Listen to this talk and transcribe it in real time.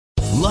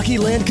Lucky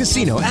Land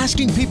Casino,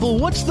 asking people,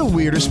 what's the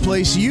weirdest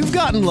place you've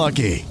gotten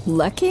lucky?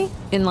 Lucky?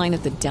 In line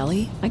at the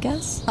deli, I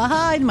guess?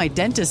 Aha, in my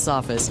dentist's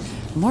office.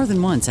 More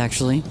than once,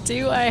 actually.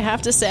 Do I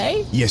have to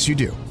say? Yes, you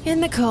do. In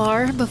the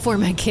car before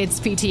my kids'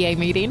 PTA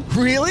meeting.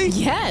 Really?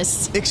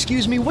 Yes.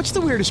 Excuse me, what's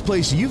the weirdest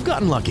place you've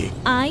gotten lucky?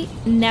 I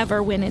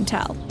never win and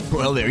tell.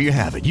 Well, there you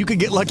have it. You can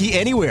get lucky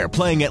anywhere,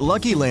 playing at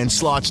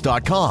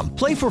LuckyLandSlots.com.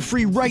 Play for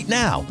free right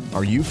now.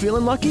 Are you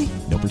feeling lucky?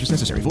 No purchase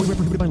necessary. Void where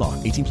prohibited by law.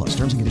 18 plus.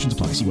 Terms and conditions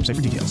apply. See website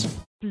for details.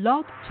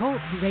 Blog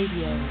Talk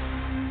Radio.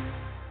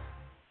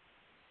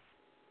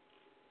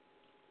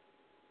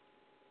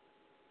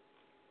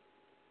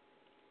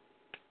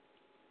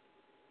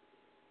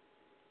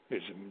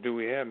 Do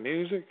we have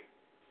music?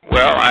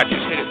 Well, I just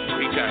hit it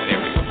 3 times.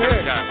 There we go.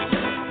 Third time.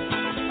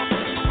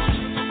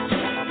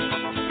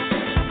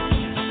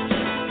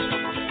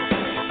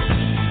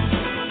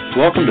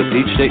 Welcome to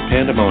Peach State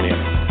Pandemonium,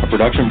 a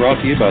production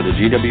brought to you by the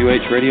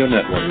GWH Radio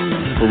Network,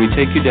 where we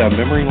take you down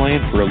memory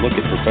lane for a look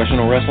at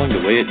professional wrestling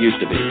the way it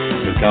used to be,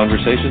 with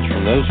conversations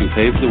from those who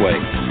paved the way.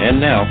 And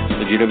now,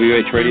 the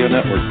GWH Radio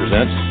Network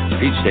presents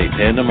Peach State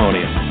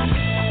Pandemonium.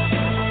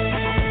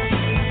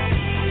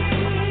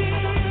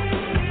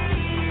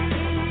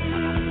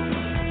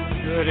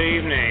 Good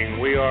evening.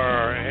 We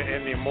are,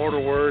 in the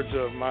immortal words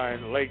of my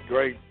late,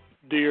 great,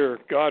 dear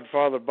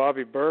godfather,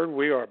 Bobby Bird,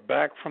 we are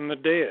back from the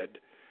dead.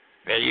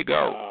 There you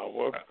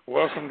go.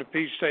 Welcome to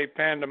Peach State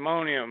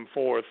Pandemonium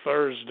for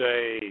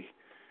Thursday,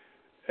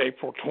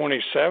 April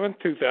 27th,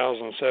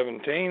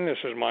 2017. This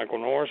is Michael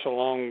Norris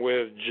along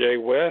with Jay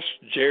West.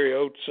 Jerry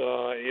Oates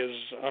is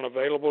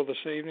unavailable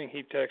this evening.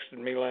 He texted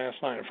me last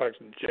night. In fact,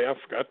 Jay, I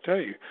forgot to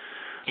tell you.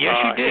 Yes,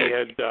 you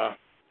did.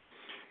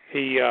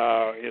 He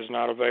is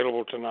not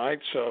available tonight,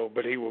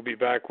 but he will be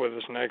back with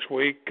us next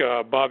week.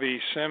 Bobby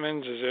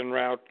Simmons is en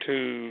route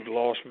to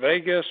Las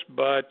Vegas,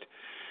 but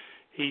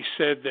he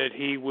said that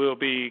he will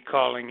be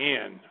calling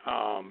in.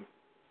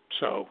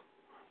 So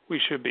we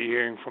should be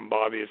hearing from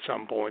Bobby at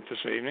some point this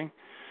evening.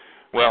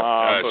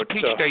 Well,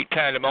 Peach State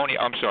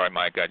Pandemonium. I'm sorry,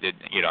 Mike. I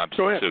didn't. I'm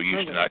so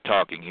used to not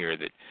talking here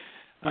that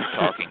I'm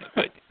talking.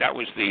 But that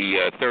was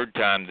the third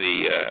time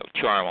the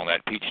charm on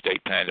that Peach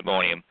State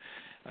Pandemonium.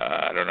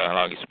 I don't know how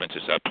long it's been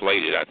since I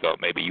played it. I thought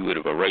maybe you would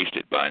have erased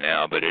it by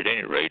now, but at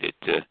any rate,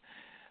 the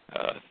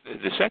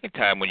second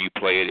time when you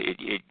play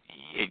it,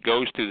 it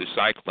goes through the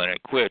cycle and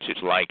it quits.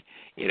 It's like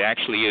it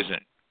actually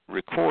isn't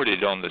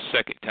recorded on the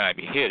second time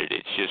you hit it.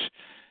 It's just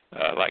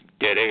like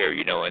dead air,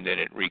 and then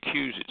it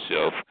recues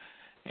itself,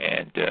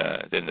 and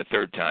then the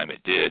third time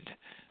it did.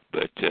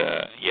 But,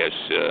 yes,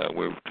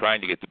 we're trying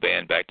to get the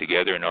band back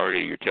together, and already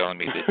you're telling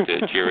me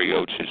that Jerry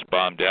Oates has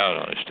bombed out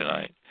on us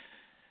tonight.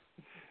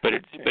 But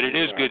it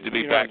is good to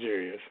be back.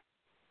 It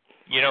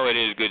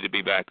is good to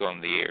be back on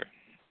the air.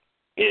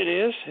 It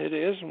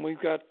is, and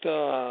we've got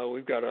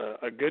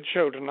a good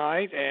show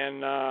tonight,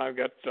 and I've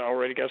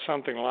already got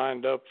something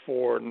lined up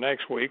for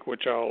next week,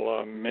 which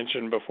I'll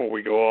mention before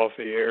we go off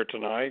the air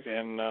tonight,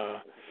 and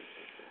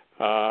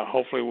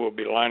hopefully we'll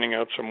be lining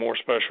up some more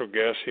special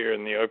guests here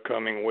in the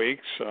upcoming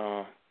weeks.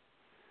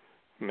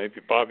 Maybe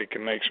Bobby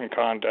can make some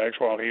contacts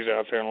while he's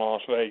out there in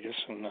Las Vegas,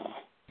 and.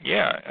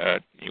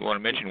 You want to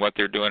mention what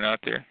they're doing out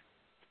there?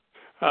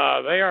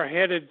 They are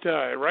headed,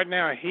 right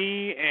now,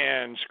 he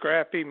and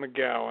Scrappy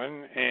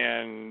McGowan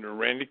and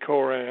Randy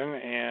Corin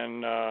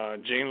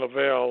and Gene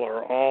Lavelle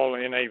are all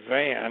in a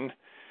van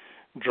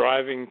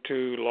driving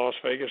to Las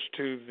Vegas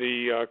to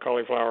the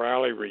Cauliflower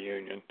Alley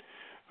reunion.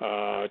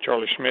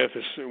 Charlie Smith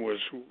was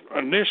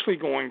initially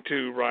going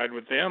to ride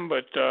with them,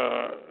 but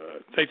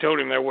they told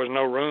him there was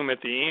no room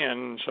at the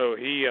inn, so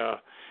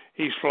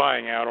he's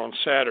flying out on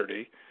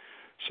Saturday.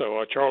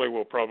 So Charlie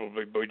will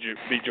probably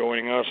be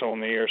joining us on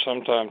the air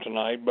sometime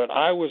tonight. But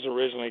I was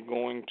originally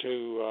going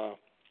to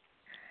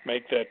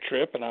make that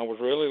trip, and I was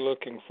really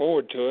looking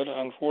forward to it.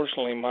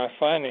 Unfortunately, my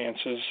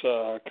finances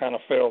kind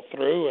of fell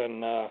through,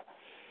 and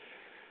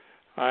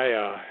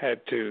I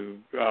had to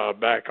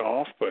back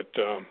off. But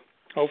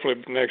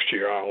hopefully next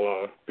year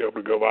I'll be able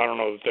to go. I don't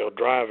know that they'll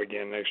drive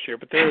again next year,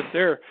 but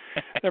they're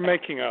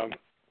making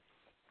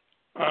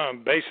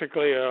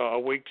basically a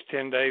week to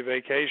 10-day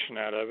vacation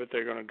out of it.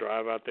 They're going to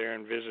drive out there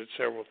and visit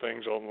several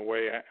things on the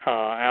way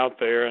out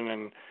there, and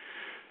then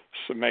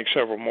make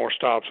several more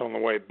stops on the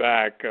way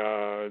back.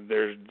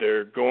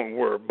 They're going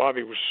where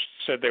Bobby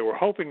said they were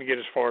hoping to get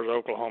as far as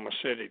Oklahoma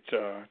City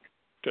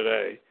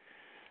today.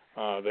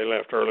 They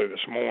left early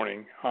this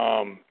morning.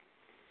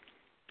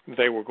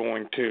 They were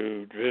going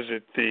to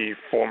visit the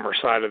former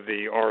site of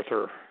the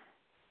Arthur.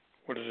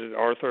 What is it?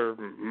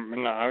 No,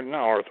 not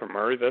Arthur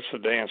Murray. That's the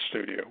dance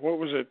studio. What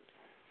was it?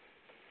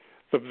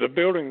 The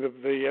building,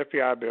 the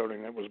FBI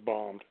building that was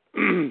bombed.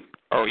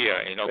 Oh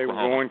yeah, in Oklahoma. They were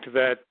going to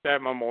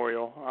that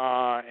memorial,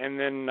 and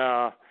then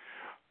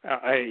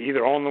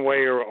either on the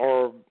way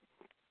or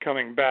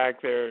coming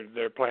back,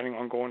 they're planning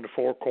on going to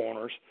Four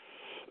Corners.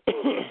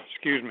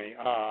 Excuse me,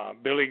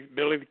 Billy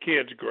the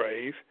Kid's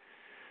grave,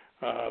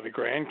 the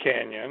Grand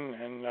Canyon,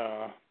 and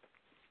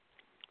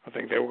I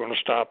think they were going to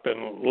stop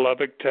in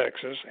Lubbock,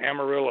 Texas,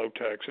 Amarillo,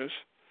 Texas,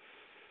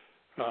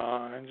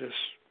 and just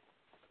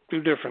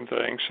do different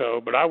things.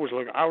 So, but I was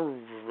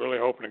really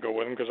hoping to go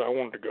with him because I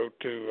wanted to go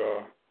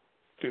to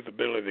do the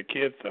Billy the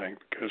Kid thing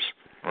because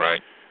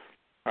right.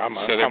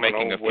 So they're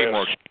making a few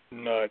more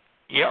nut.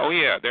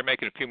 Yeah, they're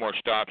making a few more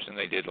stops than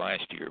they did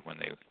last year when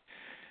they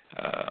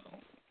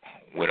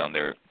went on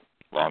their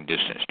long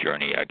distance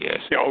journey, I guess.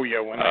 Oh yeah,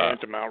 when they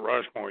went to Mount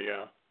Rushmore,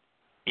 yeah.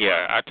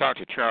 Yeah, I talked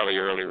to Charlie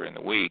earlier in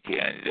the week,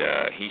 and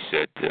he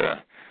said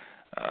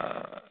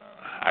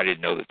I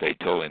didn't know that they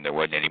told him there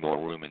wasn't any more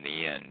room in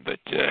the inn, but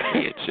he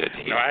had said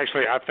No,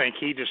 actually, I think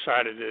he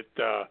decided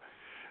that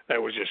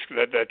that was just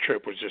that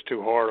trip was just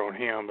too hard on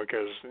him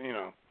because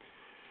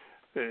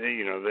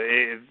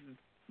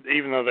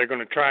even though they're going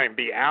to try and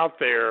be out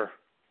there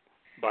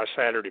by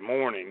Saturday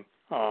morning,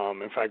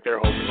 in fact, they're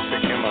hoping to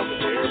pick him up at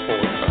the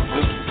airport.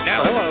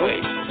 Now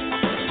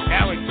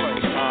he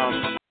plays.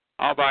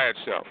 All by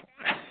itself.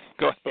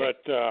 Go ahead.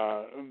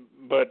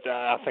 But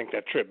I think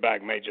that trip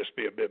back may just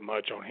be a bit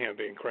much on him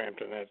being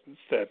cramped in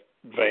that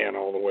van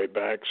all the way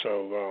back.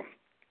 So.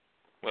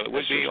 Well, it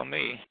would be on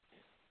me.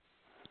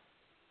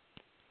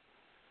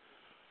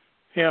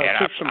 Yeah, the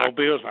trips to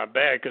Mobile's not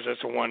bad because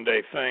it's a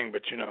one-day thing,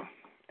 but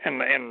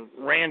and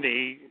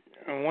Randy,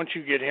 once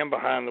you get him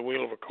behind the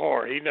wheel of a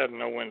car, he doesn't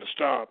know when to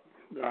stop.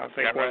 I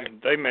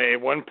think they may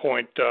at one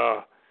point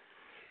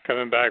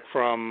coming back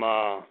from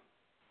Mount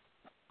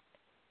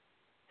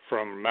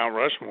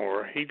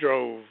Rushmore, he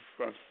drove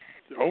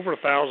over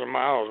 1,000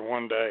 miles in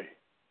one day.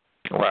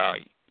 Wow,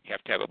 you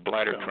have to have a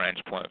bladder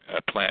transplant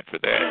for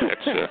that.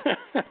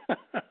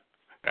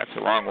 That's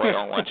a long way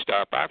on one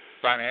stop. I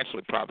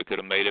financially probably could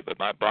have made it, but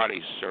my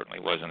body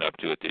certainly wasn't up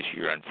to it this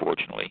year,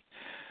 unfortunately.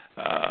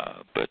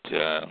 But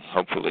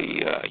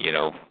hopefully,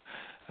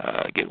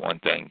 get one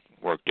thing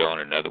worked on,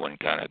 another one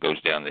kind of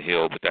goes down the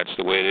hill. But that's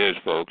the way it is,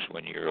 folks,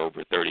 when you're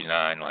over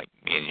 39, like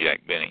me and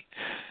Jack Benny.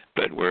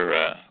 But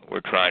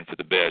we're trying for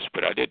the best.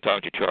 But I did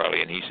talk to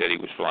Charlie, and he said he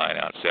was flying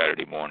out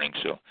Saturday morning,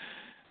 so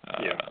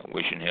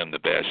wishing him the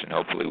best, and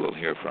hopefully we'll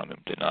hear from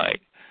him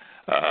tonight.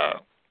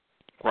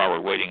 While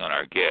we're waiting on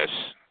our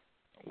guests,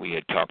 we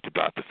had talked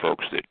about the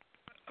folks that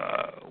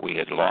we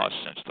had lost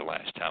since the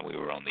last time we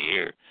were on the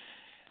air.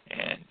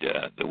 And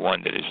the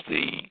one that is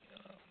the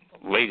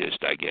latest,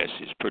 I guess,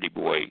 is Pretty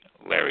Boy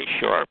Larry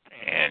Sharp.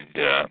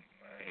 And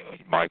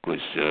Mike was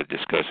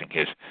discussing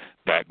his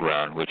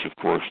background, which, of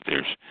course,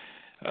 there's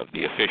of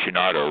the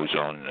aficionados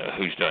on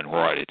Who's Done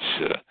What.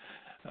 It's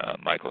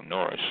Michael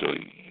Norrris. So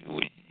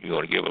you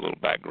ought to give a little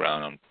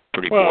background on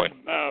Pretty Boy.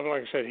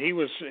 Like I said, he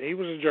was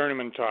a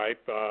journeyman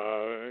type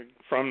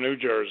from New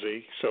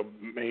Jersey, so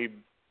he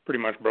pretty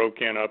much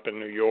broke in up in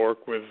New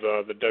York with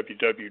the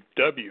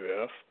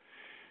WWF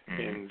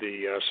in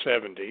the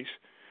 70s.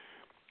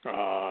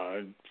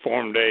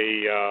 Formed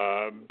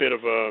a bit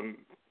of a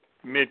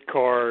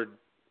mid-card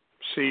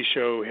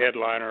C-show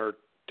headliner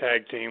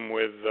tag team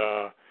with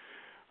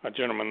a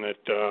gentleman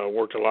that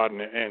worked a lot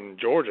in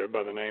Georgia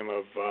by the name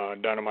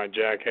of Dynamite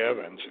Jack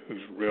Evans,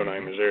 whose real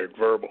name is Eric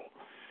Verbal.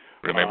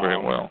 Remember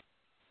him well.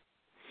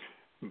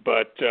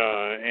 But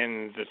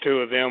and the two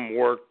of them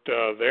worked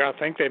there. I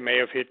think they may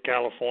have hit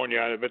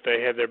California, but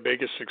they had their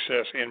biggest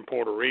success in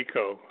Puerto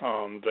Rico.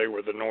 They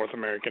were the North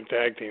American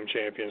Tag Team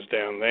Champions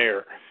down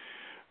there.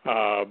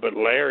 But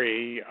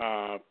Larry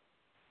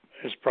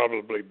is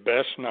probably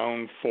best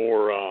known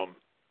for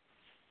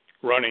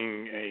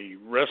running a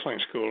wrestling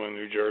school in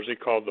New Jersey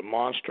called the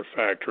Monster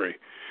Factory,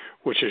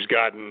 which has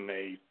gotten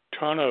a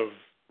ton of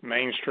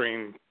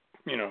mainstream,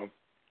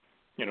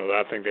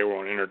 I think they were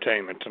on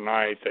Entertainment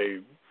Tonight. They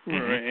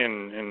were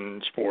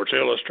in Sports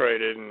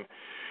Illustrated,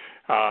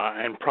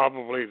 and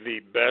probably the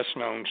best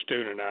known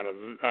student out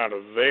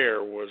of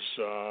there was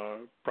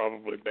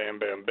probably Bam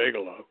Bam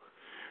Bigelow,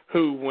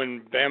 who,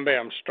 when Bam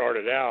Bam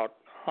started out,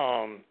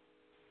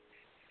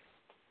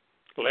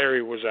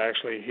 Larry was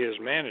actually his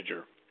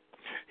manager.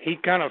 He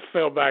kind of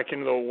fell back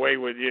into the way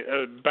with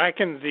back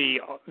in the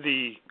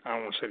I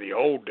don't want to say the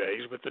old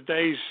days, but the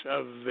days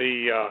of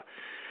the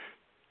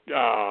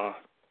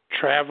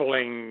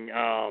traveling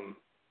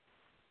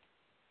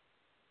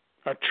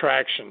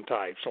attraction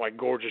types like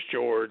Gorgeous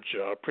George,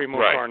 Primo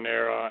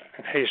Carnera,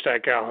 and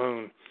Haystack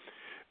Calhoun.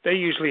 They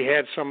usually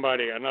had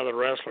another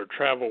wrestler,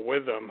 travel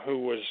with them who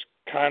was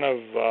kind of,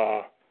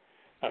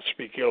 not to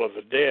speak ill of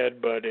the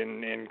dead, but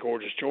in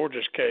Gorgeous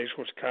George's case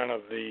was kind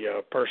of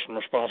the person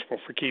responsible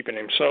for keeping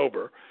him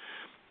sober,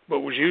 but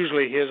was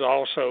usually his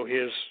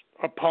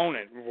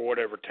opponent for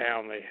whatever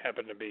town they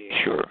happened to be in.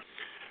 Sure.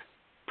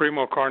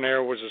 Primo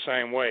Carnera was the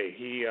same way.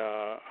 He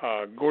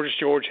Gorgeous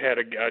George had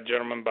a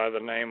gentleman by the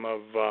name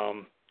of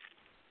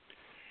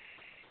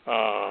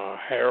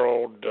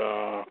Harold.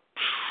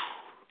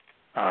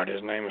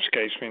 His name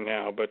escapes me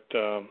now, but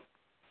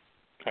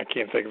I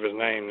can't think of his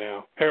name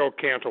now. Harold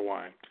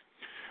Canterwine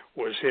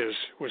was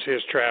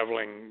his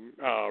traveling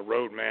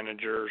road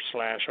manager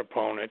 /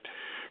 opponent.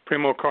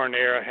 Primo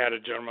Carnera had a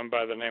gentleman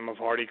by the name of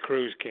Hardy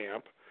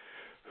Cruzcamp,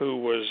 who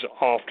was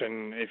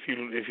often, if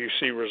you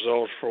see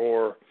results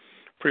for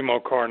Primo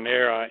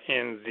Carnera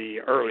in the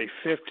early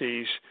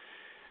 50s,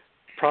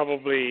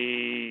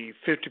 probably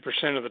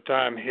 50% of the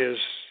time his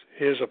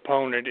his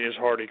opponent is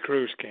Hardy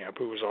Cruzcamp,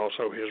 who was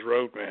also his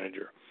road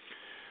manager.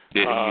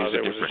 Did he use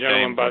there was a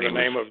gentleman by the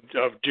name of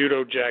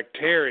Judo Jack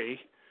Terry,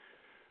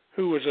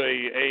 who was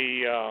a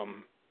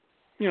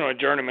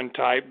journeyman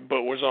type,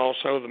 but was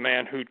also the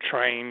man who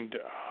trained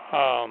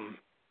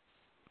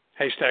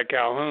Haystack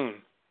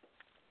Calhoun,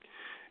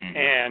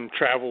 and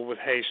traveled with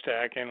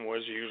Haystack and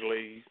was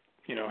usually,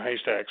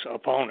 Haystack's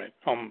opponent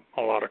on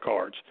a lot of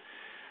cards.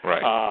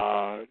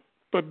 Right.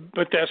 But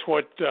that's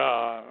what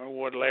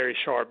Larry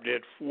Sharp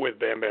did with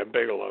Bam Bam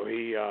Bigelow.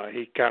 He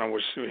kind of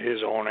was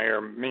his on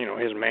air,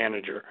 his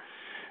manager,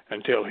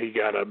 until he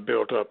got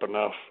built up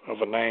enough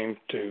of a name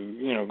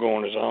to go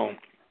on his own.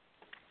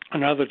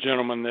 Another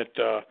gentleman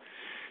that,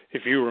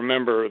 if you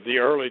remember the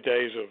early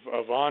days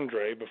of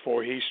Andre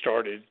before he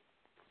started,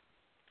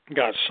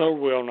 got so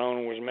well known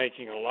and was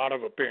making a lot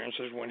of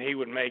appearances. When he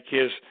would make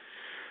his,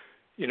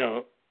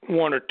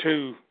 one or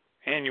two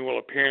annual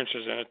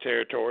appearances in a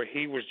territory,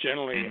 he was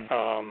generally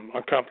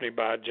accompanied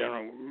by a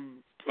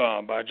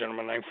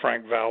gentleman named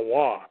Frank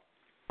Valois.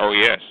 Oh,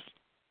 yes.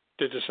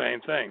 Did the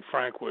same thing.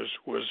 Frank was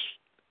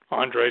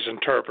Andre's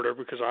interpreter,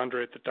 because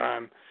Andre at the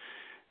time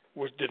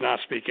did not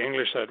speak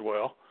English that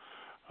well.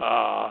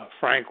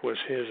 Frank was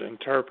his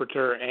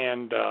interpreter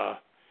and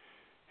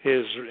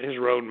his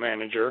road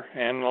manager,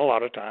 and a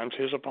lot of times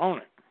his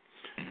opponent.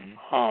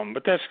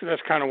 But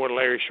that's kind of what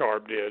Larry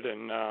Sharp did,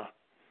 and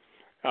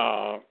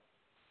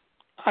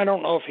I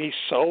don't know if he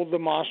sold the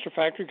Monster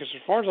Factory, because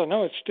as far as I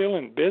know, it's still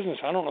in business.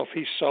 I don't know if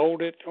he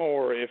sold it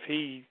or if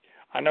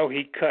I know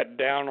he cut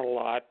down a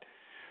lot.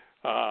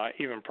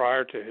 Even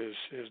prior to his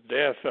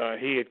death,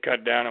 he had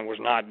cut down and was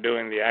not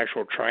doing the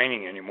actual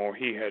training anymore.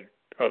 He had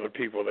other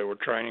people that were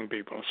training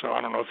people. So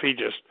I don't know if he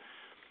just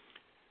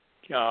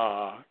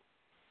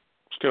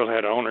still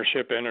had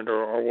ownership in it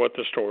or what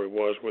the story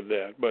was with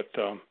that. But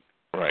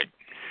right,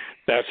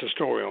 that's the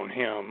story on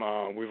him.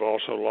 We've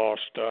also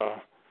lost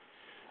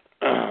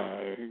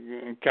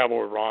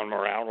Cowboy Ron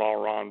or Outlaw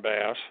Ron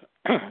Bass,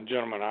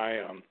 gentleman I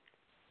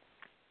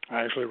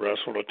actually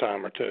wrestled a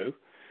time or two.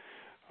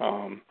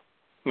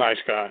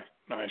 Nice guy.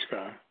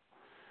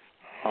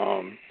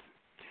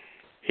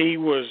 He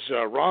was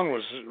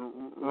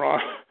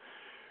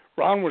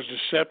Ron was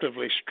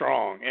deceptively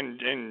strong,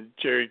 and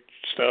Jerry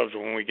Stubbs,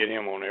 when we get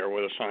him on air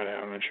with us,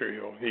 I'm sure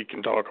he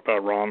can talk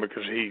about Ron,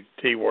 because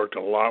he worked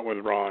a lot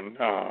with Ron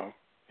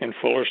in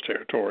Fuller's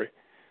territory,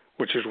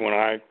 which is when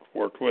I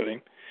worked with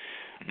him.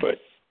 But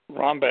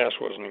Ron Bass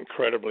was an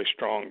incredibly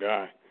strong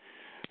guy.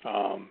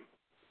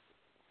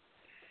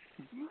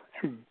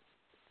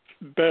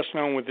 Best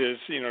known with his,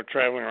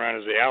 traveling around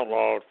as the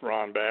outlaw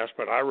Ron Bass,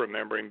 but I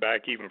remember him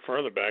even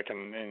further back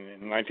in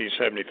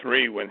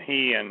 1973 when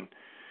he and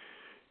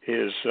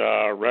his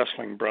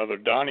wrestling brother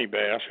Donnie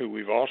Bass, who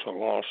we've also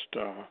lost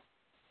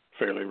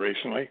fairly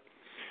recently,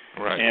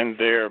 right, and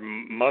their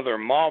mother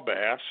Ma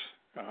Bass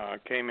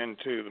came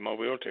into the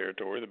Mobile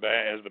territory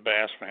as the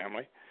Bass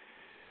family.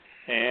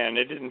 And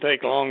it didn't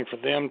take long for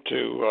them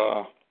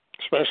to,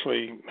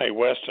 especially Mae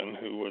Weston,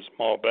 who was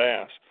Ma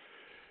Bass,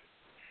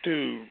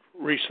 to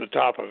reach the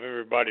top of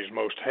everybody's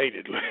most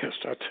hated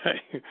list. I tell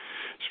you,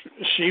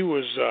 she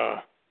was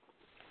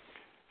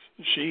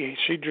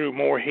she drew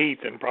more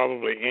heat than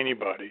probably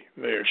anybody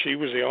there. She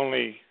was the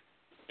only,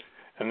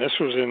 and this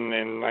was in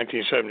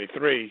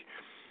 1973.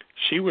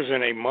 She was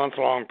in a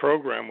month-long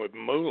program with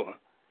Moolah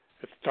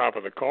at the top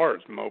of the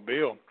cards in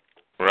Mobile.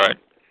 Right.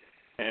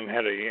 And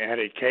had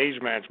a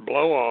cage match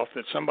blow off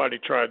that somebody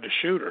tried to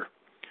shoot her.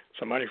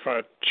 Somebody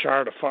fired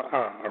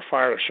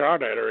a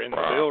shot at her in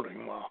the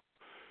building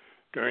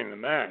during the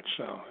match.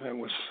 So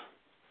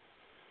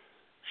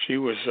she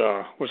was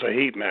a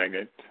heat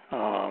magnet.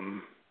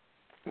 Ron.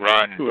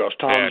 Who else?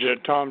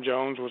 Tom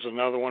Jones was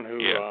another one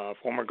who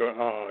former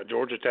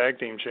Georgia Tag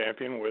Team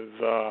Champion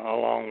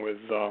along with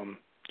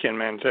Ken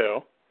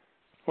Mantell.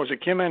 Was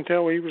it Ken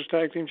Mantell he was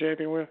Tag Team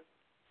Champion with?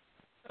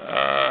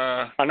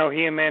 I know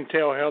he and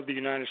Mantell held the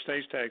United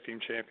States Tag Team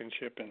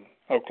Championship in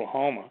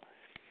Oklahoma.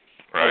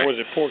 Right. Or was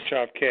it Pork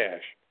Chop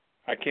Cash?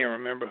 I can't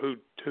remember who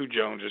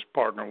Jones's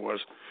partner was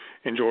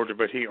in Georgia,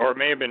 but it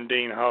may have been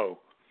Dean Ho.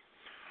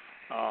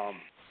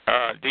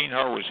 Dean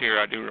Ho was here.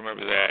 I do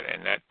remember that,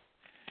 and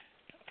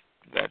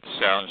that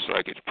sounds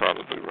like it's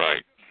probably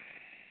right.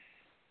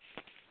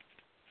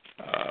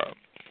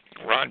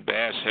 Ron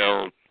Bass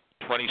held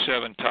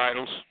 27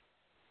 titles.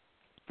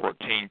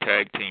 14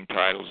 tag team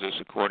titles, this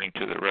according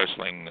to the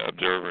Wrestling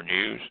Observer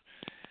News.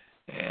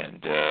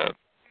 And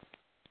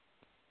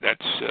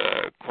that's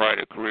quite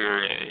a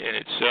career in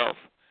itself.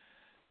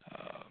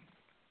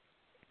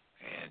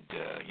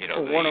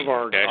 One of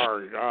our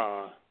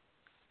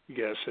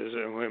guests is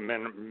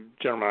a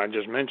gentleman I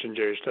just mentioned,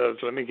 Jerry Stubbs.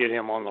 Let me get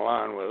him on the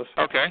line with us.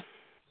 Okay.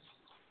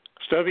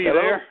 Stubby, you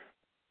there?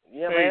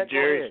 Yeah, hey, man,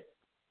 Jerry.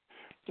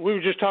 We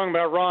were just talking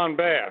about Ron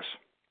Bass.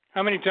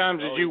 How many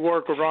times did you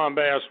work with Ron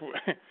Bass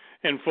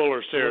in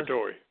Fuller's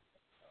territory?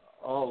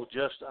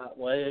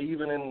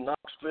 Even in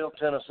Knoxville,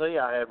 Tennessee,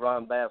 I had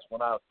Ron Bass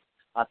when I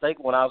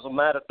was a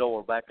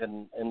matador back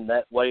in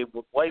that way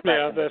back.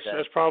 Yeah,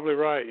 that's probably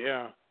right.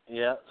 Yeah.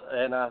 Yeah,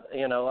 and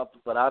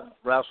but I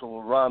wrestled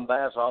with Ron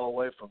Bass all the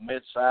way from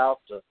Mid-South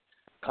to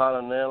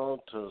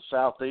Continental to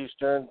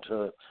Southeastern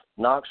to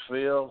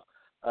Knoxville.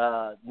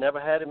 Never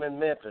had him in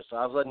Memphis.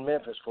 I was in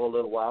Memphis for a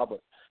little while,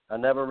 but I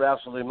never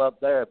wrestled him up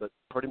there. But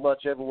pretty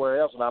much everywhere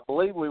else, and I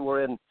believe we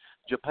were in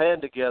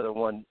Japan together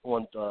one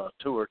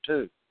tour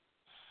too.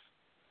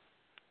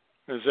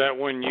 Is that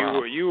when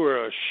you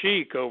were a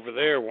Sheik over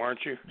there,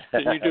 weren't you?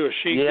 Didn't you do a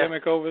Sheik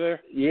gimmick over there?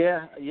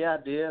 Yeah, I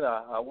did.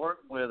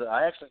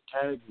 I actually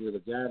tagged with a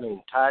guy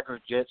named Tiger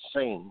Jet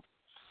Singh,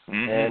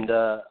 and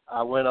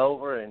I went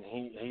over and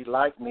he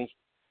liked me,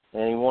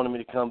 and he wanted me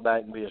to come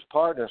back and be his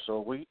partner. So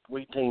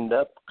we teamed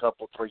up a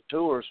 3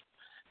 tours,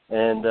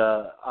 and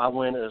I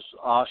went as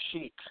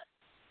Sheik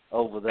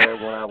over there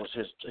when I was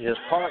his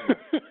partner,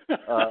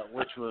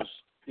 which was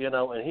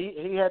and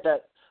he had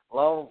that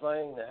long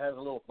thing that has a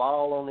little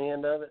ball on the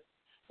end of it,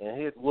 and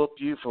he'd whoop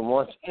you from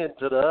one end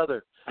to the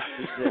other.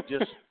 He said,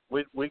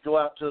 we'd go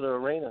out to the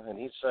arena, and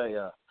he'd say,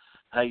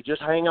 hey,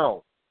 just hang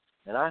on.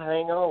 And I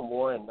hang on,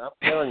 boy, and I'm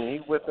telling you,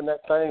 he's whipping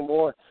that thing,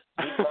 boy.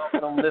 He's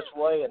knocking them this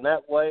way and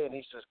that way, and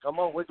he says, come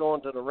on, we're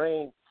going to the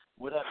ring.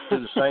 We'd have to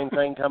do the same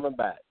thing coming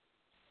back.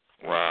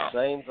 Wow.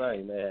 Same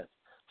thing, man.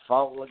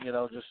 Fought,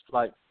 just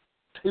like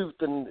tooth,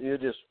 and you're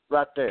just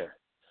right there.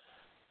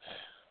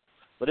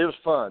 But it was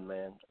fun,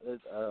 man.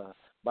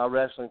 My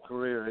wrestling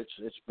career,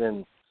 it's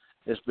been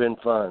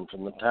fun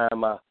from the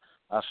time I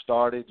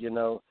started.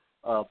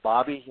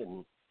 Bobby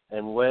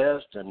and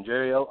West and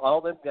Jerry,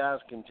 all them guys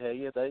can tell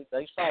you they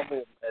saw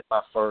me at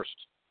my first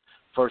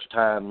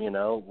time.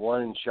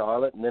 One in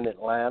Charlotte and then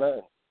Atlanta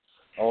and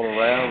on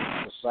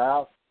around the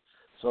South.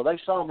 So they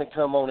saw me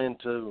come on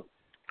into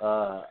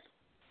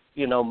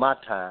my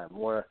time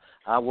where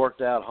I worked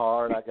out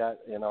hard. I got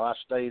I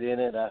stayed in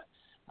it.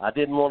 I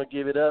didn't want to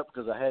give it up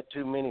because I had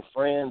too many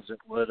friends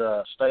that would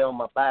stay on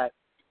my back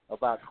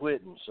about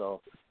quitting.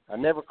 So I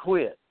never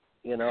quit.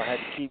 I had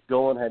to keep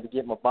going, had to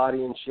get my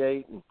body in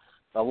shape. And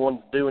if I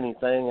wanted to do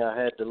anything, I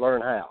had to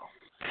learn how.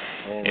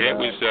 And it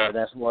was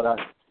that's what I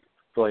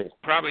 – go ahead.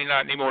 Probably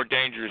not any more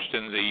dangerous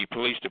than the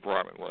police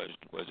department was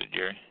it,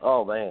 Jerry?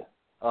 Oh, man.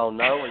 Oh,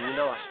 no. And,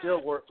 I still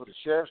work for the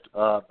sheriff's,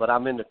 but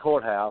I'm in the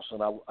courthouse,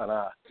 and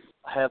I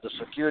have the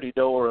security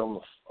door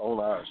on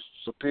our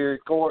Superior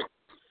Court.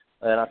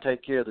 And I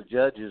take care of the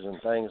judges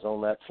and things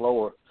on that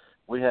floor.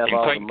 We have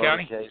all the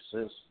murder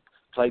cases.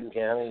 Clayton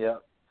County, yeah.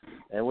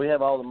 And we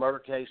have all the murder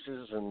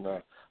cases and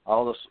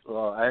all the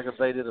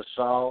aggravated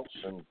assaults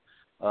and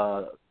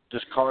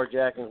just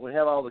carjackings. We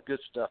have all the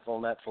good stuff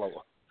on that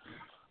floor.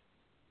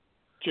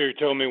 Jerry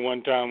told me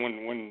one time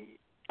when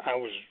I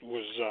was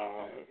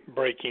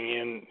breaking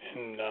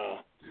in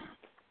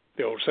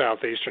the old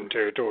Southeastern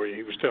Territory,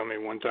 he was telling me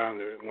one time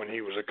that when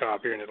he was a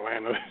cop here in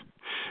Atlanta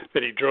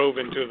that he drove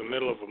into the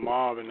middle of a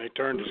mob and they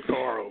turned his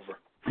car over.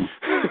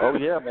 Oh,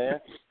 yeah, man.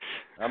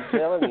 I'm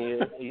telling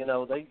you, you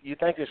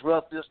think it's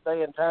rough this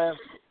day and time?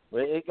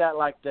 Well, it got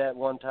like that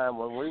one time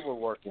when we were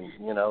working,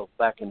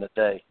 back in the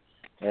day.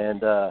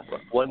 And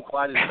wasn't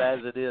quite as bad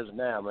as it is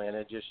now, man.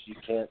 It just, you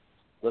can't,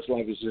 looks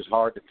like it's just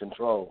hard to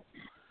control.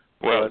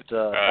 Well,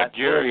 but,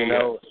 Jerry,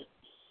 then,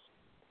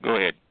 go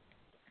ahead.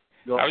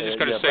 I was just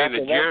going to say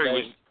that Jerry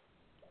was.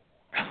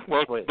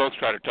 Well, both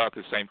try to talk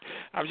the same.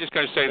 I was just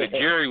going to say that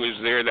Jerry was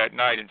there that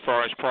night in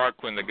Forest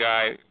Park when the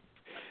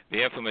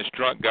infamous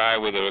drunk guy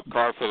with a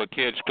car full of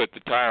kids, put the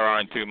tire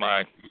onto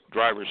my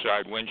driver's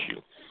side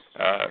windshield.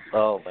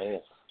 Oh man,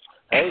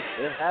 hey,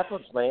 it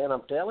happens, man.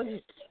 I'm telling you,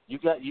 you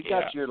got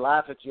your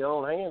life at your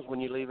own hands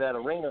when you leave that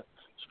arena,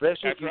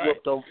 especially if you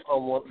whooped on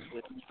one,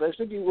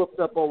 especially if you whooped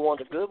up on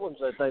one of the good ones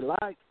that they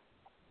like.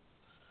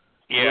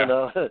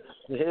 Yeah,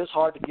 it's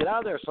hard to get out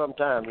of there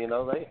sometimes.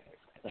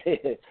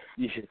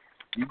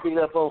 You beat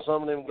up on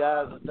some of them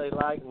guys that they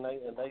like, and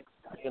they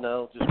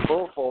just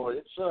pull for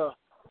it. It's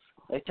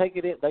they take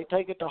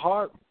it to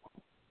heart.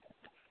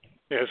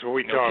 Yeah, that's what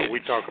we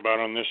talk about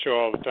on this show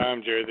all the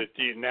time, Jerry, that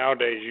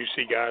nowadays you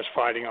see guys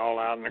fighting all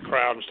out in the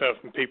crowd and stuff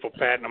and people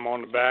patting them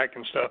on the back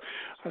and stuff.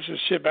 I said,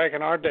 shit, back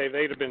in our day,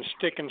 they'd have been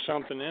sticking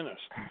something in us.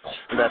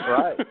 That's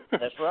right.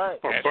 That's right.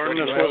 Or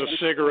burning us with a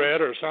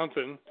cigarette or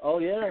something. Oh,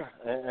 yeah.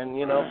 And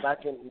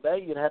back in the day,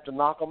 you'd have to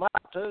knock them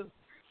out, too.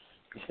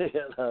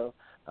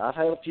 I've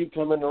had a few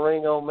come in the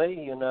ring on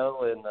me, and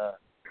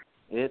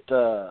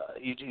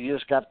you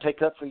just got to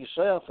take up for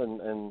yourself,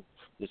 and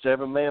it's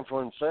every man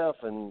for himself,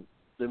 and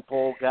them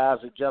poor guys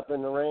that jump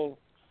in the ring,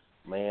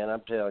 man,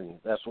 I'm telling you,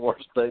 that's the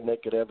worst thing they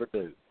could ever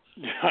do.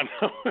 Yeah, I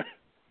know.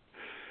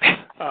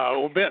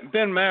 Well,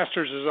 Ben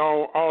Masters is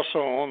also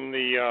on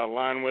the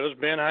line with us.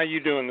 Ben, how you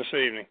doing this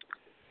evening?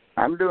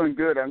 I'm doing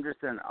good. I'm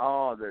just in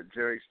awe that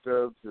Jerry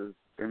Stubbs is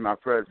in my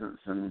presence,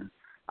 and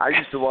I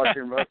used to watch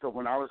him wrestle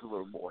when I was a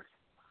little boy.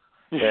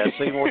 Yeah,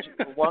 see,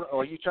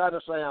 are you trying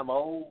to say I'm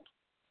old?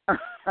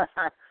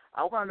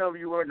 I want to know if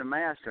you were in the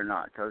mask or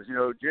not, because,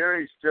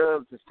 Jerry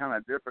Stubbs is kind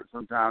of different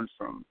sometimes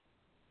from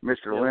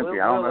Mr.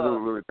 Olympia. I don't know who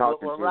we're really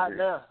talking to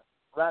here.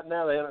 Right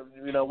now,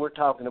 we're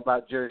talking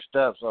about Jerry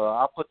Stubbs, so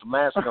I'll put the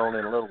mask on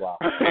in a little while.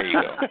 There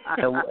you go.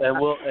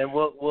 and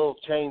we'll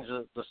change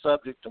the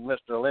subject to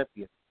Mr.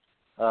 Olympia.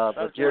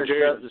 But Jerry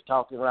Stubbs is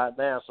talking right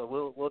now, so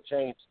we'll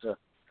change to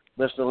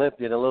Mr.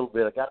 Olympia in a little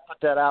bit. I got to put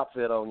that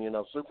outfit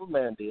on,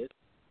 Superman did.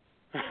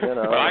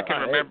 Well, I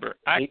can remember.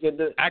 I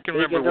can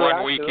remember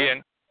one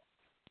weekend.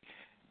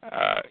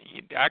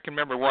 I can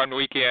remember one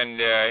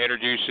weekend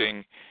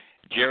introducing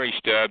Jerry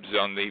Stubbs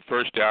on the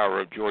first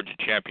hour of Georgia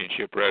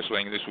Championship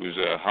Wrestling. This was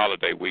a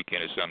holiday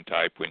weekend of some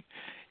type when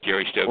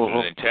Jerry Stubbs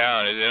was in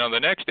town, and then on the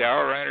next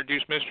hour I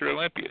introduced Mr.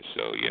 Olympia.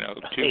 So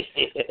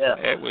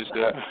it was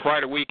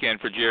quite a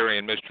weekend for Jerry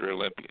and Mr.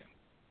 Olympia.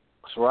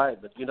 That's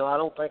right, but I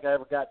don't think I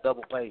ever got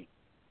double paid.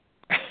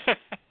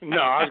 No,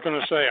 I was going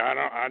to say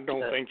I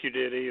don't think you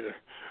did either.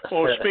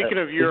 Well, speaking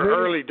of your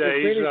early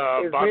days,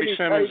 Bobby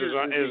Simmons is.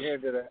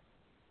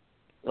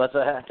 What's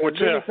that? As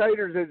many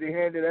taters as he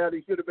handed out,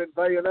 he should have been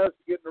paying us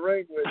to get in the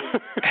ring with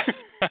him.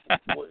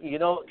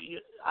 Well,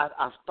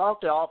 I thought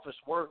the office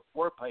were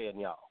paying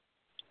y'all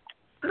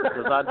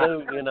because I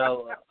knew,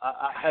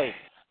 hey,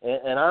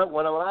 and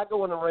when I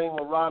go in the ring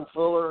with Ron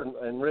Fuller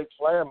and Ric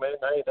Flair, man,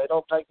 they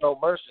don't take no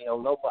mercy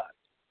on nobody.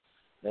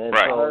 And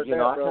right.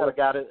 So I kind of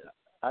got it.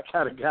 I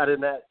kind of got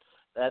in that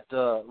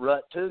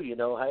rut too.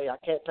 Hey, I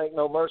can't take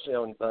no mercy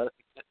on you, buddy.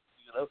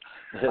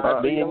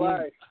 Me and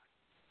you.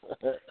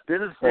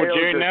 Well,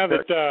 Jerry, now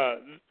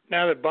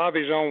that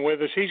Bobby's on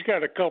with us, he's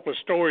got a couple of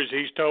stories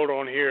he's told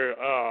on here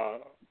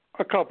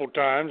a couple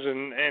times,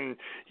 and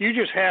you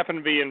just happen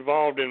to be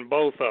involved in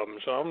both of them.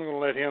 So I'm going to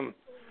let him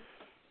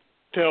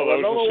tell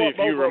those and see if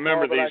you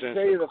remember these.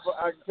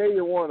 I can tell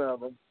you one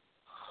of them,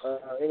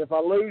 and if I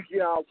lose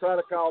you, I'll try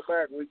to call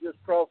back. We just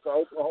crossed the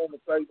Oklahoma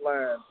state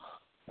line.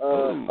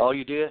 Oh,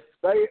 you did?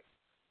 The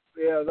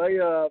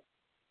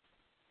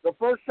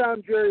first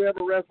time Jerry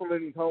ever wrestled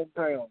in his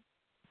hometown.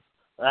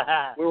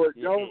 We were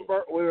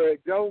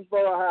at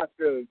Jonesboro High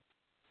School,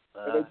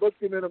 and they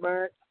booked him in a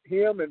match.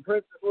 Him and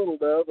Princess Little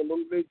Dove, a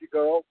little midget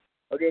girl,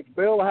 against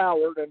Bill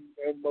Howard and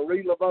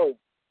Marie Laveau.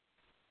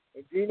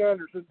 And Gene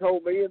Anderson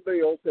told me and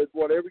Bill, said,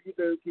 whatever you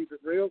do, keep it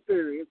real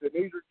serious. And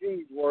these are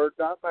Gene's words,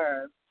 not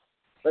mine.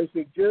 They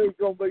said, Jerry's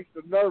going to be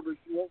so nervous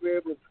you won't be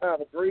able to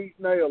have a greased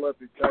nail up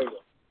his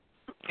tail.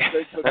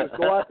 They said, just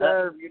go out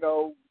there,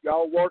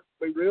 y'all work,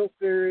 be real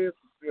serious,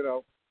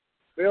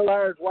 Bill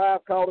Howard's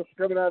wife called us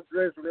coming out of the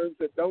dressing room and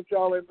said, don't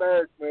y'all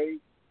embarrass me.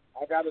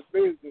 I got a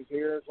business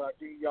here, so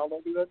y'all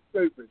don't do nothing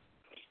stupid.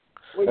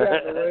 We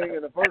got in the ring,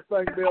 and the first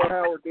thing Bill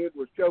Howard did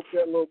was choke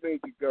that little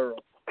midget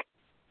girl.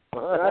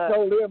 And I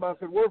told him, I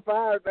said, we're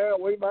fired now.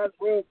 We might as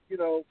well,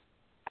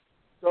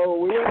 So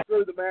we went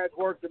through the match,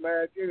 worked the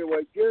match.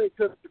 Anyway, Jerry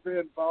took the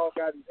pinfall,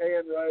 got his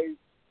hand raised.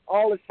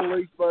 All his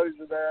police buddies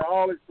are there.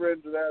 All his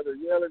friends are there. They're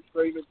yelling,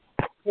 screaming.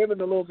 Him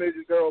and the little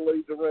midget girl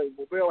leave the ring.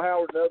 Well, Bill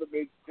Howard and the other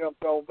midget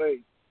jumped on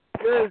me.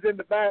 Jerry's in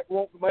the back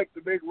wanting to make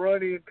the big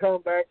run-in,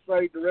 come back,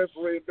 save the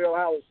referee, and Bill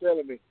Howard's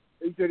telling me.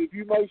 He said, if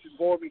you motion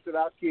for me, he said,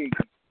 I'll kick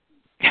you.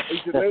 He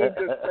said, let him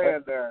just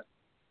stand there.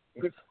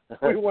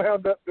 We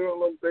wound up doing a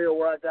little deal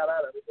where I got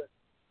out of it. But,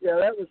 yeah,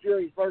 that was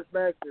Jerry's first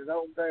match in his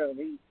hometown.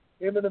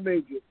 Him and the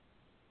midget.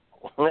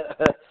 But,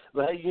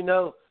 hey,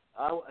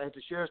 at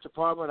the sheriff's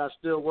department, I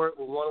still work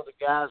with one of the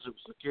guys who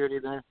was security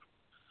there.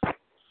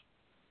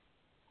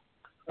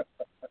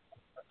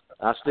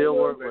 I still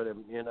work with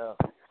him,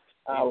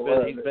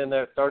 He's been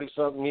there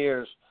 30-something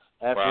years,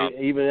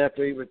 even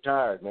after he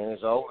retired, man.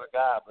 He's an older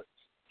guy, but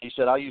he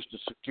said, I used to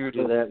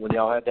security that when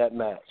y'all had that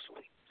match.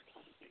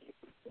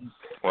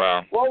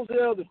 Wow. What was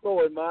the other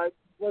story, Mike?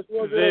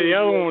 The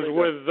other one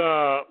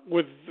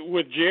was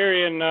with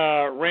Jerry and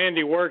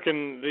Randy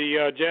working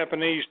the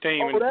Japanese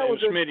team, and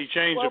Smitty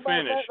changed the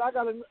finish. I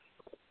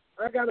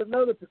got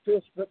another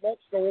participant in that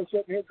story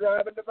sitting here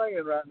driving the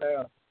van right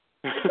now.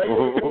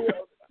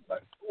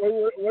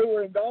 We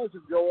were in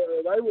Dawson,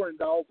 Georgia. They were in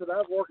Dawson. I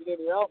was working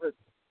in the office,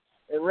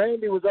 and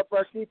Randy was up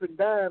there keeping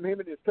time. Him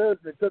and his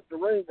cousin took the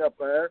ring up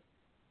there,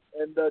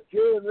 and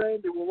Jerry and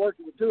Randy were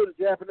working with two of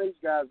the Japanese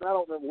guys. I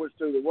don't remember which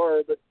two they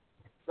were, but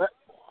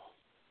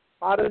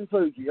Pada and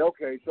Fuji.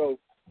 Okay, so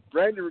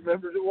Randy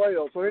remembers it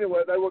well. So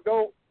anyway, they were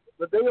going.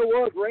 The deal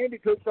was Randy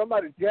took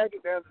somebody's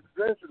jacket down to the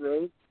dressing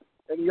room,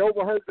 and he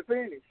overheard the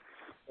finish.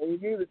 And he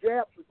knew the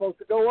Japs were supposed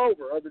to go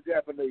over, or the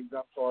Japanese.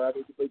 I'm sorry, I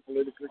need to be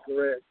politically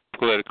correct.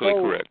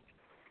 Correct.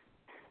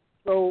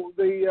 So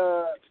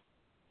the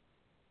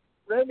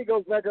Randy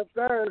goes back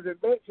upstairs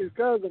and bets his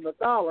cousin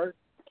 $1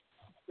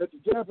 that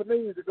the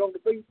Japanese are going to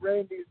beat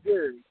Randy and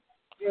Jerry.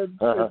 And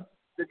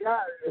the guy,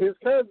 his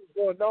cousin's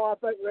going, no, I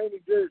think Randy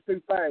and Jerry's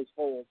too fast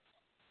for him.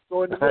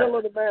 So in the middle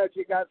of the match,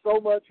 it got so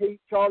much heat,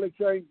 Charlie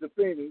changed the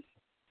finish.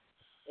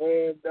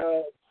 And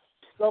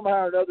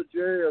somehow or another,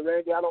 Jerry or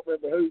Randy, I don't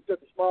remember who,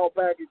 took a small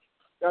package,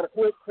 got a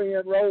quick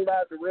pin, rolled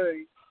out the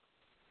ring,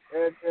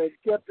 and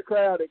kept the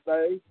crowd at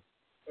bay.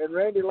 And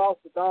Randy lost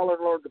 $1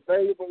 and learned a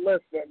valuable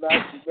lesson that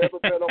night. He's never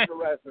been on the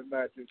wrestling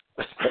matches.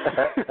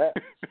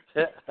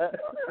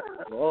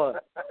 Boy,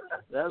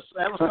 that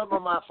was some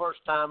of my first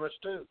timers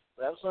too.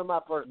 That was some of my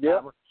first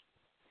timers.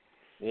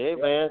 Yeah,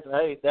 man.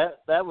 Hey,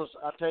 that was.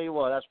 I tell you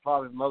what, that's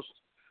probably the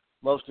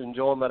most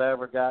enjoyment I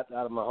ever got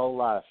out of my whole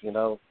life.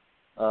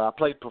 I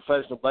played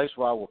professional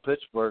baseball with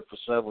Pittsburgh for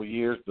several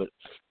years, but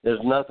there's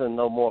nothing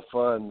no more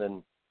fun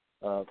than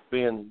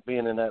being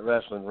in that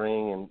wrestling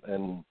ring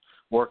and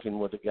working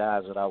with the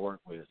guys that I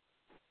work with.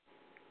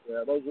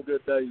 Yeah, those were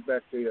good days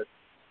back then.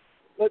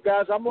 Look,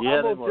 guys, I'm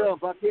gonna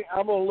jump.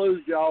 I'm gonna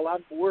lose y'all.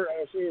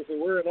 Seriously,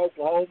 we're in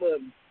Oklahoma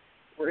and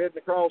we're heading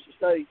across the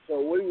state,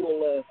 so we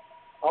will.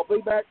 I'll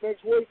be back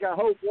next week. I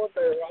hope one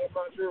day. I'm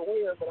not sure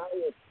when, but I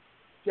will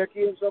check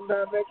in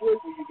sometime next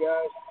week with you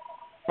guys.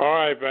 All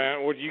right,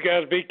 man. Well, you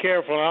guys be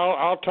careful.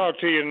 I'll talk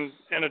to you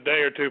in a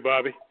day or two,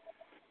 Bobby.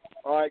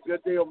 All right,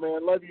 good deal,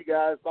 man. Love you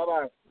guys.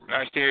 Bye-bye.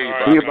 Nice to hear you,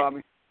 Bobby. See you,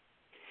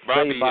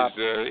 Bobby.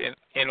 Bobby is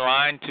in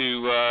line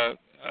to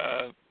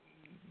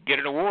get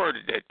an award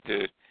at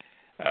this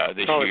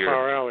year.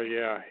 Cauliflower Alley,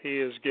 yeah. He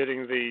is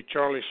getting the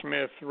Charlie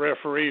Smith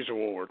Referees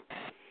Award.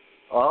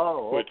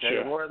 Oh,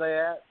 okay. Where are they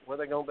at? Where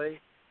are they going to be?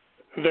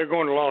 They're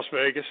going to Las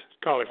Vegas,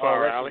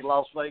 Cauliflower Alley. This is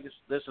Las Vegas.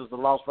 This is the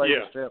Las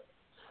Vegas trip.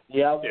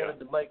 Yeah, I wanted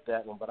to make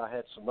that one, but I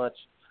had so much.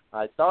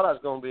 I thought I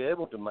was going to be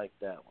able to make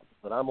that one,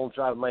 but I'm going to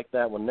try to make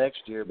that one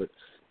next year. But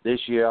this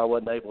year I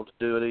wasn't able to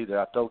do it either.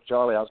 I told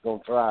Charlie I was going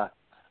to try,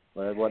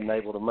 but I wasn't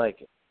able to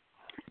make it.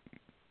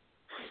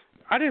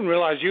 I didn't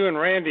realize you and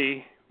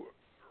Randy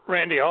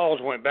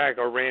Halls went back,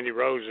 or Randy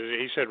Rose.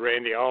 He said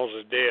Randy Halls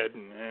is dead,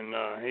 and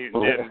he's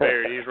dead and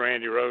buried. He's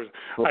Randy Rose.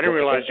 I didn't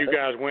realize you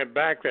guys went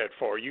back that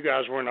far. You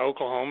guys were in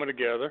Oklahoma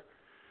together,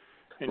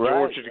 in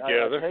Georgia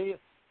together. I tell you,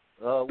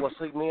 well,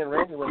 see, me and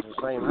Randy went to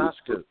the same high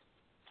school.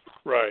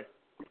 Right.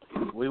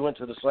 We went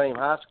to the same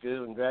high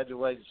school and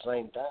graduated at the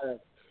same time,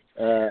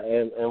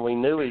 and we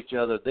knew each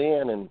other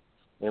then.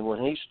 And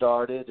when he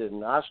started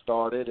and I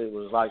started, it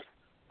was like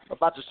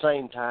about the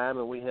same time,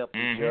 and we helped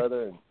each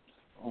other, and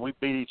we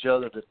beat each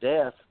other to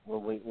death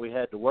when we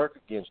had to work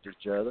against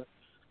each other.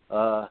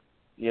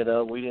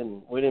 We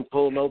didn't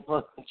pull no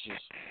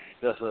punches.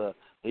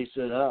 He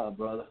said,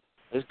 brother,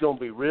 it's gonna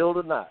be real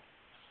tonight.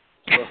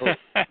 So,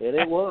 and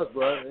it was,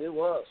 brother. It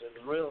was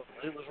real.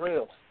 It was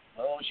real.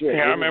 Oh shit!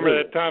 Yeah, I remember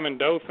that time in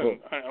Dothan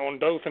on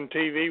Dothan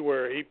TV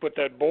where he put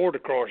that board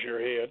across your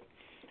head.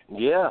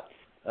 Yeah,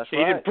 that's right.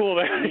 He didn't pull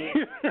that.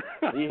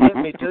 He hit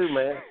me too,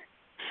 man.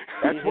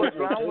 That's what's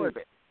wrong with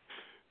it.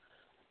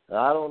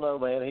 I don't know,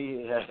 man.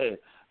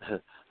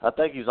 I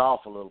think he's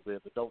off a little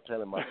bit, but don't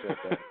tell him I said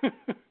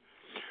that.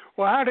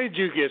 Well, how did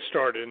you get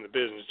started in the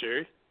business,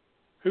 Jerry?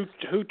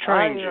 Who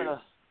trained you?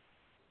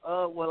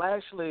 Well,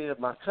 actually,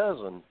 my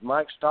cousin,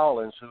 Mike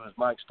Stallings, who is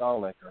Mike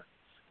Stallnecker,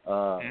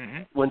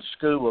 went to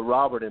school with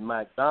Robert and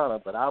Mike Donna,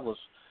 but I was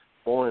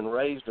born and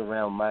raised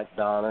around Mike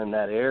Donna in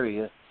that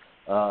area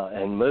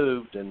and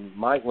moved, and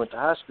Mike went to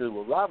high school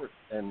with Robert,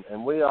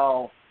 and we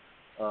all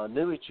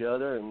knew each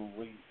other, and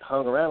we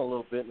hung around a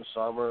little bit in the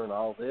summer and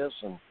all this,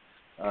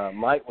 and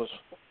Mike was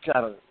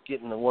kind of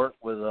getting to work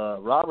with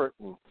Robert,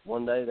 and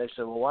one day they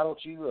said, well, why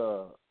don't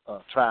you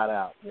try it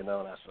out, and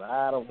I said,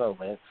 I don't know,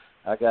 man.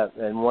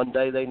 And one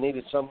day they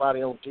needed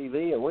somebody on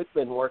TV, and we'd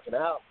been working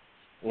out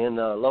in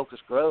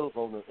Locust Grove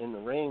in the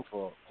ring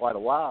for quite a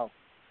while,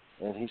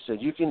 and he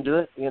said, you can do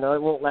it, it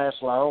won't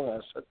last long. I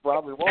said,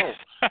 probably won't.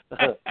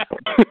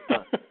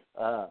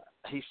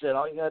 He said,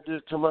 all you got to do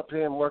is come up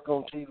here and work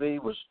on TV.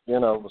 Was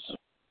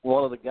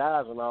one of the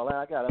guys and all that.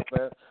 I got up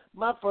there.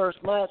 My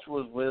first match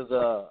was with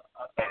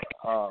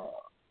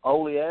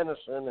Ole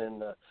Anderson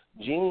and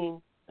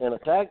Gene in a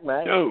tag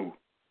match. Oh.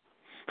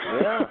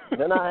 Yeah.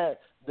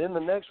 Then the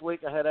next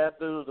week I had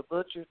Abdul the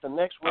Butcher. The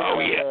next week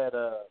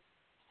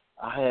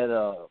I had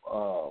a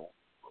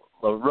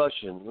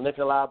Russian,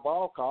 Nikolai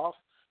Balkov.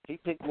 He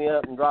picked me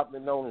up and dropped me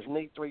on his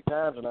knee 3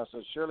 times, and I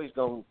said, surely he's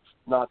going to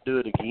not do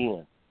it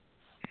again.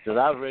 Because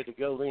I was ready to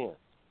go then.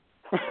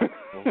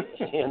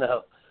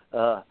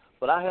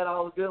 But I had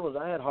all the good ones.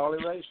 I had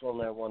Harley Race on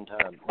there one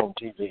time on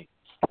TV.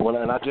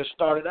 And I just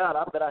started out,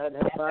 I bet I had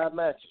 5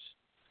 matches.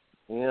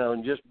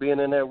 And just being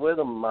in there with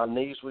them, my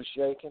knees was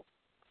shaking.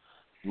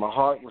 My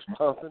heart was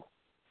pumping.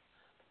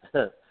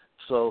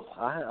 So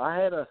I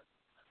had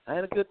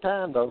a good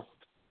time, though.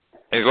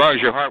 As long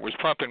as your heart was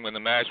pumping when the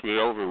match was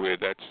over with,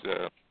 that's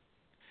the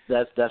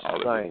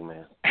thing,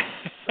 man.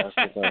 That's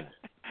the thing.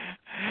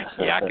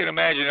 Yeah, I can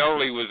imagine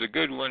Ole was a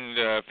good one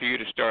for you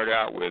to start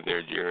out with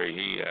there, Jerry.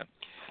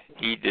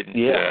 He didn't,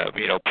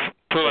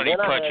 pull any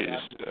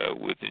punches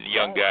with the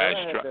young guys.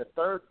 I had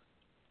the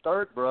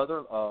third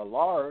brother,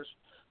 Lars.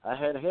 I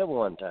had him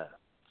one time.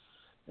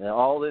 And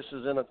all this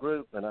is in a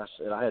group, and I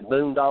said I had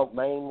Boondog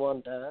Maine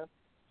one time.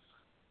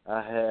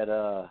 I had,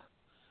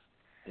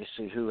 let's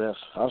see who else.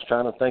 I was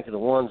trying to think of the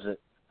ones that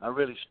I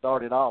really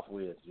started off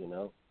with,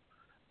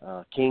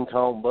 King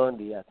Kong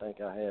Bundy, I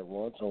think I had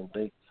once on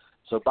D.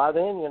 So by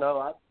then,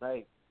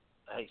 hey,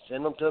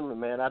 send them to me,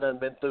 man. I done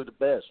been through the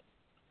best.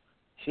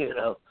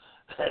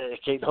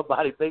 Can't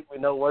nobody beat me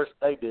no worse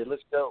than they did.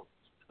 Let's go.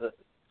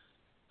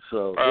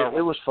 So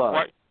it was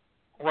fun.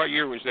 What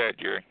year was that,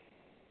 Jerry?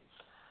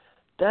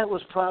 That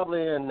was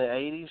probably in the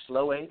 80s,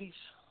 low 80s.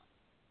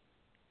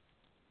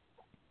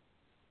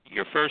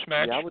 Your first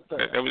match? Yeah, I would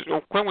think.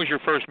 When was your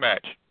first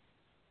match?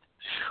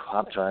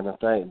 I'm trying to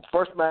think.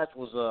 First match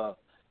was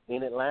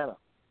in Atlanta.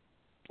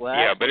 Well,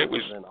 yeah, but it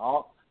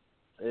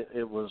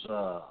was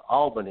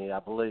Albany, I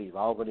believe,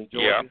 Albany,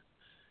 Georgia. Yeah.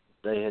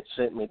 They had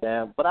sent me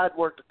down, but I'd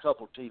worked a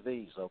couple of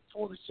TVs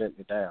before they sent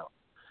me down.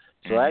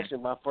 So actually,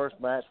 my first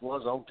match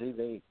was on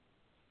TV.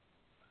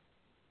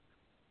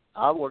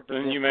 I worked.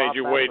 And you made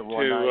your way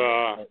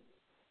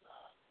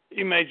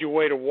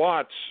to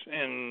Watts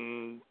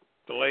in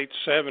the late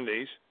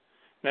 '70s.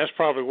 That's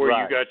probably where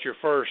you got your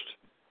first.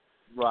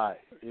 Right.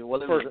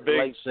 Well, it first was big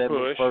late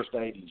 '70s, push. first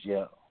 '80s.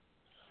 Yeah.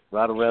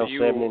 Right around so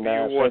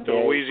 '79. You were the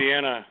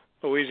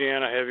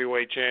Louisiana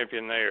heavyweight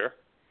champion there.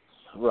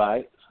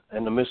 Right,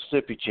 and the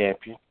Mississippi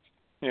champion.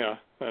 Yeah,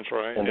 that's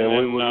right. And then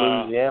we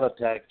were Louisiana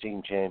tag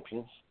team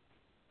champions.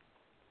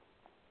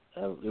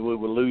 We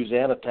were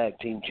Louisiana tag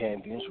team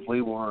champions.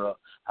 We were.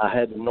 I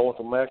had the North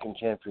American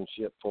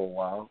championship for a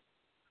while.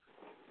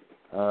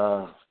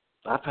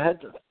 I've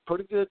had a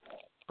pretty good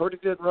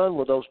run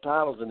with those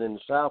titles, and in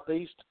the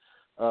Southeast,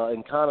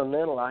 in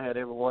Continental, I had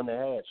every one they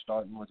had,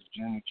 starting with the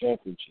junior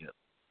championship.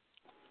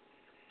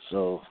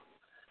 So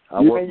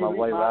I worked my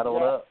way right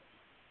on up.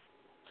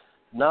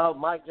 No,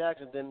 Mike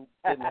Jackson didn't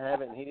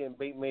have it, and he didn't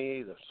beat me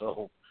either.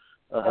 So,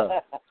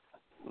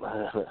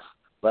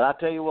 but I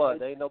tell you what,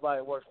 there ain't nobody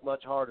that works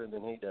much harder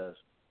than he does.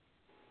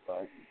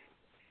 Right.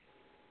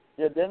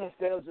 Yeah, Dennis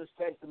Dale just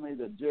texted me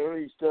that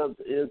Jerry Stubbs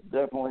is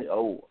definitely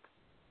old.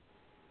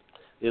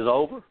 Is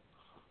over?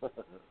 Does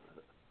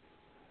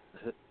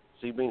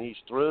he mean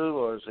he's through,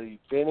 or is he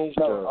finished?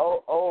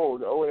 No,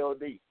 old,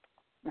 O-L-D.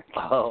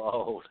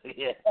 Old,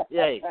 yeah.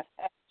 Hey,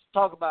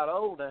 talk about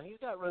old. Now he's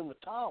got room to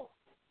talk.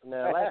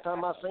 Now, last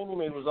time I seen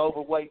him, he was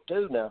overweight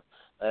too. Now,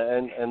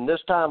 and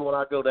this time when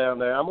I go down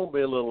there, I'm gonna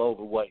be a little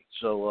overweight.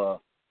 So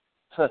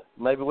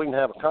maybe we can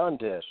have a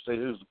contest, see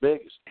who's the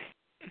biggest.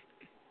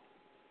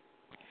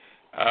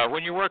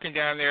 When you're working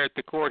down there at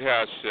the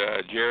courthouse,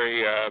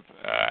 Jerry,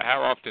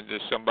 how often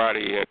does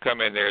somebody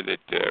come in there that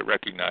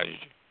recognizes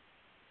you?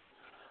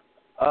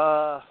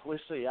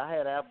 Let's see. I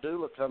had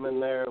Abdullah come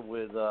in there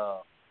with.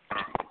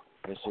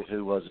 Let's see,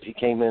 who was it? He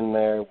came in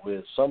there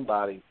with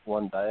somebody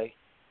one day,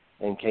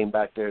 and came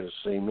back there to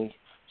see me.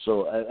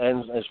 So,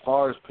 and as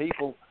far as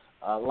people,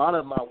 a lot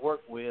of them I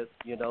worked with,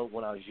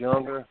 when I was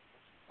younger.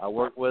 I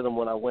worked with them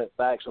when I went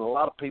back. So a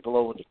lot of people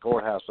over at the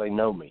courthouse, they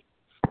know me.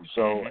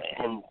 So,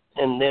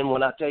 and then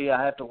when I tell you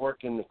I have to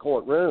work in the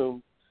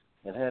courtroom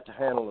and have to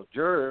handle the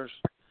jurors,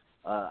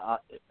 I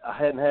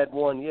hadn't had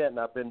one yet, and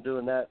I've been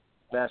doing that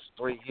past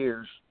 3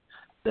 years,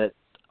 that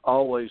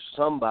always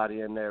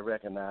somebody in there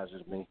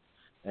recognizes me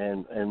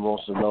and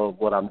wants to know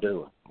what I'm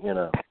doing,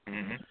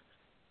 Mm-hmm.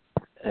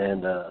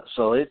 And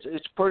so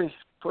it's pretty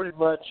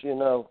much,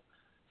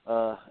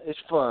 it's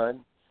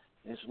fun.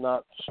 It's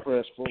not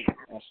stressful.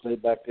 I stay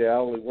back there. I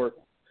only work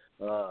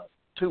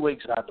 2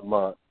 weeks out of the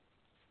month.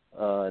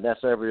 And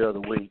that's every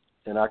other week.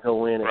 And I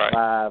go in at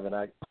 5 and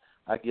I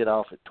get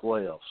off at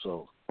 12.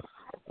 So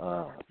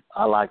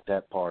I like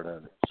that part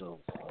of it. So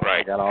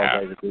I got all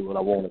day to do what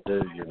I want to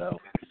do,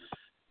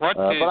 What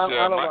but I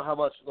don't know how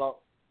much long.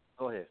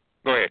 Go ahead.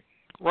 Go ahead.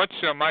 What's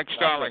Mike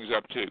Stallings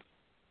up to?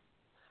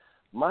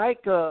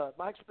 Mike's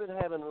been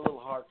having a little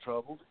heart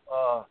trouble,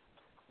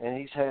 and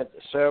he's had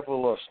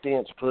several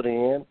stents put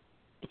in,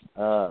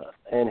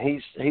 and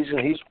he's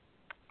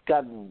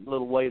gotten a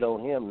little weight on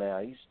him now.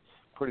 He's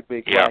a pretty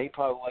big guy. He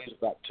probably weighs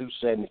about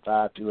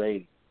 275,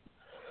 280.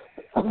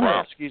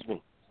 Wow. Excuse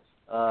me.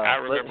 I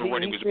remember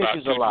when he was about 220. He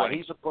fishes a lot.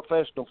 He's a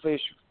professional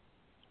fisher.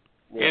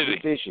 Yeah, Is he? He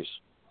fishes.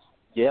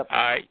 Yep.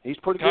 He's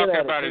pretty good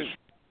at it too.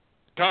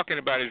 Talking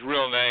about his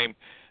real name,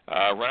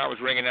 when I was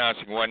ring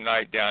announcing one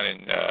night down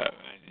in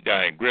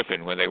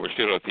Griffin when they were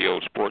still at the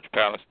old Sports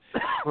Palace,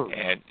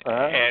 and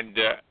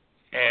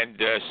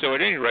so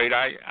at any rate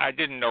I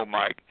didn't know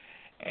Mike,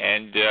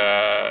 and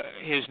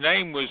his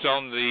name was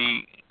on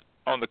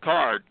the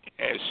card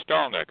as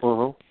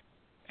Stallnecker,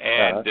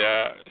 and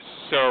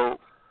so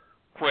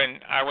when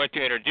I went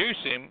to introduce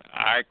him,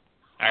 I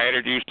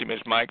introduced him as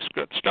Mike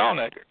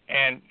Stallnecker,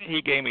 and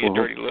he gave me a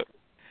dirty look.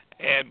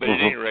 But at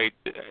any rate,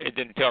 it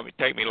didn't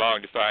take me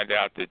long to find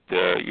out that,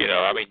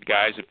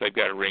 guys, if they've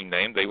got a ring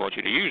name, they want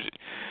you to use it.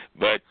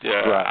 But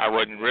I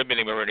wasn't ribbing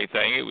him or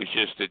anything. It was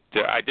just that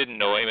I didn't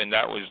know him, and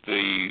that was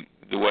the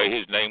way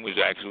his name was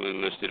actually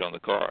listed on the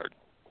card.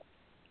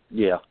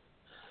 Yeah.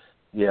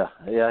 He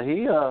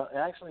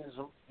actually,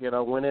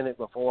 went in it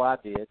before I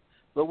did.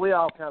 But we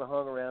all kind of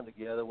hung around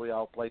together. We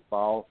all played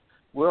ball.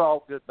 We're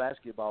all good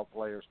basketball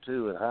players,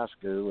 too, in high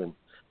school, and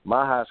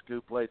my high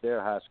school played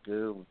their high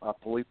school.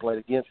 We played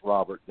against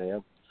Robert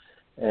then,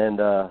 and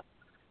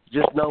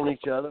just known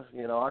each other.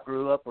 I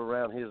grew up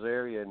around his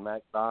area in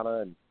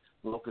McDonough and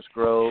Locust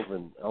Grove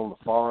and on the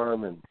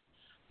farm, and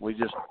we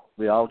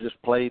all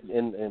just played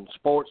in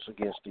sports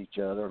against each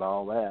other and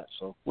all that.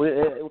 So we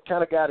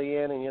kind of got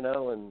in, and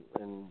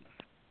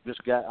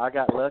I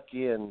got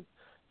lucky and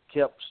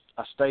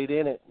I stayed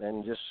in it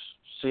and just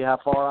see how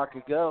far I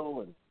could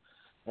go,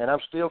 and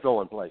I'm still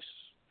going places.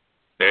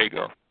 There you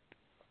go.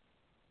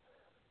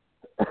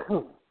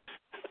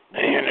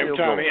 And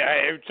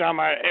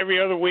every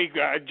other week,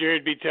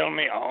 Jerry'd be telling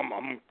me,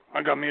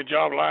 I got me a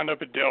job lined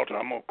up at Delta.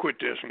 I'm going to quit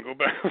this and go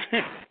back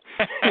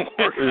and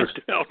work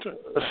at Delta.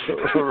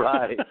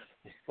 Right.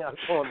 I'm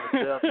going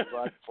to Delta so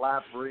I can fly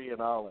free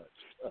and all that.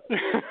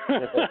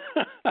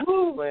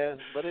 Woo, man.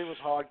 But it was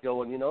hard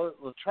going. You know,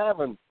 the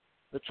traveling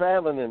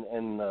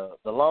and the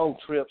long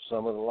trips,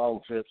 some of the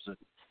long trips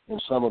in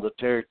some of the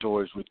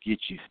territories would get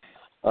you.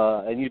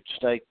 And you'd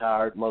stay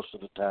tired most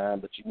of the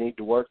time, but you need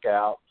to work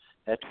out,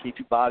 have to keep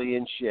your body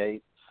in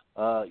shape.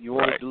 You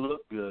wanted to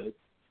look good.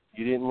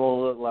 You didn't want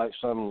to look like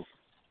some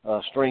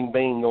string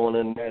bean going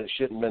in there that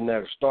shouldn't have been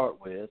there to start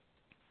with.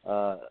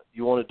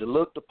 You wanted to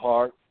look the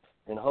part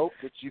and hope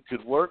that you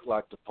could work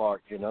like the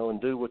part, you know, and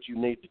do what you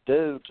need to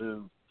do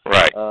to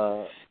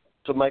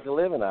make a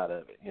living out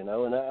of it, you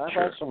know. And I've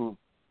had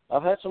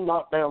some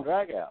knockdown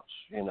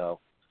dragouts, you know.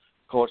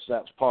 Of course,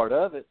 that's part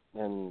of it,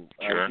 and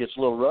it gets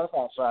a little rough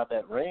outside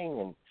that ring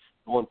and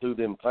going through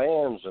them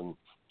fans, and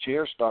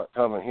cheers start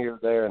coming here,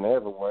 there, and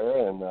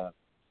everywhere, and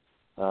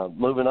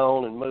moving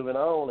on,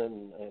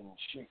 and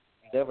you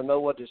never know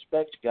what to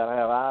expect. You got to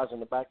have eyes in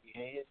the back of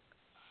your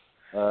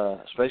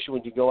head, especially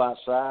when you go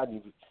outside.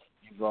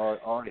 You've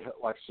already,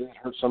 like I said,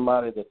 hurt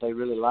somebody that they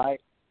really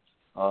like,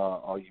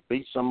 or you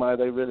beat somebody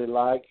they really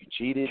like. You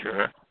cheated,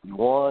 you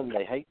won.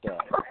 They hate that.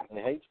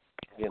 They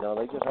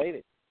just hate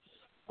it.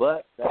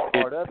 But that's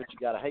part of it. You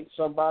got to hate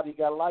somebody. You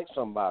got to like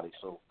somebody.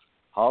 So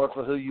holler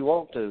for who you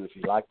want to. If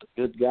you like the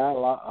good guy,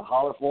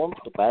 holler for him.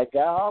 If the bad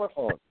guy, holler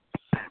for him.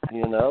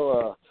 You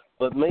know.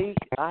 But me,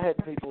 I had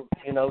people.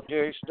 You know,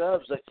 Jerry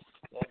Stubbs.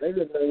 They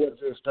didn't know what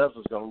Jerry Stubbs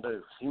was going to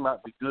do. He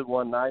might be good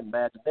one night and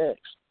bad the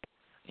next.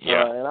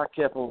 Yeah. And I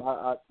kept him.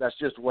 That's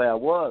just the way I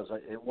was.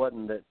 It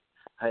wasn't that.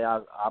 Hey,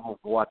 I'm gonna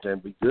go out there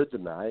and be good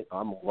tonight.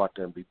 I'm gonna go out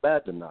there and be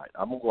bad tonight.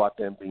 I'm gonna go out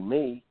there and be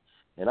me.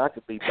 And I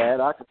could be bad,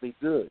 I could be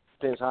good.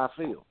 Depends how I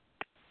feel.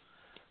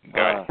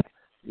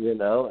 You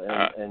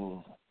know,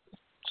 and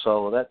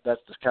so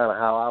that's just kind of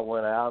how I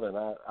went out, and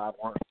I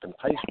worked and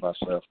paced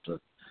myself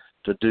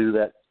to do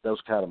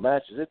those kind of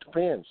matches. It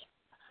depends.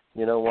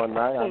 You know, one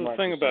night I might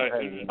think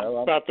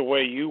about the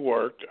way you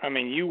worked. I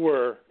mean, you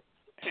were,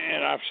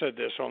 and I've said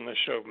this on this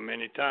show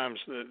many times,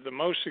 the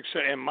most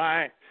in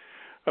my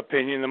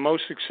opinion, the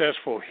most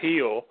successful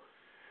heel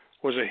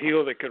was a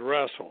heel that could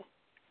wrestle.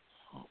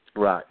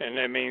 Right. And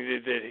I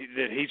mean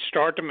that he'd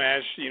start the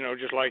match, you know,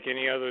 just like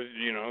any other,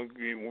 you know,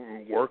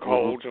 work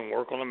holds and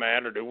work on the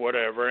mat or do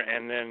whatever,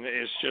 and then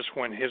it's just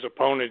when his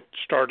opponent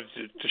started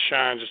to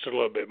shine just a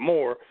little bit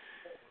more,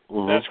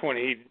 that's when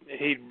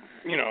he'd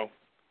you know,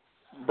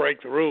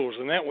 break the rules,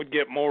 and that would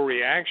get more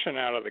reaction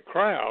out of the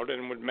crowd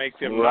and would make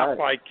them not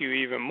like you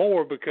even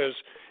more because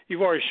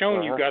you've already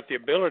shown you've got the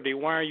ability.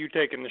 Why are you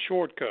taking the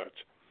shortcuts?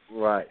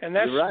 Right. And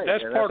that's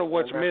part of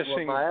what's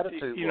missing,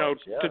 you know,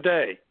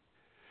 today.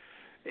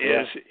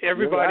 Is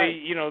everybody,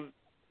 you know,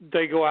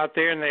 they go out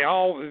there and they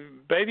all,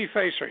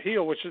 babyface or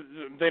heel, which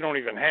they don't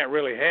even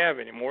really have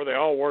anymore. They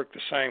all work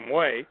the same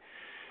way.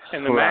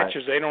 And the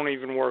matches, they don't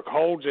even work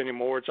holds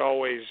anymore. It's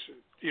always,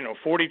 you know,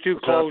 42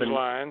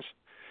 clotheslines,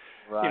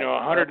 you know,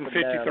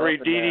 153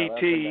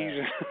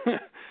 DDTs.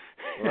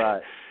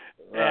 Right.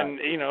 And,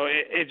 you know,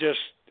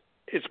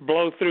 it's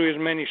blow through as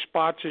many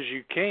spots as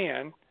you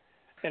can,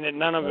 and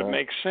none of it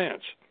makes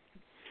sense.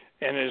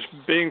 And as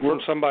being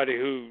from somebody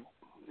who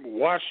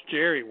watched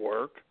Jerry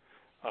work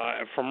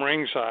from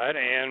ringside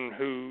and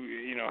who,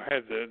 you know,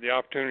 had the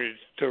opportunity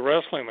to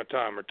wrestle him a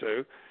time or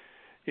two,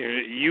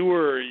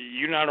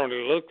 you not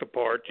only looked the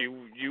part,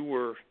 you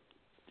were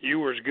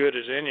as good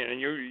as any,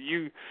 and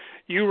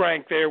you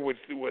ranked there with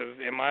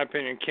in my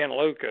opinion Ken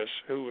Lucas,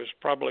 who was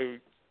probably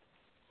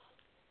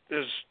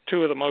is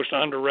two of the most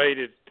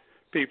underrated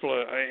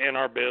people in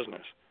our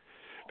business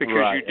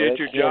because you did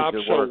your job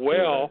so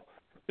well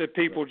that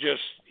people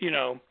just, you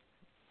know,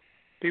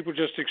 people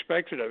just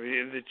expected of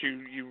you that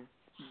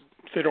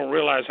they don't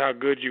realize how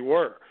good you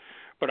were.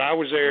 But I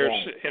was there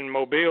in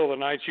Mobile the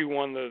night you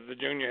won the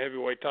junior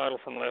heavyweight title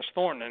from Les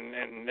Thornton,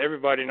 and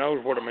everybody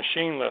knows what a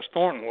machine Les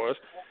Thornton was.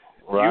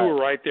 Right. You were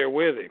right there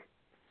with him.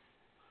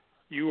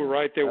 You were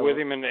right there with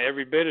him, and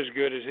every bit as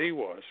good as he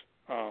was.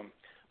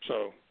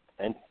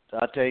 And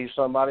I'll tell you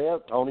somebody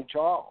else, Tony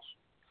Charles.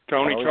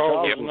 Tony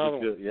Charles was another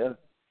one.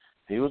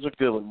 He was a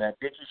good one. Now,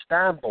 Dickie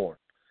Steinborn,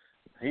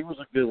 he was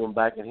a good one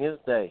back in his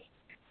day.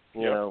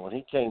 You know, when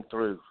he came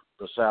through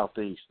the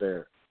southeast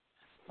there.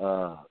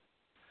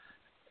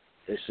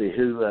 Let's see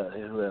who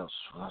else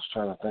I was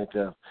trying to think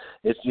of.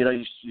 It's, you know,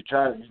 you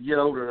get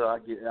older. I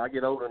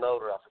get older and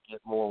older. I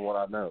forget more than what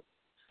I know.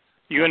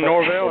 You and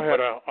Norvell had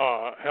a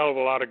hell of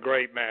a lot of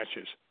great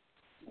matches.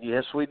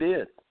 Yes, we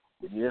did.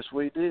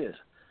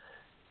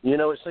 You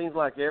know, it seems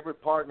like every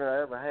partner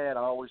I ever had,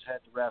 I always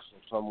had to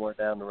wrestle somewhere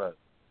down the road.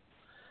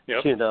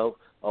 Yep. You know,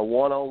 a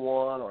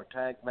one-on-one or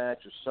tag match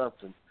or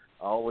something,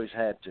 I always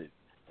had to.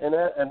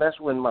 And that's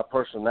when my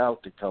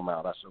personality come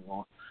out. I said,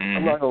 well,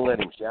 I'm not going to let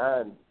him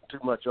shine too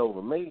much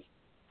over me,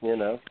 you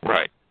know.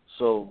 Right.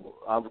 So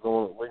we're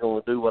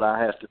going to do what I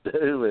have to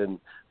do, and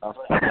I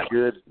think I'm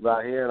good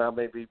right here, and I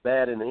may be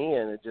bad in the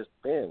end. It just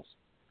depends.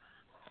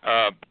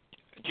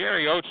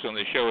 Jerry Oates on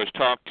the show has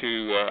talked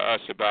to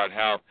us about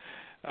how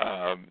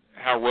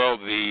how well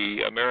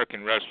the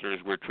American wrestlers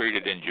were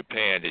treated in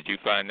Japan. Did you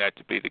find that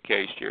to be the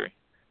case, Jerry?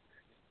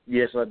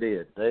 Yes, I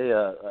did. They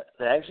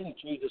actually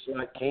treat us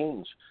like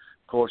kings.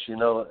 Of course, you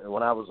know,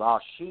 when I was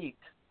Ashik,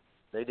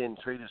 they didn't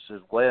treat us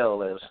as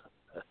well as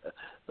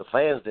the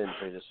fans didn't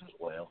treat us as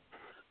well.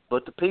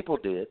 But the people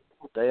did.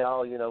 They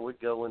all, you know, we'd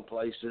go in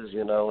places,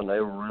 you know, and they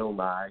were real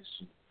nice.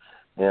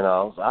 You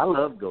know, I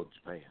love going to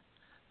Japan.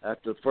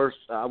 After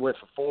I went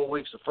for 4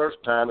 weeks the first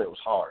time, it was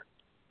hard.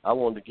 I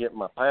wanted to get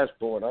my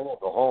passport. I wanted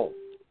to go home.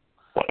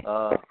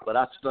 But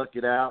I stuck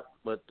it out.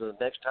 But the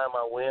next time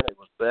I went, it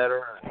was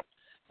better.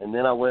 And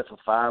then I went for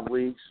 5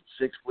 weeks,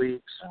 6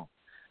 weeks,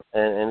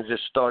 and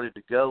just started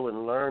to go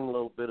and learn a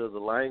little bit of the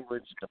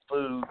language, the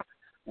food,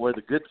 where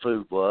the good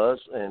food was,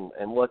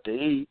 and what to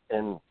eat.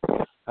 And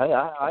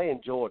I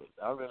enjoyed it.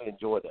 I really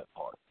enjoyed that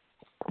part.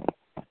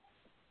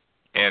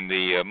 And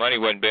the money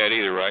wasn't bad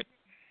either, right?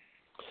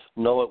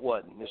 No, it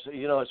wasn't.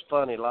 You know, it's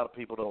funny. A lot of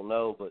people don't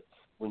know, but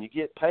when you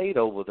get paid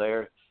over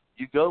there,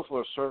 you go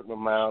for a certain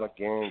amount, a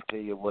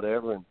guarantee or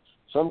whatever, and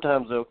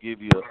sometimes they'll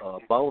give you a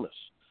bonus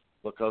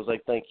because they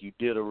think you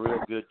did a real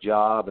good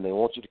job and they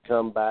want you to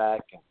come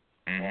back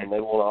and they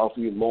want to offer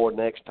you more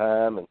next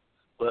time.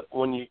 But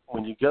when you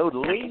go to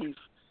leave,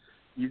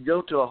 you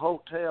go to a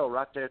hotel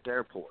right there at the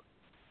airport,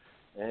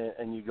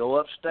 and you go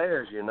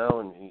upstairs, you know.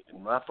 And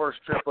my first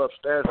trip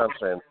upstairs, I'm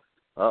saying,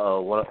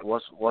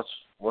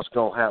 what's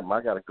going to happen?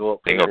 I got to go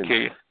up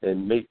here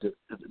and meet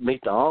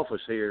the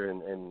office here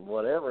and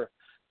whatever.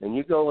 And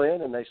you go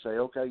in and they say,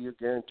 okay, your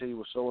guarantee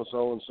was so and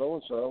so and so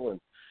and so, and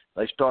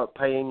they start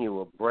paying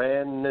you a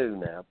brand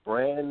new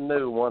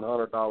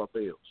 $100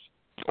 bills.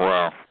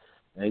 Wow.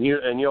 And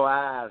your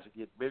eyes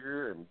get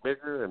bigger and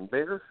bigger and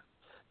bigger,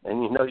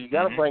 and you know you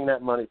got to bring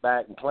that money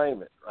back and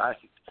claim it, right?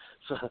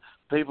 So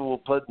people will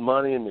put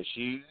money in their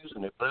shoes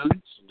and their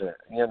boots and their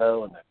and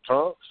their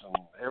trunks and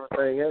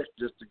everything else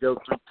just to go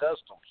through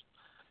customs.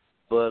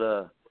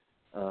 But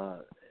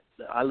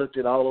I looked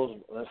at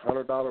all those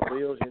 $100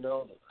 bills, you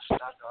know, the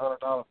stack of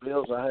 $100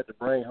 bills I had to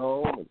bring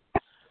home,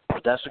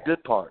 but that's the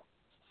good part.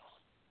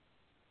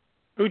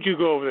 Who'd you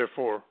go over there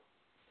for?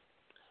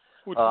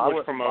 Which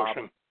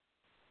promotion?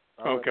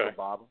 Okay.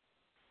 Bob.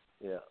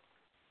 Yeah.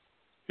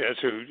 Yeah,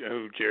 that's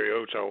who Jerry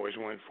Oates always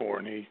went for,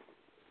 and he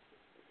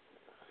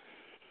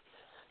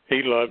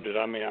loved it.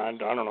 I mean, I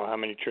don't know how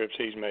many trips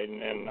he's made,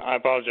 and I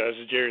apologize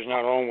that Jerry's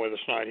not on with us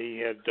tonight.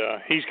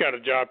 He's got a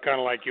job kind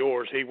of like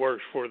yours. He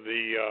works for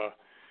the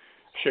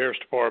Sheriff's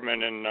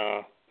Department in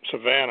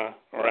Savannah,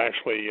 or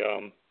actually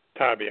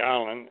Tybee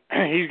Island.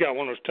 He's got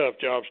one of those tough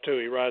jobs too.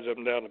 He rides up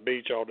and down the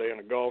beach all day in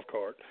a golf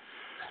cart.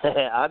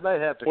 I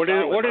might have to. What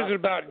is it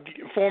about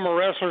former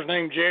wrestlers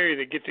named Jerry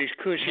that get these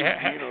cushy,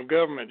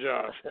 government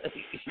jobs?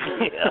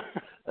 Yeah.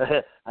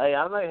 Hey,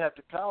 I may have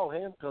to call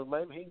him because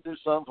maybe he can do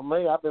something for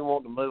me. I've been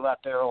wanting to move out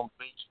there on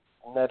the beach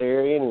in that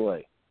area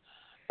anyway.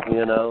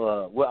 You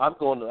know, well, I'm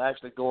going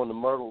to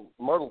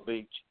Myrtle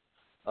Beach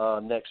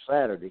next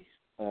Saturday.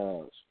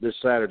 This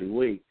Saturday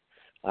week.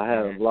 I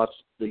have lots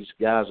of these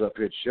guys up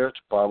here at the Sheriff's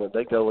Department.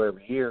 They go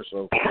every year,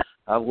 so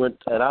I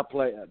went and I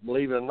play.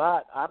 Believe it or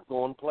not, I'm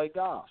going to play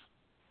golf.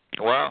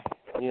 Wow.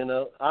 You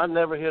know, I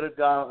never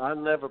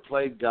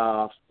played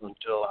golf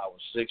until I was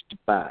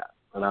 65,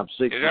 and I'm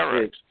 66.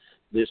 Right?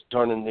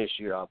 Turning this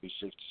year, I'll be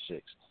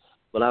 66.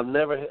 But I've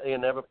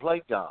never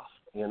played golf.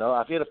 You know,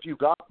 I've hit a few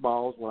golf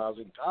balls when I was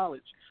in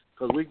college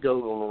because we'd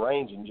go on the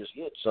range and just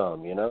hit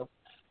some. You know,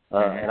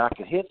 and I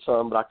could hit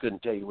some, but I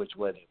couldn't tell you which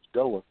way they was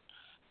going.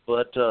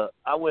 But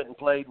I went and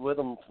played with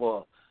them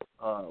for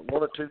 1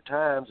 or 2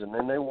 times, and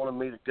then they wanted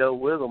me to go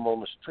with them on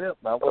this trip.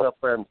 And I went up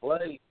there and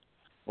played,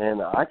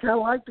 and I kind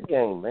of like the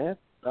game, man.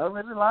 I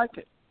really like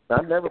it.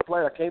 I never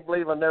played. I can't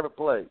believe I never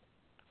played.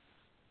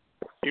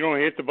 You don't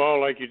hit the ball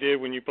like you did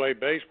when you played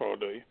baseball,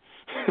 do you?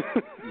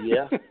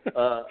 Yeah,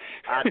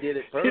 I did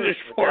it first. Hit as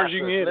far as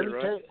you can hit it,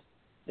 right?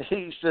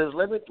 He says,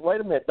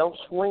 wait a minute, don't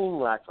swing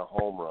like a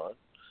home run.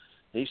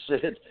 He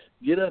said,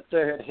 get up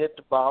there and hit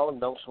the ball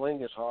and don't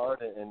swing as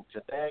hard and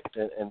connect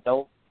and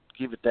don't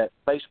give it that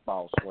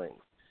baseball swing.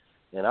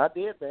 And I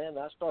did, man.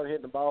 I started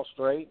hitting the ball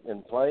straight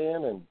and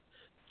playing and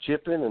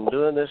chipping and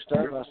doing this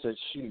stuff. I said,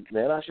 shoot,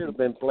 man, I should have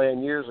been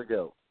playing years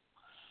ago.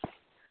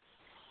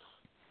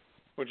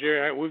 Well,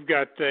 Jerry, we've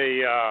got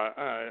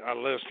a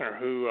listener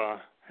who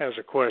has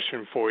a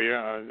question for you,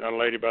 a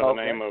lady by the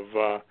name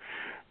of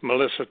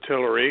Melissa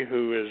Tillery,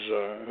 who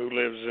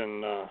lives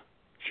in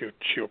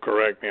she'll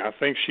correct me. I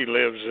think she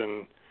lives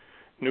in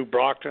New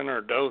Brockton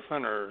or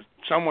Dothan or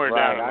somewhere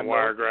down in the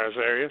Wiregrass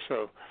area.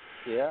 So,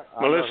 yeah,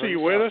 Melissa, you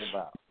with us?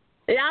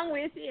 Yeah, I'm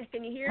with you.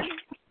 Can you hear me?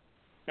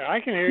 Yeah, I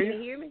can hear you.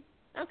 Can you hear me?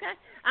 Okay.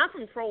 I'm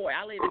from Troy.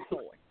 I live in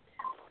Troy.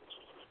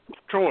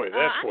 Troy,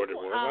 that's what it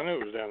was. I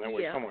knew it was down that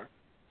way somewhere.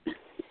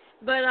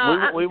 But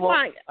we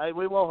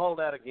won't hold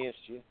that against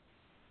you.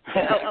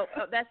 I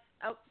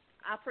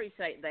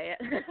appreciate that.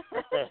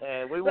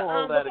 We won't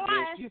hold that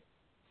against you.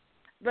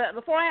 But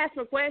before I ask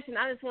my question,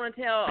 I just want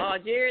to tell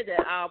Jerry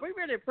that we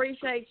really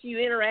appreciate you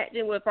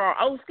interacting with our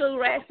old school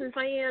wrestling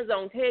fans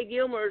on Ted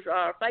Gilmer's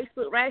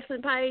Facebook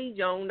wrestling page,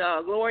 on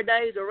Glory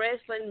Days of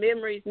Wrestling,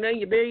 Memories,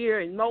 Memorabilia,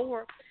 and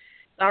more.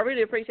 I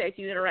really appreciate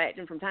you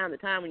interacting from time to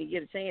time when you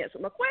get a chance. So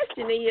my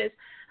question is,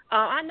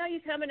 I know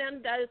you're coming down to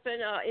Dothan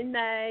in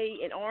May,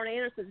 and Arn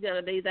Anderson's going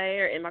to be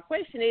there. And my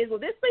question is, will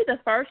this be the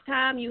first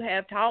time you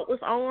have talked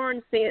with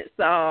Arn since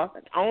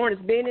Arn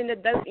has been in the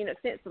Dothan,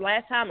 since the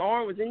last time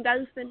Arn was in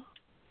Dothan?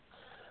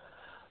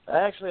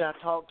 Actually, I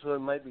talked to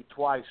him maybe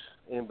twice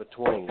in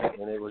between,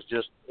 and it was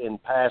just in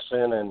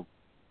passing and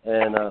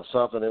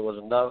something. It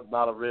was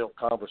not a real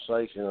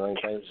conversation or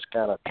anything. It was just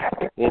kind of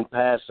in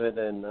passing,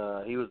 and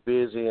he was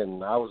busy,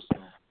 and I was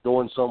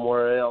going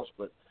somewhere else.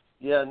 But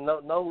yeah,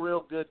 no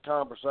real good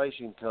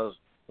conversation because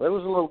there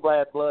was a little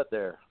bad blood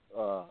there.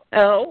 I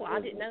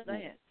didn't know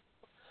that.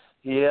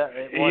 Yeah.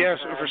 Yes,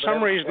 for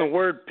some reason the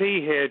word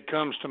pea head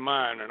comes to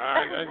mind, and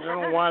I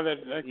don't know why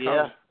that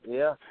comes.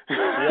 Yeah.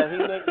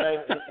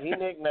 He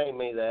nicknamed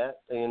me that,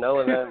 and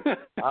then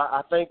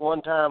I think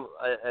one time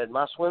at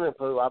my swimming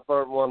pool I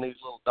burnt one of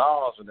these little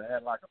dolls and it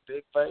had like a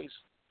pig face,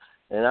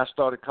 and I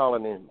started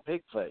calling him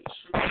Pig Face.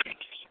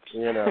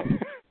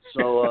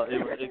 So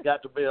it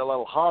got to be a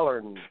little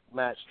hollering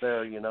match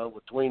there,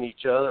 between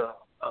each other,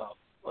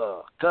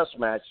 cuss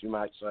match you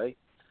might say,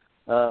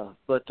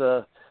 but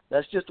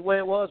that's just the way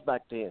it was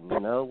back then.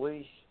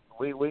 We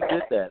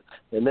did that,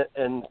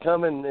 and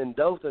coming in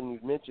Dothan, you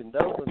mentioned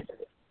Dothan.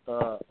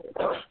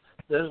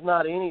 There's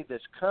not any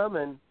that's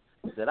coming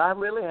that I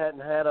really hadn't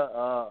had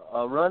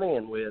a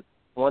run-in with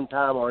one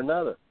time or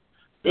another.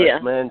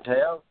 Dutch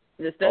Mantell,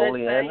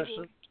 Ole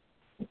Anderson,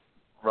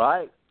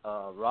 right,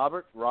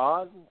 Robert,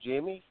 Rod,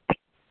 Jimmy,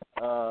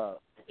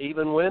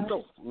 even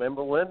Wendell.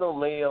 Remember Wendell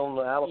and me on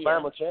the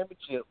Alabama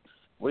Championship?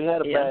 We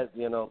had a bad,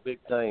 big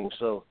thing.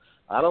 So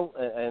I don't,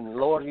 and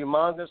Lord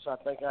Humongous, I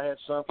think I had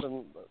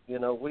something,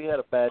 we had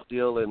a bad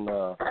deal in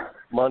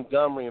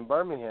Montgomery and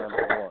Birmingham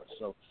once.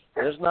 So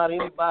there's not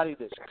anybody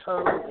that's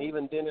coming,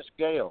 even Dennis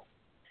Gale.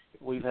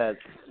 We've had,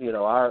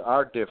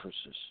 our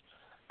differences.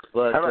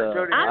 But I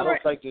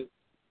don't think it.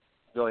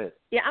 Go ahead.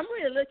 Yeah, I'm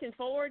really looking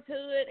forward to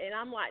it, and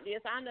I'm like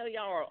this. I know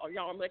y'all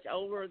are much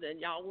older than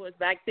y'all was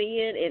back then,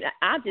 and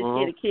I just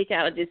get a kick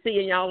out of just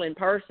seeing y'all in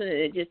person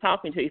and just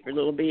talking to you for a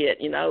little bit,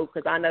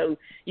 because I know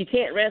you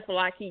can't wrestle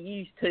like you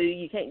used to.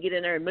 You can't get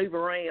in there and move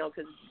around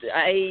because of the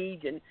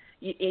age, and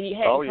you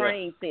haven't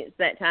trained since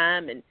that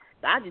time, and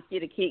I just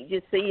get a kick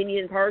just seeing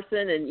you in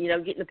person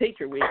and, getting a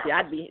picture with you.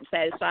 I'd be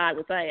satisfied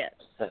with that.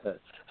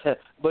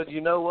 But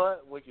you know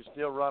what? We can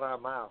still run our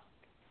mouth.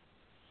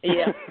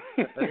 Yeah.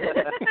 We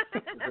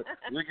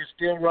can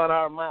still run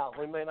our mouth.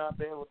 We may not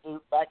be able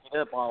to back it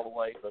up all the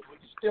way, but we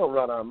can still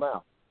run our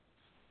mouth.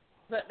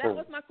 But that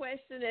was my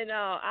question, and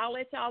I'll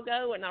let y'all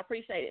go, and I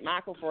appreciate it,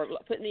 Michael, for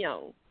putting me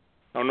on.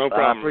 Oh, no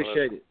problem. I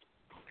appreciate it.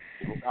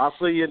 I'll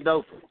see you in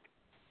Dothan.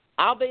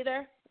 I'll be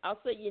there. I'll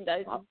see you in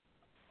Dothan.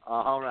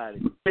 All righty.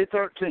 May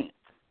 13th.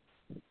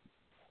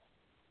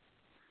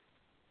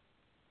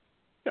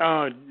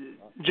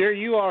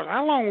 Jerry,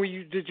 how long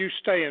did you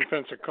stay in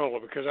Pensacola?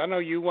 Because I know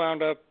you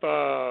wound up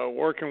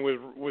working with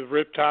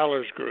Rip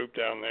Tyler's group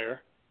down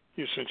there.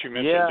 Since you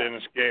mentioned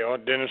Dennis Gale,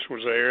 Dennis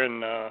was there,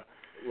 and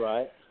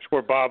right. It's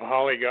where Bob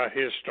Holly got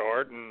his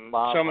start, and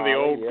some of the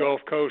old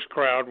Gulf Coast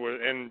crowd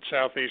and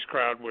Southeast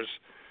crowd was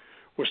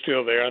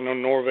still there. I know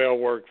Norvell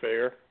worked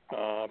there.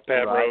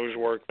 Pat Rose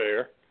worked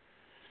there.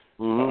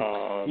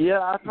 Mm-hmm.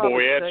 I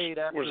probably stayed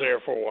after. Was there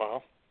for a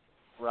while.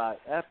 Right.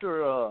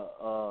 After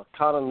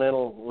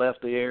Continental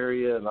left the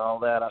area and all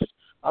that,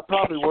 I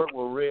probably worked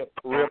with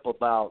Rip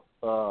about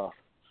a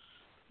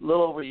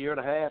little over a year and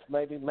a half,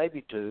 maybe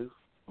 2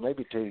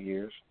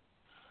 years.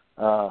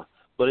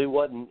 But it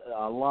wasn't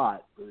a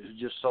lot. It was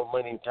just so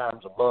many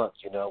times a month,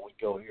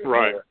 we'd go here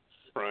and there.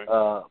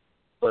 Right.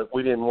 But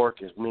we didn't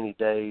work as many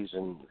days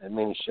and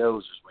many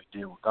shows as we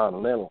did with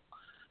Continental.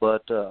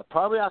 But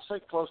probably I'd say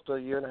close to a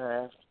year and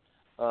a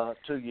half,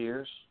 2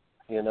 years.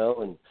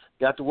 And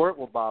got to work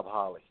with Bob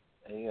Holly,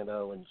 and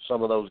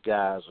some of those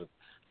guys.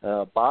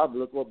 And Bob,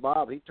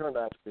 he turned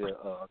out to be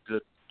a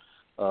good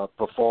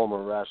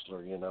performer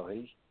wrestler.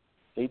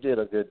 He did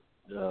a good,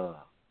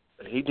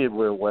 he did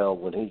real well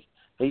when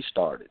he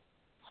started.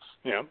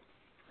 Yeah.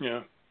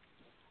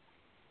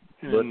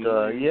 But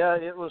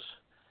it was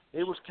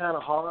kind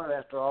of hard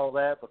after all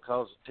that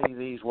because the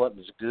TVs wasn't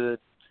as good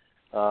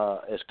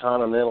as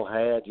Continental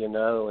had,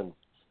 and.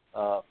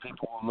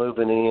 People were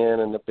moving in,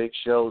 and the big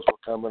shows were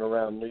coming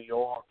around New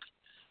York,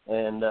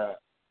 and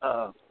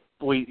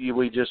it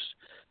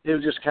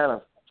was just kind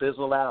of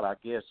fizzled out, I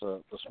guess.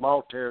 The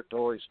small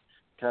territories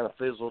kind of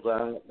fizzled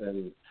out,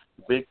 and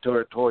the big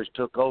territories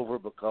took over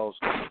because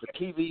the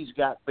TVs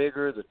got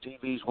bigger, the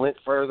TVs went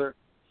further.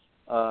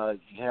 You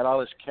had all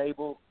this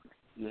cable,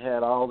 you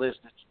had all this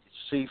that you could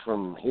see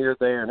from here,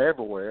 there, and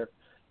everywhere,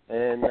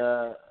 and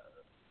the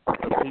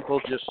people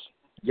just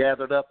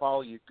gathered up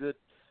all your good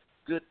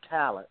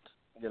talent,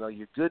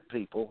 your good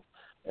people,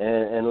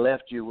 and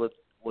left you with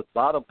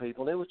bottom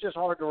people. And it was just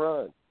hard to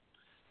run,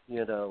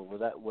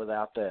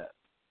 without that.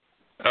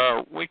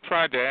 We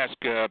tried to ask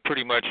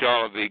pretty much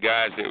all of the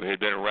guys that had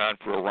been around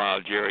for a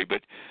while, Jerry,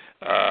 but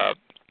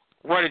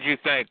what did you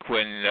think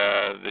when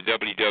the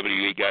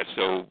WWE got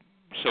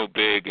so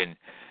big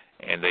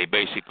and they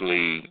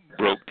basically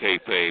broke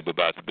kayfabe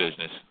about the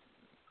business?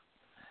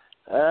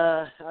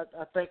 I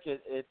think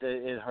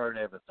it hurt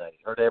everything,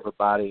 hurt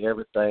everybody,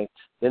 everything.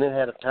 Then it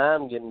had a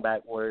time getting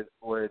back where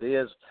it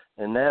is,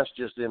 and now it's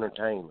just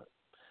entertainment.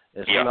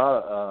 It's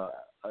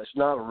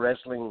not a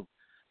wrestling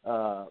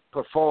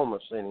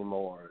performance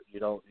anymore. You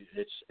know,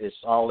 it's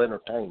all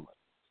entertainment.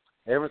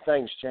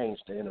 Everything's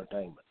changed to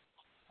entertainment.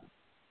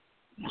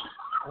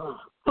 Oh,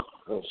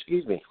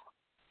 excuse me.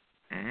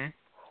 Mm-hmm.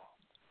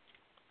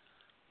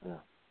 Yeah.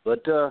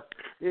 But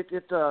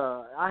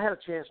I had a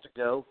chance to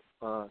go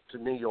to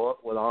New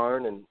York with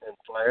Arn and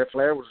Flair.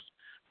 Flair was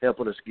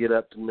helping us get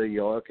up to New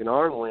York, and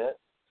Arn went,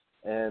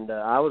 and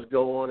I was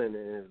going, and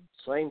at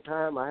the same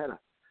time I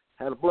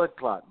had a blood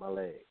clot in my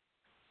leg,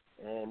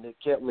 and it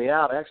kept me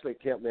out. Actually,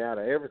 it kept me out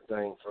of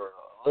everything for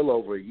a little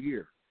over a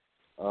year.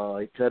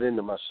 It cut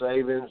into my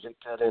savings. It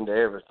cut into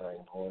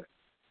everything, boy,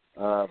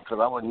 because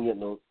I wasn't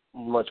getting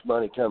much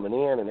money coming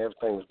in, and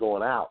everything was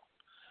going out.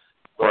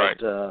 But,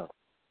 right.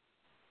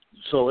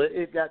 So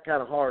it got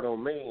kind of hard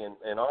on me,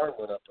 and Arn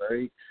went up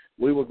there.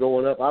 We were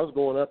going up. I was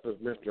going up as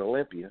Mr.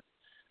 Olympia,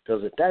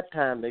 because at that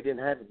time they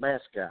didn't have a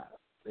mascot.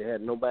 They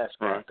had no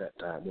mascot at that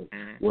time.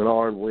 When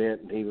Arn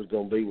went, and he was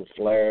going to be with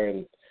Flair,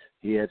 and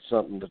he had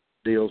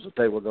deals that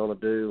they were going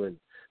to do, and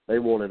they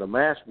wanted a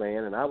masked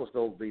man, and I was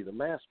going to be the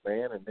masked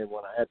man, and then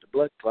when I had the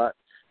blood clot,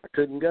 I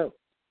couldn't go.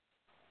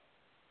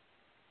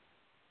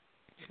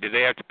 Did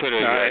they have to put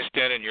a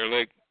stent in your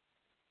leg?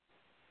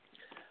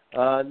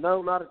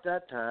 No, not at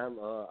that time.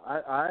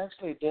 I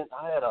actually didn't.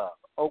 I had a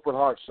open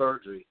heart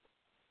surgery.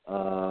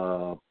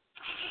 I'm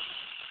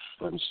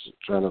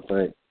trying to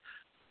think.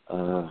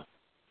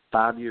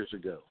 5 years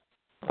ago.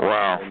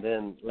 Wow. And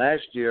then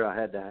last year I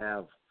had to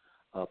have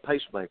a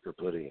pacemaker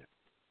put in.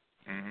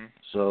 Mm-hmm.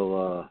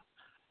 So,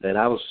 and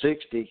I was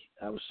 60.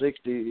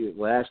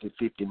 Well, actually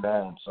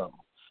 59 something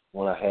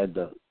when I had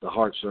the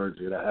heart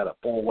surgery. I had a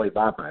 4-way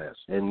bypass.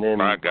 And then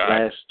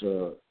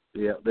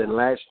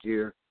last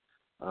year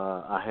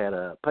I had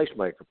a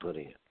pacemaker put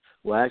in.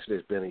 Well, actually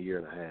it's been a year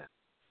and a half,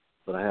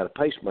 but I had a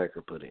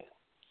pacemaker put in.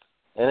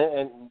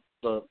 And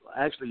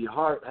actually your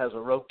heart has a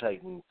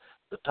rotating.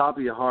 The top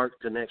of your heart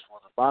connects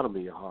with the bottom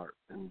of your heart,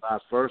 and vice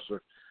versa.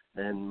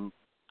 And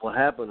what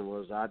happened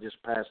was I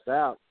just passed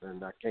out,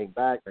 and I came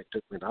back. They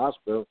took me to the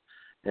hospital,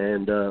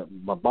 and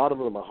my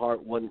bottom of my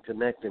heart wasn't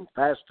connecting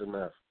fast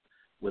enough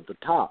with the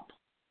top,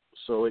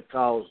 so it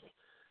caused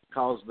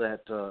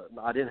that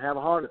I didn't have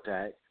a heart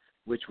attack,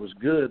 which was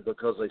good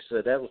because they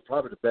said that was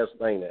probably the best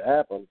thing that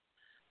happened,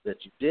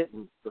 that you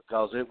didn't,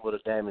 because it would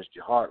have damaged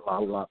your heart a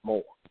lot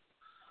more.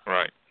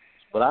 Right.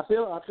 But I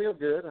feel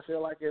good. I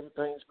feel like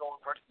everything's going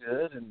pretty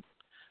good, and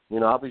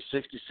I'll be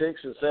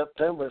 66 in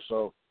September,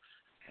 so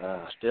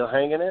still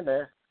hanging in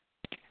there.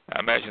 I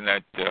imagine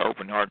that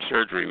open heart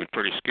surgery was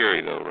pretty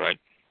scary, though, right?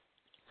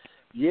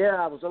 Yeah,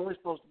 I was only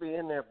supposed to be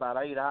in there about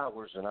 8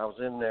 hours, and I was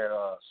in there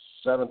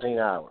 17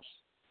 hours.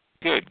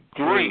 Good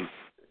grief!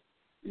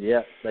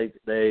 Yeah,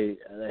 they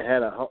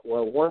had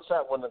one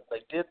side when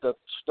they did the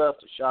stuff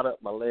that shot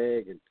up my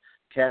leg and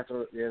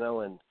catheter,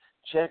 and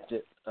checked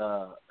it.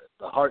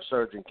 The heart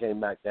surgeon came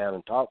back down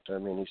and talked to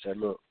me, and he said,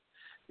 "Look,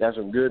 got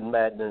some good and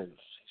bad news."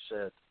 He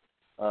said,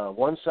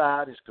 one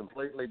side is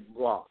completely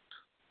blocked,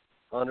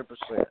 100%.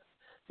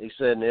 He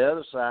said, and the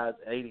other side,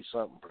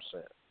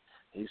 80-something%.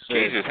 He said,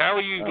 Jesus, how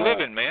are you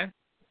living, man?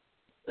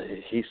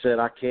 He said,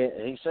 I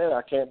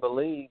can't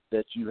believe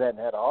that you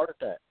hadn't had a heart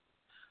attack.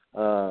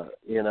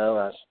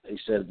 He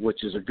said,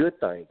 which is a good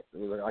thing.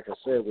 Like I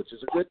said, which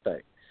is a good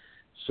thing.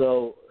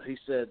 So he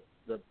said,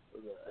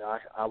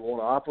 I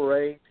want to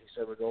operate. He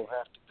said, we're going to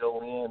have to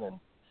go in and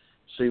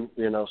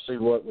see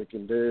what we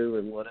can do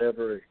and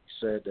whatever. He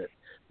said that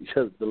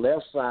because the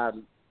left side,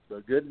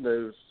 the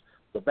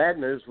bad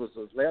news was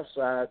the left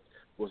side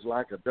was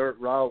like a dirt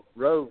road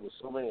with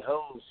so many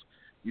holes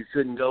you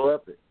couldn't go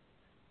up it.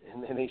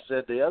 And then he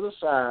said the other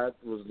side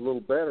was a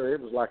little better.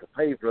 It was like a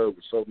paved road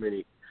with so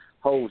many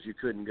holes you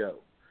couldn't go.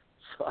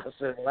 So I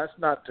said, well, that's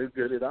not too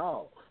good at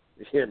all,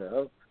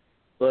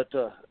 But,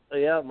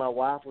 my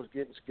wife was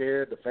getting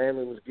scared. The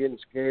family was getting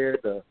scared.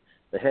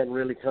 They hadn't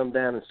really come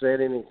down and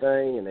said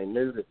anything, and they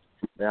knew that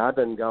I'd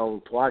done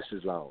gone twice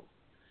as long,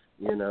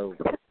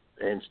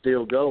 and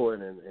still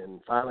going.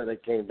 And finally they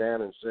came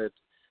down and said,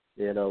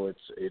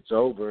 it's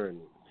over, and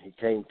he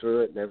came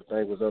through it, and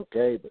everything was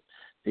okay. But,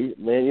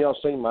 y'all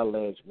seen my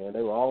legs, man.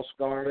 They were all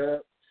scarred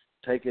up,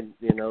 taking,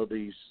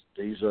 these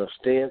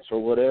stents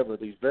or whatever,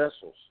 these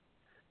vessels,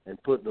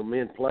 and putting them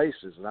in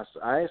places. And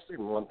I asked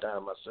him one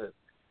time, I said,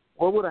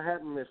 what would have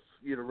happened if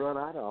you'd have run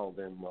out of all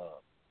them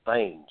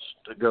veins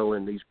to go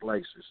in these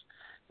places?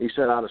 He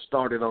said, I'd have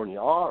started on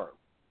your arm.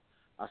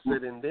 I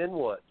said, and then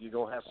what? You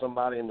going to have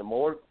somebody in the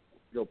morgue?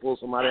 You going to pull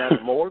somebody out of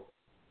the morgue?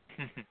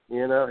 He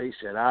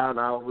said,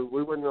 no, we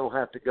wouldn't going to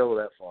have to go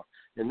that far.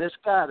 And this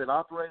guy that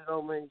operated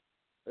on me,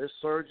 this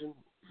surgeon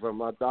from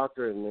my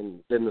doctor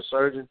and then the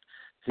surgeon,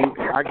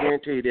 I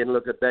guarantee he didn't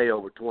look a day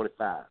over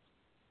 25.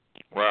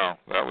 Wow,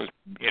 that was,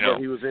 you know.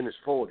 But he was in his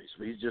 40s.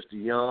 He's just a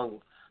young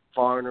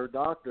foreigner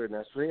doctor, and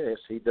that's this.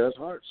 He does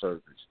heart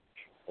surgeries.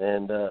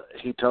 And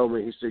he told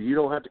me, he said, you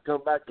don't have to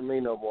come back to me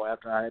no more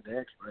after I had the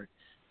x-ray.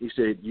 He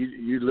said,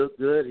 you look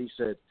good. He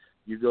said,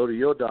 you go to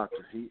your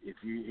doctor. He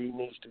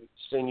needs to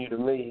send you to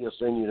me, he'll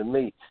send you to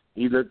me.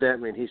 He looked at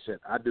me and he said,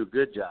 I do a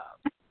good job.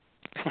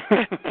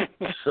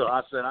 So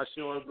I said, I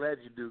sure am glad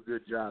you do a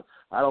good job.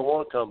 I don't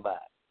want to come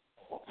back.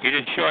 You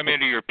didn't show him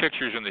any of your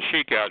pictures in the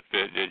Sheik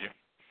outfit, did you?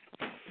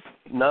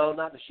 No,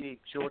 not the Sheik.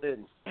 Sure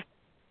didn't.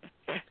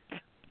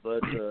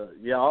 But,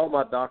 yeah, all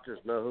my doctors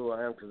know who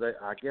I am because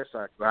I guess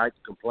I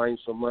complain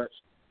so much.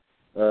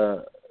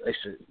 They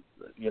said,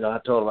 you know, I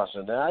told them, I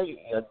said,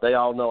 they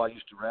all know I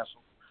used to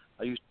wrestle.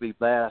 I used to be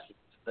bad.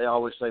 They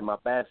always say my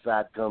bad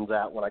side comes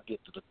out when I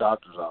get to the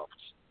doctor's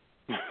office.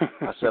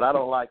 I said, I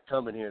don't like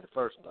coming here the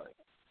first night,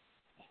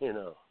 you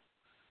know.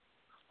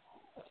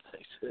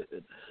 They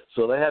said,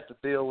 so they have to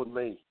deal with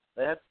me.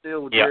 They have to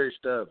deal with Jerry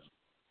Stubbs.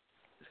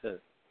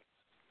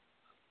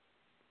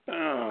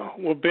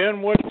 Well,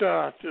 Ben, what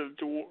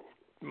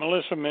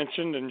Melissa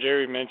mentioned and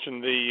Jerry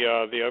mentioned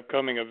the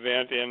upcoming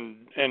event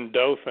in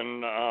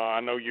Dothan.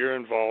 I know you're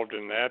involved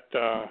in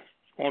that.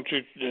 Won't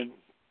you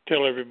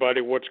tell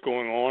everybody what's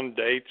going on,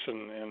 dates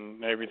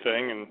and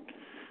everything,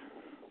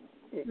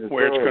 and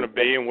where it's going to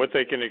be and what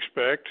they can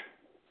expect?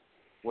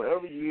 Well,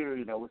 every year,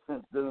 you know,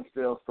 since Dennis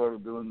Dale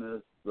started doing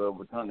this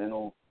with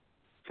Continental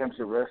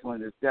Championship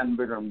Wrestling, it's gotten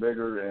bigger and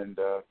bigger, and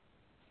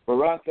we're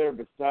right there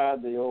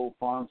beside the old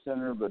farm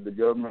center, but the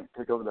government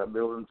took over that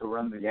building to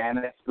run the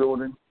annex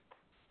building.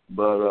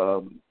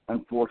 But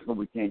unfortunately,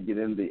 we can't get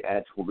into the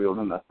actual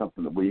building. That's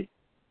something that we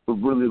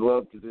would really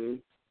love to do.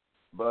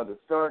 But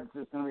it's going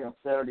to be on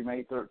Saturday,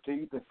 May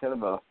 13th. It's kind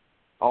of a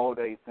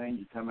all-day thing.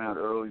 You come out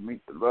early,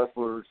 meet the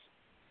wrestlers.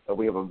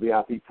 We have a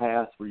VIP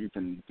pass where you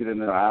can get in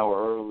there an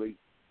hour early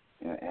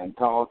and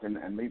talk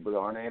and meet with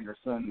Arn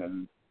Anderson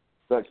and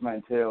Dutch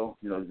Mantell.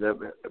 You know,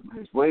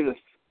 his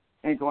latest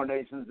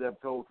incarnation, Zeb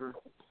Coulter.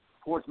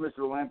 Of course, Mr.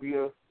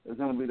 Olympia is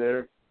going to be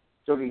there.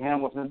 Jody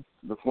Hamilton,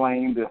 the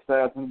Flame, the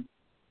Assassin.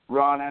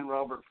 Ron and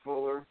Robert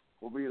Fuller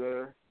will be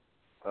there.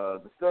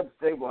 The Stubbs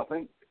stable, I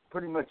think,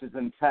 pretty much is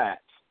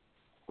intact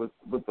with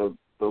the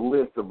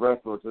list of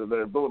wrestlers that are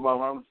there. Bullet Bob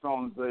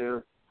Armstrong's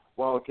there.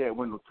 Wildcat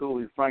Wendell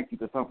Tooley, Frankie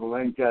the Thumper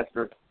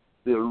Lancaster,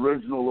 the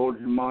original Lord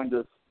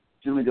Humongous,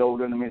 Jimmy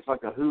Golden. I mean, it's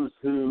like a who's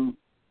who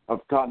of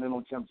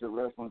Continental Championship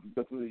Wrestling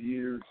go through the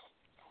years.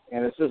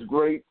 And it's just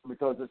great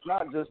because it's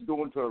not just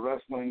going to a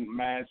wrestling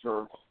match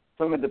or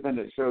some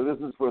independent show. This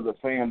is where the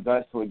fans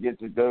actually get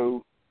to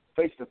go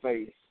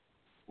face-to-face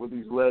with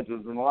these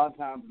legends. And a lot of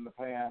times in the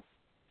past,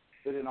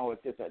 they didn't always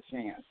get that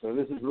chance. So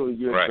this is really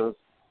good because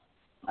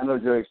I know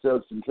Jerry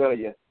Stubbs can tell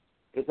you,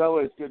 it's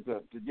always good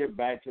to give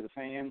back to the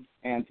fans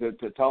and to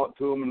talk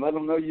to them and let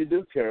them know you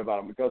do care about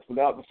them, because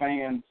without the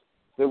fans,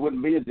 there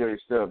wouldn't be a Jerry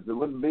Stubbs. There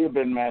wouldn't be a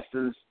Ben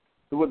Masters.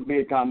 There wouldn't be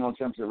a Continental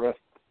Championship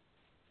Wrestling.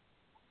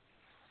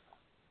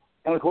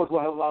 And, of course,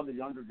 we'll have a lot of the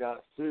younger guys,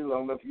 too. I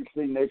don't know if you've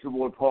seen Nature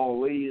Boy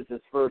Paul Lee. It's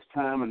his first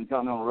time in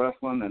Continental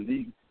Wrestling, and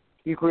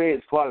he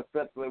creates quite a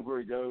spectacle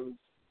everywhere he goes.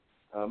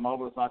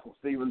 Marvelous Michael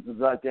Stevens and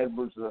Zach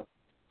Edwards,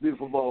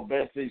 Beautiful Ball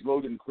Besties,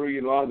 Logan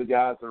Creed, a lot of the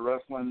guys that are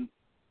wrestling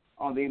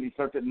on the indie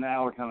circuit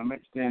now are kind of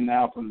mixed in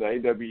now from the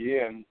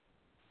AWN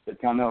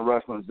that Continental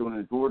Wrestling is doing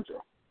in Georgia.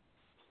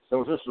 So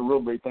it's just a real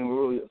big thing.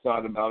 We're really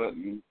excited about it.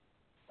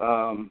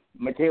 And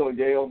Michaela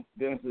Gale,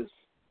 Dennis's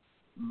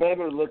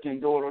better-looking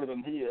daughter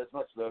than he is,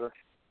 much better,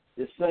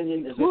 is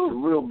singing. It's just a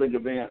real big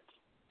event,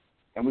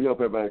 and we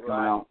hope everybody come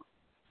out.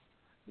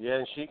 Yeah,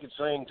 and she could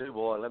sing too,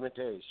 boy. Let me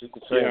tell you, she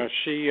could sing.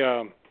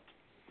 Yeah,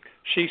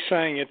 she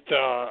sang at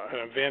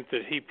an event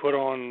that he put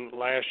on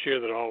last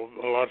year that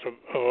a lot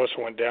of us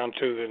went down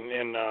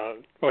to.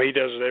 Well, he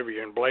does it every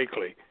year in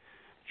Blakely,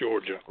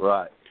 Georgia.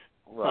 Right.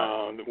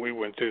 That we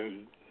went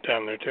to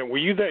down there too. Were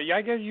you there? Yeah,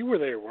 I guess you were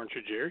there, weren't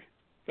you, Jerry?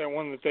 That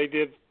one that they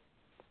did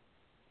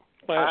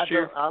last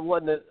year. I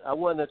wasn't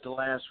at the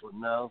last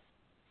one, no.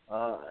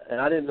 And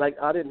I didn't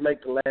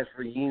make the last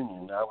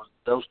reunion.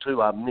 Those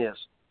two I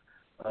missed.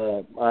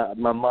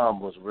 My mom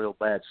was real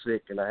bad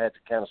sick, and I had to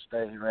kind of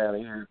stay around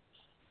here.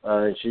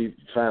 And she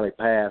finally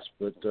passed,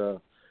 but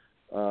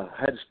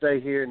had to stay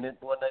here and then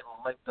wasn't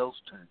able to make those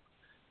two.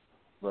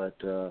 But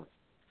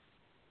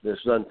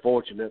it's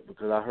unfortunate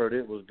because I heard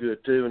it was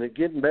good too, and it's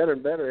getting better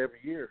and better every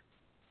year.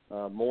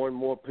 More and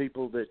more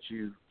people that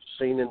you've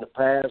seen in the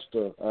past,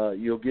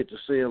 you'll get to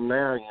see them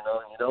now. You know,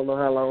 you don't know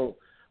how long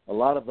a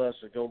lot of us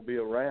are going to be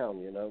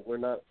around. You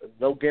know,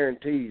 no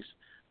guarantees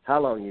how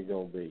long you're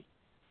going to be.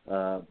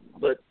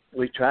 But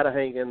we try to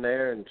hang in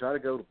there and try to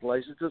go to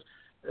places because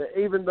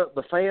even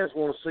the fans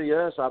want to see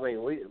us. I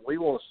mean, we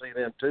want to see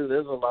them too.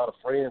 There's a lot of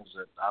friends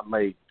that I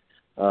made.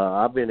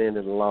 I've been in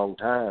it a long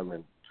time,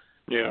 and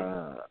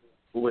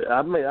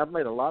I've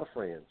made a lot of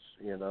friends.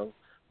 You know,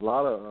 a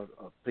lot of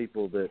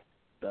people that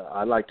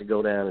I like to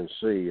go down and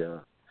see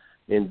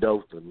in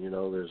Dothan. You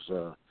know,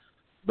 there's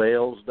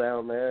Bell's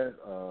down there,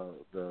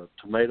 the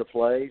tomato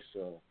place.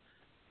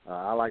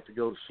 I like to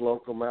go to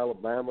Slocum,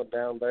 Alabama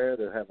down there.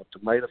 They have a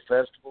tomato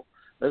festival.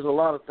 There's a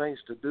lot of things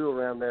to do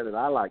around there that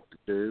I like to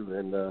do,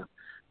 and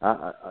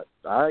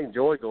I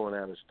enjoy going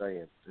out and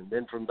staying. And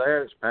then from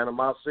there, it's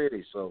Panama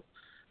City. So,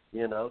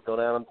 go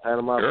down to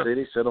Panama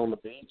City, sit on the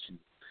beach, and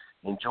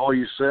enjoy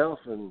yourself,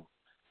 and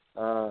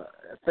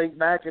think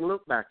back and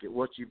look back at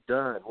what you've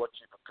done, what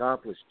you've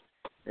accomplished,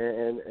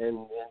 and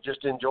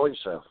just enjoy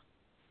yourself.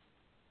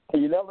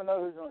 You never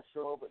know who's going to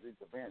show up at these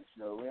events.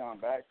 Leon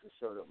Baxter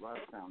showed up last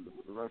time,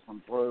 the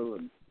wrestling pro,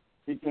 and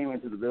he came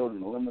into the building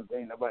in a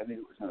limousine. Nobody knew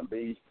it was going to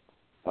be.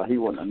 He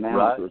wasn't announced.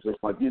 Right. It was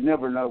just like you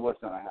never know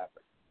what's going to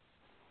happen.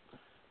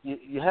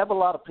 You have a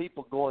lot of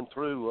people going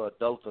through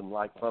Dothan,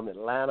 like from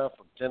Atlanta,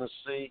 from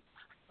Tennessee,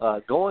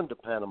 going to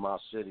Panama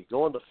City,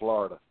 going to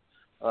Florida,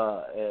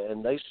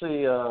 and they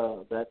see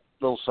that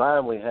little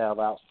sign we have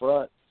out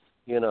front,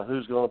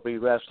 who's going to be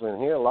wrestling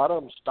here. A lot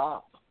of them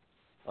stop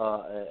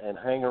and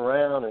hang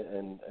around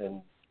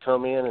and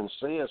come in and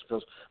see us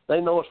because they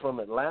know us from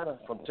Atlanta,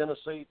 from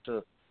Tennessee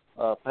to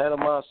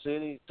Panama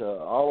City to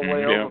all the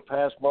way over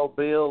past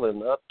Mobile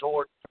and up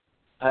toward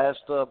past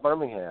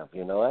Birmingham.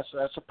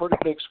 That's a pretty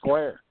big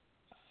square.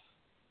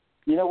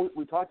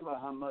 We talked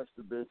about how much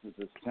the business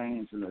has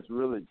changed, and it's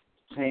really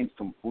changed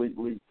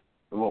completely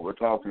from what we're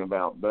talking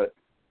about. But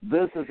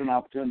this is an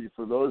opportunity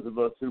for those of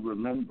us who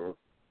remember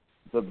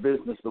the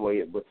business the way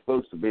it was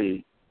supposed to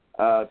be,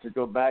 to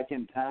go back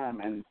in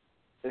time. And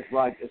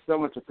it's so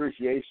much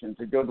appreciation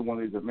to go to one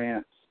of these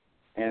events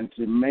and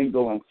to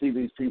mingle and see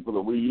these people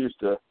that we used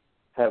to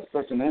have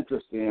such an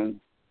interest in,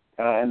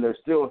 and they're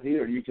still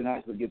here. You can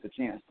actually get the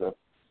chance to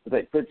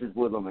take pictures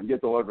with them and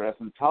get the autographs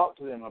and talk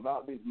to them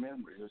about these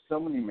memories. There's so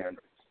many memories.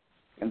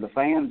 And the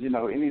fans,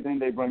 anything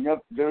they bring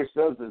up, Jerry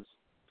Stubbs is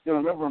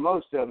going to remember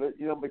most of it,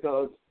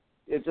 because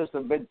it's just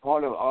a big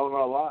part of all of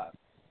our lives.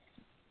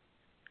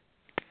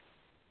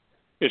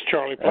 Is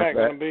Charlie Pack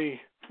going to be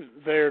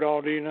there at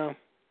all, do you know?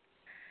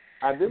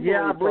 I believe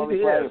he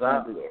is.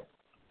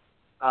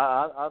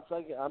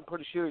 I'm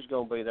pretty sure he's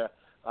going to be there.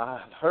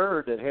 I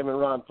heard that him and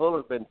Ron Fuller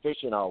have been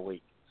fishing all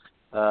week,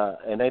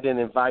 and they didn't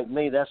invite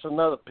me. That's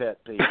another pet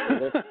peeve.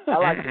 I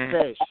like to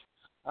fish.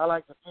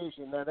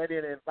 And they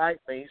didn't invite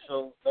me,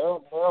 so they're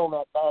on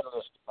that bad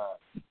list of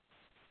mine.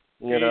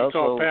 You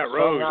call Pat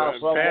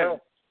Rose.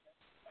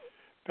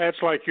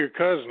 Pat's like your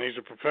cousin. He's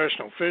a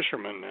professional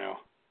fisherman now.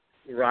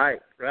 Right.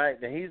 Now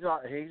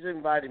he's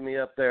invited me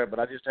up there, but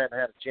I just haven't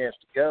had a chance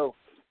to go.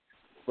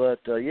 But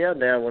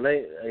now when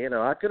they,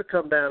 I could have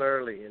come down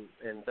early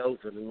in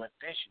Dothan and went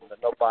fishing, but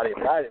nobody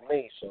invited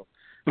me, so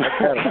that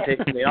kind of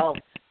ticked me off.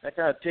 That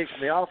kind of ticks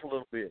me off a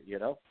little bit,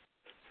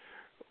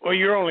 Well,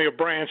 you're only a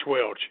branch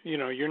welch.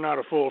 You're not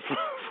a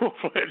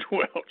full-fledged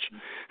welch.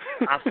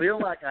 I feel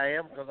like I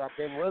am because I've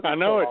been with them. I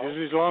know it. Just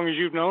as long as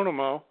you've known them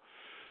all.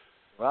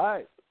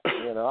 Right.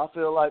 I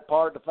feel like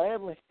part of the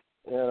family.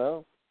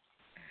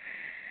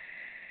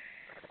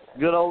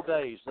 Good old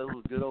days. Those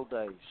were good old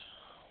days.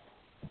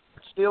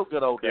 Still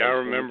good old days. Yeah, I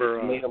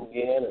remember. Meet them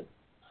again. And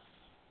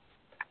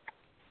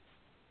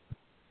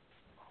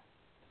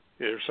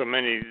there's so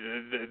many.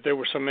 There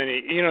were so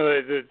many.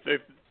 The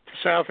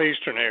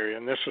southeastern area,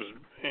 and this was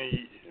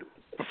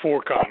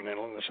before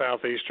Continental, in the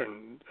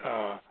southeastern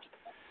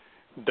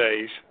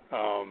days.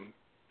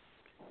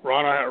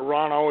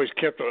 Ron always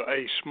kept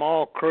a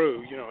small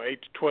crew,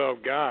 8 to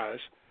 12 guys.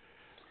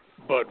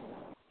 But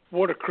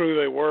what a crew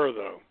they were,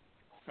 though.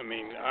 I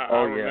mean, I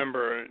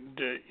remember,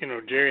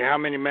 Jerry, how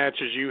many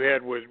matches you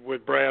had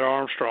with Brad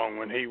Armstrong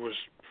when he was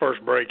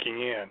first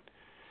breaking in.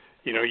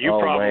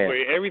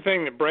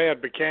 Everything that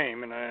Brad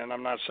became, and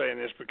I'm not saying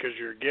this because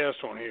you're a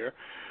guest on here,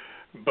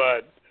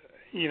 but,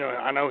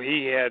 I know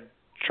he had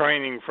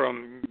training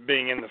from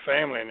being in the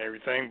family and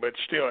everything, but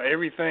still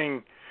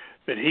everything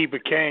that he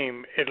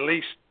became, at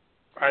least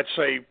I'd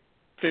say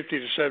 50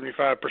 to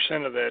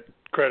 75% of that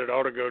credit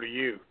ought to go to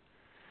you.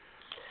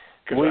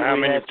 Because how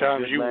many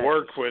times you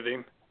worked with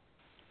him.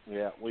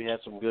 Yeah, we had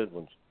some good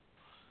ones.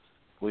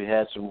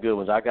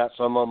 I got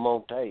some of them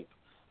on tape,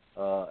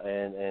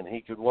 and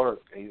he could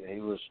work. He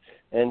was,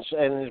 and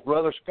his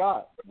brother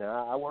Scott.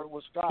 Now I worked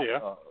with Scott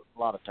a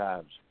lot of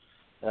times,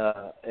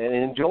 and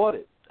enjoyed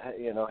it.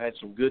 Had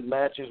some good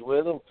matches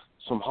with him,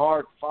 some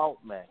hard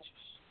fought matches.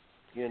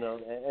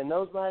 And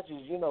those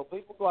matches,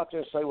 people go out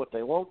there and say what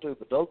they want to,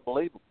 but don't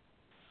believe them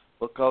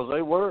because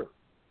they were.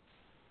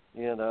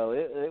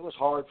 It was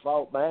hard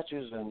fought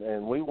matches,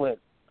 and we went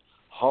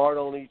hard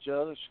on each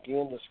other,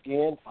 skin to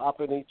skin,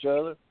 popping each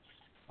other,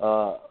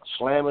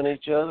 slamming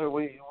each other.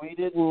 We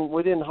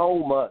didn't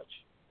hold much,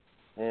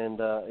 and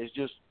it's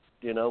just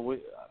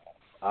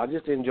I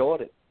just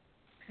enjoyed it.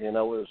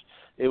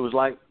 It was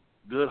like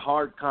good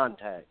hard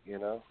contact.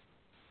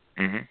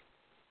 Mhm.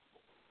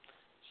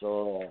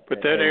 So,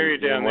 but that area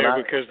down there,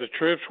 because the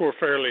trips were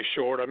fairly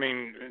short. I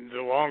mean,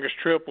 the longest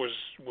trip was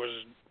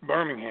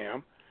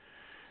Birmingham.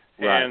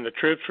 Right. And the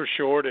trips were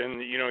short,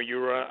 and you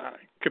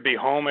could be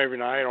home every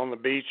night on the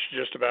beach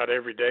just about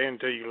every day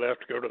until you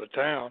left to go to the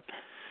town.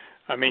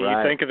 I mean,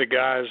 You think of the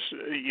guys.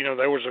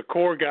 There was a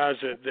core guys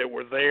that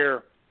were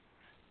there,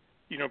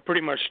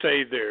 pretty much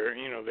stayed there.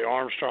 The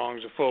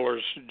Armstrongs, the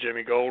Fullers,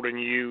 Jimmy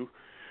Golden,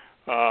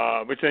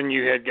 but then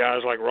you had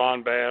guys like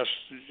Ron Bass,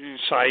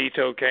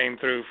 Saito came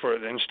through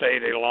and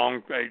stayed a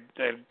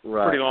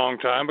pretty long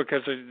time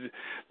because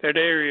that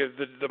area,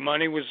 the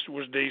money was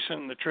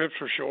decent and the trips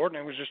were short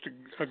and it was just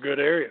a good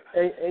area.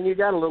 And you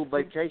got a little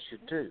vacation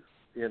too,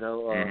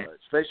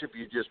 especially if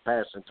you're just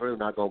passing through,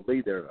 not going to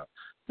be there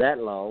that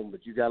long,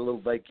 but you got a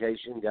little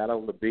vacation, got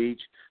on the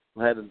beach,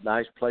 had a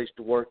nice place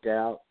to work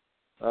out,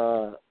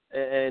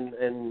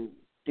 and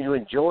you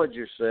enjoyed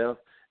yourself.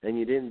 And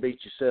you didn't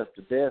beat yourself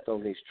to death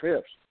on these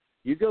trips.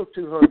 You go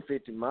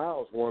 250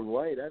 miles one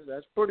way,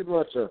 that's pretty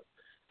much a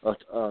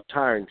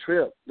tiring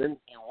trip. Then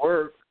you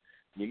work,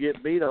 you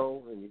get beat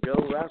on, and you go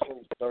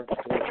wrestling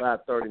 25,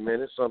 30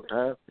 minutes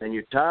sometimes, and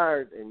you're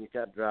tired, and you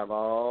got to drive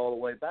all the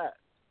way back.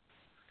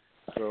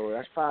 So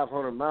that's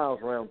 500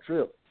 miles round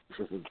trip.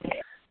 That's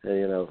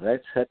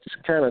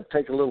kind of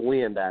take a little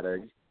wind out of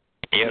you.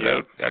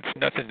 Yeah, that's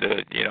nothing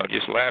to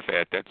just laugh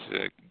at.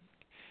 That's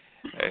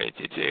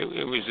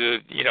it was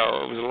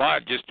a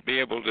lot just to be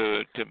able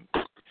to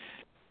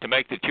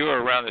make the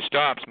tour around the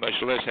stops, much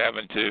less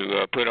having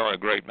to put on a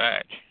great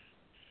match.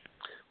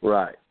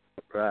 Right.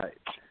 And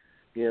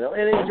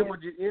in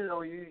Georgia,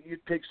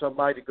 you'd pick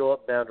somebody to go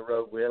up down the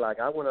road with.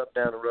 Like I went up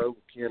down the road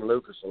with Ken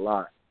Lucas a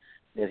lot,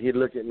 and he'd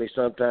look at me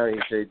sometimes.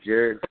 He'd say,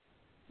 "Jared,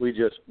 we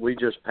just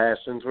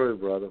passing through,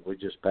 brother. We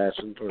just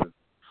passing through."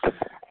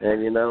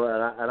 And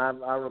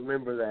I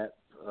remember that,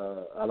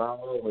 and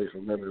I'll always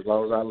remember as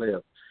long as I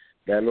live.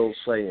 That little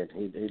saying,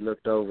 he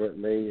looked over at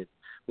me, and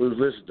we was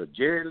listening to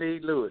Jerry Lee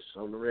Lewis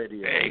on the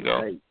radio. There you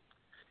go.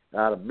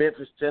 Out of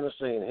Memphis,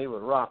 Tennessee, and he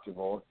was Rocky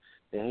Boy.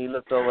 And he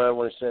looked over there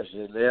when he said,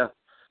 "Yeah,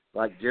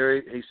 like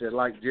Jerry." He said,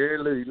 "Like Jerry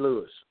Lee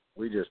Lewis,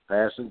 we just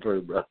passing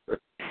through,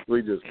 brother.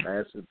 We just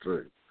passing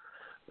through."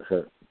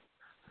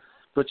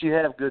 But you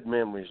have good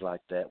memories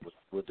like that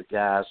with the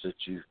guys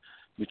that you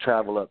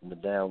travel up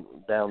and down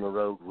the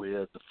road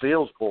with. The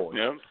Fields boys,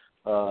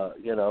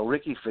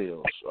 Ricky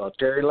Fields,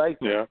 Terry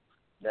Layton. Yeah.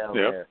 Down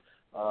there.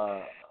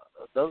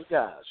 Those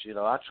guys,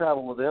 I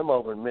traveled with them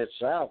over in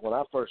Mid-South when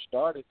I first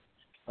started,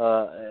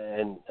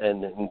 and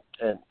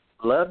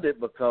loved it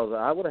because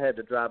I would have had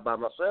to drive by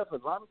myself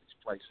in a lot of these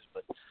places.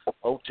 But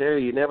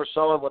Terry, you never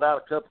saw him without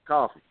a cup of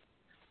coffee.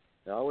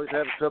 He always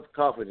had a cup of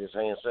coffee in his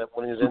hand, except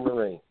when he was in the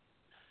ring.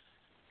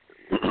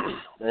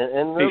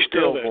 and he's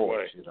still that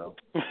boys,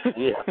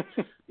 way.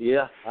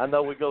 Yeah. I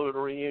know we go to the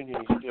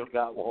reunion, he still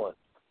got one.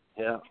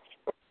 Yeah.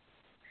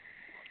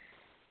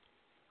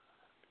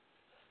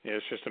 Yeah,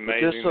 it's just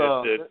amazing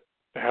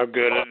how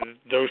good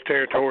those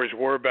territories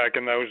were back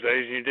in those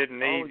days. You didn't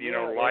need,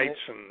 lights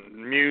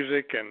and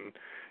music and,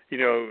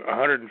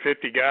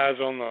 150 guys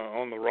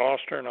on the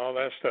roster and all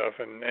that stuff.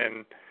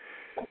 And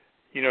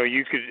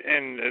you could.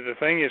 And the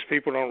thing is,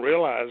 people don't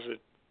realize that,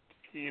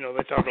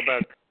 they talk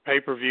about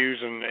pay-per-views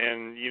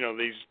and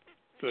these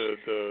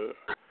the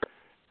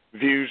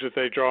views that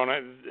they draw.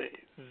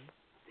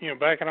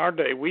 Back in our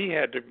day, we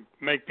had to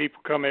make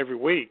people come every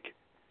week.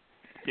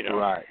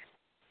 Right.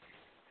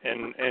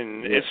 And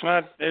it's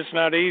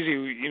not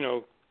easy,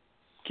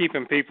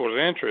 keeping people's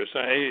interest.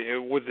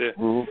 With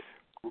the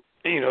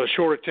the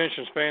short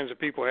attention spans that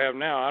people have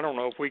now, I don't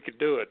know if we could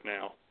do it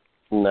now.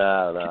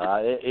 No,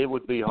 it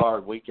would be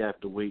hard week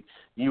after week.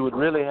 You would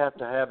really have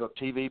to have a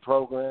TV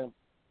program,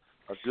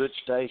 a good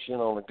station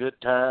on a good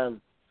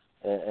time,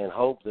 and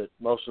hope that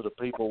most of the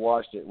people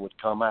watched it and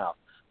would come out.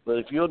 But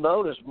if you'll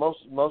notice,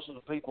 most of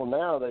the people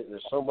now,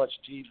 there's so much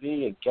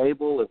TV and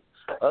cable and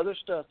other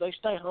stuff, they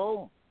stay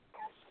home.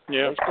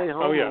 Yeah. They stay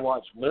home and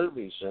watch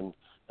movies and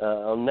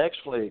on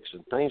Netflix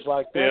and things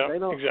like that.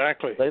 Yeah,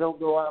 exactly. They don't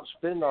go out and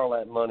spend all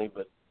that money.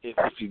 But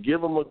if you give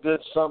them a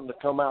good something to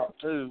come out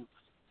to,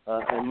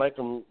 and make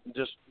them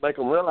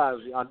realize,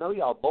 I know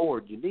y'all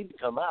bored. You need to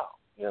come out.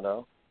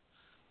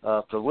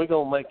 Because we're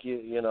gonna make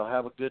you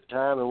have a good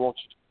time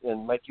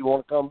and make you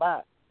want to come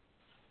back.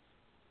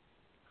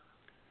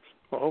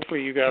 Well,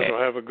 hopefully you guys will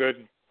have a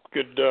good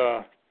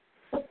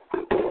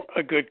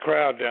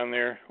crowd down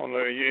there on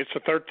it's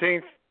the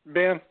 13th,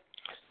 Ben.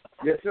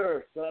 Yes,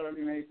 sir.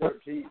 Saturday, May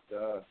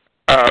 13th.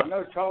 I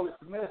know Charlie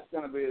Smith's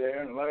going to be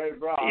there and Larry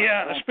Brock.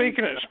 Yeah.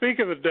 Speaking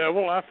of the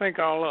devil, I think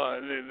I'll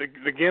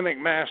the gimmick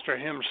master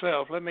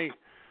himself. Let me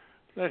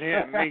get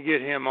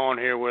him on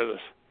here with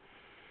us.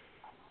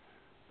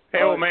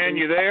 Hey, old man,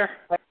 you there?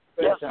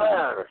 Yes,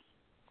 sir.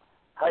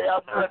 How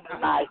y'all doing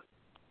tonight?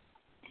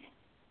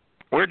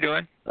 We're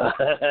doing.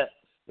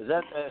 Is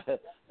that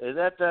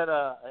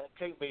it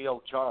can't be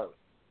old Charlie.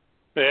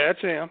 Yeah,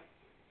 that's him.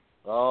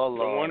 Oh, Lord.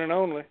 The one and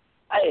only.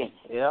 Hey,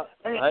 yeah.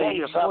 Let me tell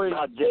you something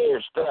about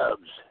Jerry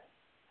Stubbs.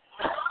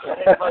 When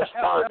he first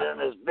started in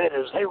his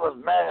business, he was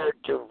married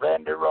to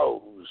Randy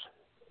Rose.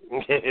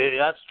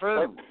 That's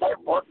true. They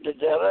worked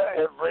together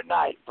every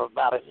night for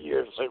about a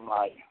year, it seemed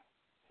like.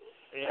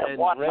 And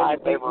one Randy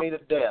night beat me to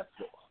death.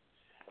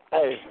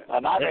 Hey,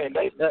 and I mean,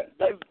 they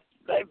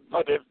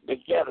put it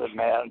together,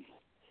 man.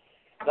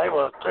 They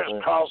were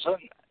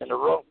crisscrossing and the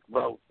rope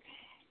broke.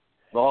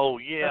 Oh,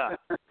 yeah.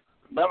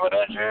 Remember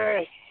that,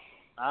 Jerry?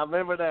 I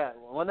remember that.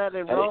 Wasn't that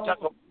in and Rome? he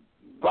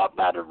brought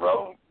by the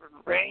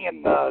ring,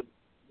 and I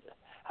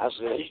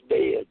said, he's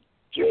dead.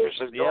 Jerry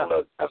said, go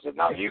look. I said,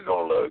 no, you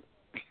go look.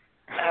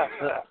 I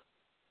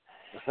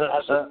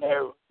said,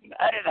 no.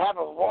 That didn't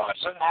happen once,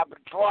 it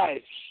happened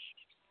twice.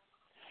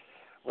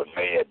 With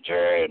me and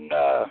Jerry and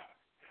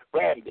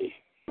Randy.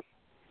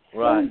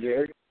 Right,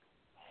 Jerry.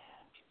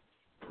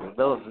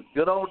 Those are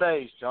good old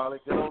days, Charlie.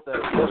 Good old days.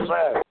 Yes,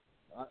 sir.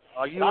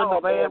 Are you in the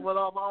van with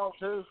them all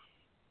too?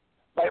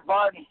 Beg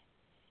pardon?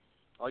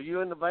 Are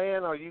you in the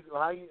van? Or you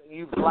flying?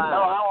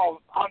 No,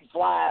 I'm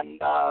flying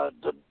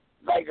to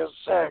Vegas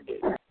Saturday.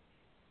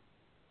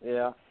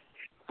 Yeah.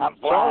 I'm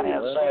flying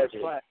in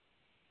Saturday.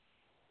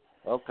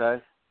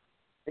 Okay.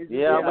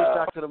 Yeah, I wish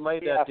I could have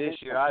made that this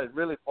year. I had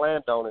really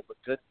planned on it, but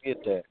couldn't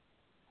get there.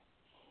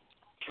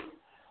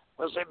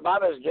 Well, see,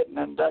 Bobby's getting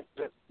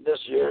inducted this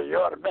year. You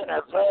ought to have been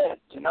at that,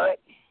 you know it?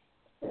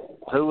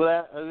 Who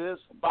is?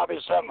 Bobby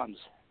Simmons.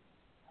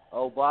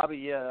 Oh, Bobby,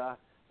 yeah.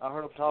 I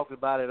heard him talking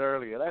about it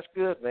earlier. That's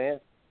good, man.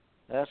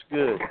 That's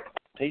good.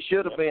 He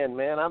should have been,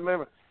 man. I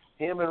remember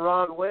him and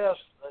Ron West.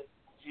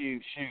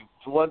 Shoot.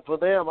 If it wasn't for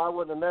them, I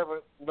wouldn't have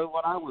never knew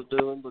what I was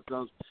doing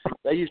because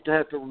they used to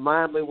have to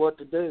remind me what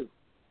to do.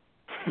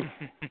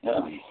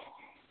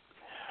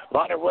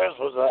 Ronnie West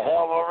was a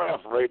hell of a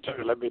referee,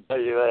 too, let me tell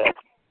you that.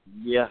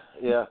 Yeah.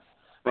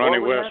 Ronnie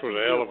West was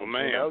a hell of a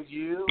man.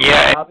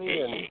 Yeah,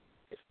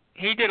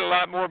 he did a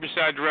lot more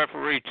besides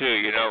referee, too,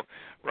 you know.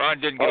 Ron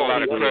didn't get a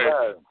lot of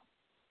credit.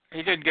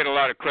 He didn't get a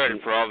lot of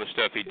credit for all the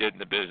stuff he did in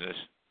the business.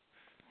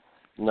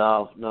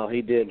 No,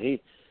 he didn't.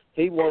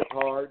 He worked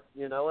hard,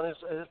 you know, and his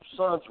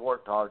sons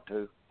worked hard,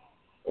 too.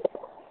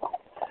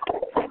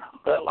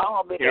 Well,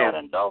 I'll be down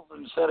in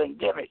Dothan selling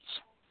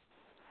gimmicks.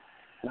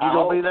 You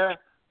going to be there?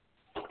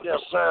 Yes,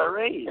 sir.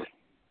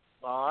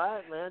 All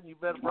right, man. You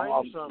better bring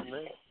me something,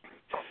 man.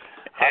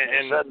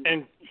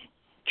 And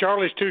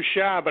Charlie's too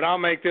shy, but I'll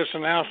make this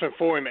announcement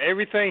for him.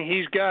 Everything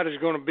he's got is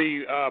going to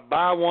be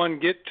buy one,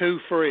 get two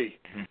free.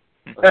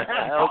 Okay.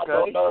 I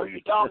don't know who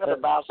you're talking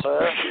about,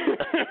 sir.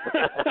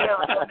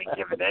 Never let me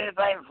give it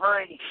anything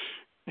free.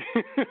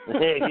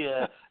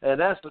 Yeah, and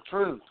that's the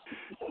truth.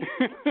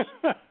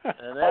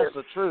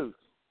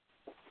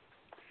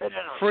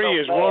 Free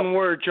is one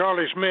word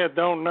Charlie Smith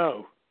don't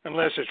know,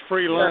 unless it's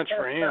free lunch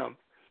for him.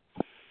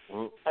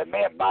 And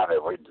me and Bobby,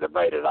 we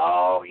debated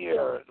all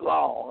year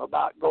long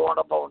about going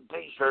up on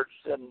T-shirts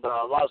in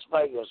Las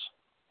Vegas.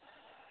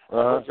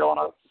 We're going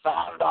up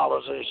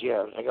 $5 this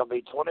year. They're going to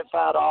be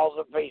 $25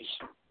 a piece.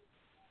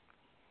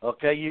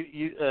 Okay,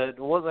 you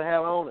what do they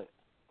have on it?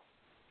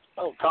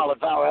 Oh,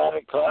 Cauliflower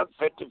Attic Club,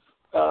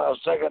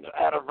 52nd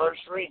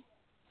anniversary.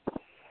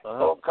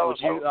 I'll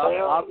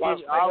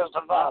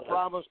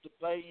promise to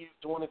pay you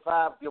 $25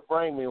 if you'll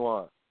bring me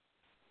one.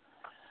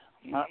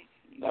 No,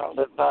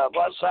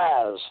 what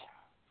size?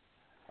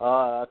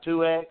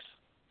 2X.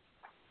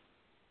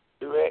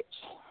 2X.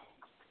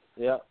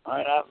 Yeah. All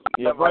right.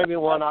 You bring me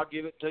one. I'll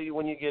give it to you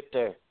when you get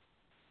there.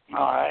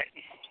 All right.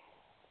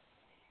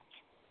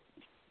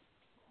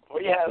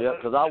 Yeah,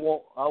 because I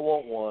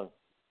want one.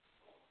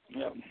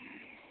 Yeah.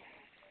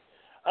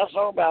 I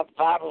saw about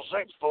 5 or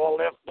 6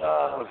 before I left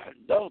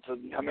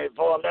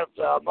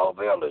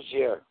Mobile this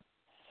year.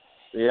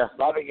 Yeah.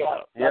 Bobby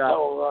got.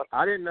 Yeah.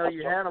 I didn't know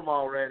you had them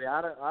already.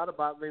 I'd have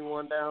bought me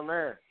one down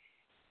there.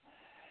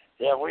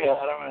 Yeah, we had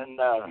them, and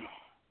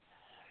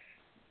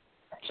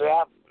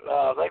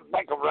they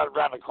make them right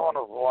around the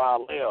corner from where I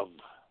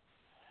lived.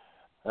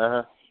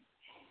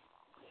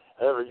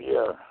 Every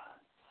year.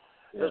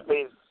 Yeah. This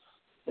be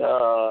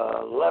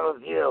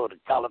 11th year with the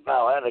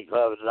Cauliflower Attic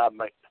Club that I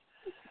make.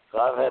 So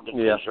I've had the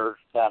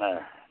T-shirts down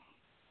there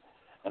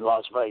in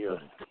Las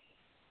Vegas.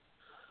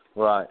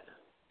 Right.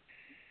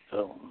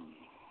 So,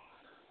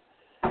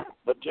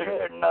 but Jerry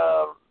and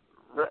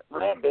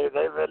Randy,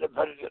 they really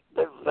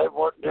they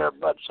worked their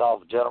butts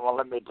off, gentlemen.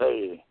 Let me tell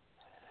you.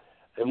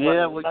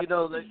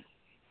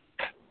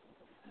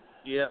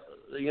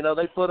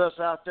 They put us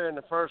out there in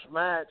the first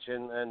match,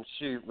 and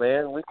shoot,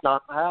 man, we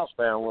knocked the house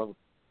down with them.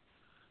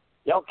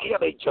 Y'all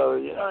killed each other,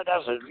 you know.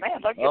 That's it,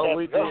 man. Look at that.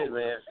 We did,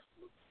 man.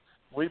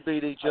 We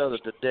beat each other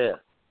to death.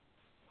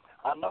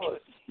 I know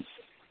it.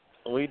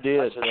 We did.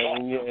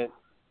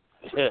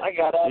 I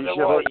got out of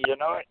the way, you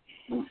know it.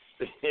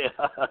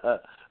 Yeah.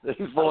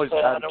 These boys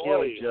tried to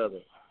kill each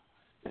other.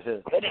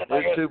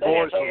 These two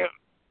boys.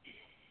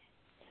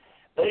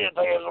 They didn't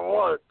think it would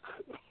work.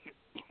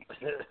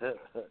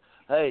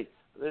 Hey,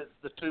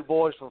 the two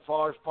boys from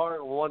Forest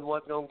Park, one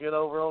wasn't going to get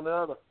over on the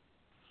other.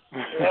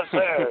 Yes,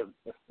 sir.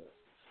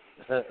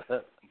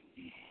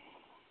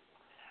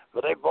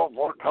 But they both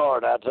worked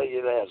hard, I'll tell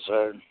you that,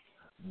 sir.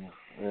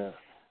 Yeah.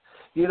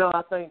 You know,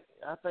 I think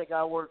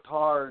I worked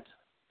hard.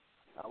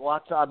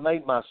 I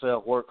made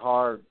myself work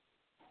hard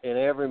in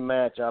every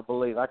match, I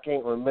believe. I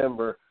can't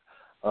remember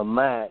a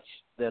match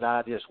that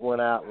I just went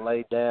out and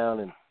laid down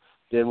and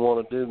didn't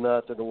want to do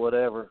nothing or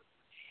whatever.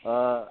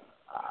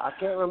 I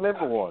can't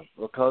remember one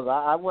because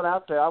I went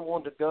out there. I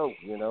wanted to go,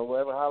 you know,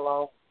 whatever how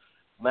long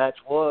match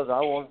was.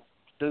 I wanted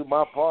to do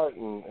my part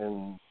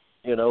and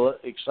You know,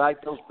 excite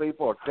those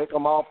people or tick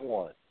them off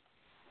one.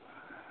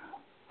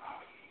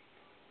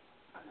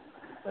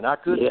 And I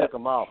could tick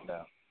them off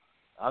now.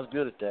 I was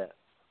good at that.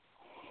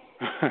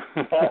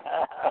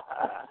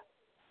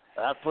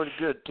 I'm pretty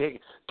good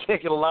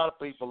ticking a lot of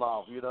people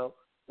off, you know,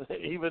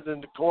 even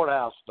in the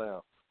courthouse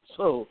now.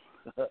 So.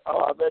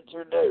 Oh, I bet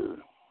you do.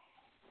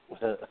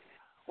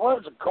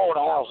 Where's the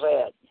courthouse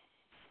at?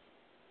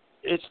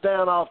 It's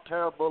down off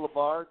Terra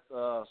Boulevard,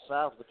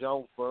 south of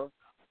Jonesboro.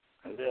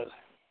 It is.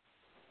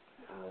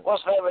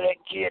 What's the name of that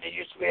kid that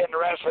used to be in the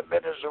wrestling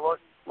business that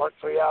worked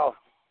for y'all?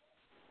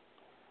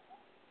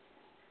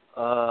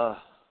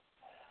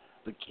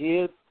 The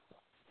kid.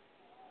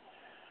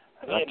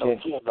 Ain't no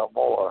kid no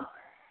more.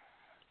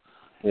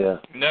 Yeah.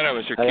 None of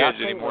us are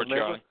kids anymore,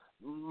 Charlie.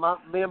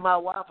 Me and my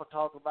wife will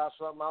talk about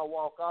something. I'll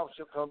walk off.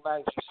 She'll come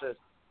back and she says,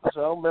 I said,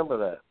 I don't remember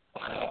that.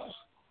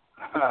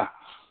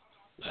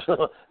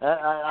 So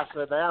I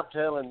said, now I'm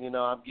telling you,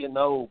 know, I'm getting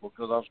old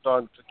because I'm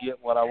starting to forget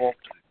what I want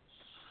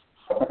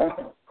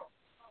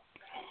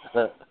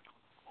to.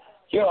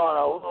 You are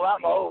old.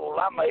 I'm old.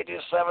 I'm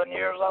 87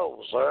 years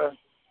old, sir.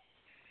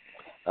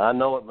 I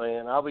know it,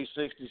 man. I'll be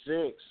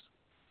 66.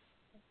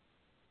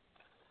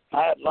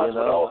 I had lunch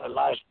with Ole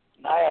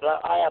I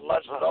had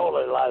lunch with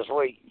Ole last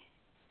week.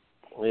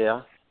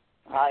 Yeah.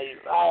 I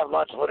have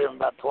lunch with him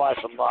about twice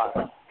a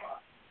month.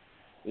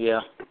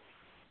 Yeah.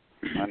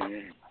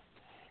 And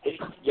he's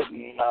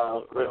getting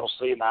real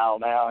senile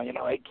now. You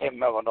know, he can't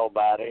remember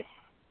nobody.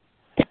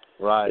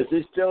 Right. Is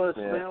he still as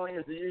friendly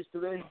as he used to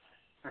be?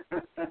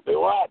 Do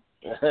what?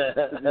 Is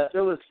he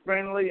still as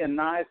friendly and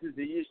nice as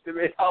he used to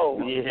be? Oh,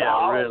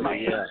 yeah, really,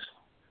 man. yeah.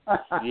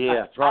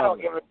 Yeah, probably. I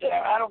don't give a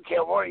damn. I don't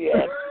care where you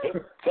at. He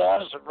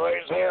cussed and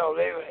raised hell.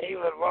 He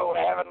was wrong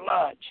having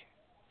lunch.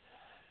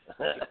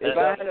 If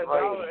I had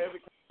 $1 every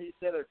time he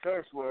said a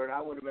curse word,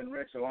 I would have been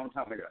rich a long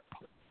time ago.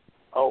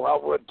 Oh, I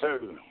would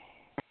too.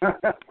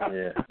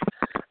 Yeah.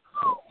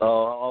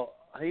 Oh,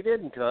 he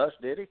didn't cuss,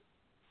 did he?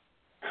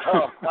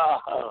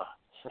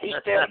 He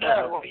still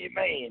does. What do you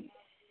mean?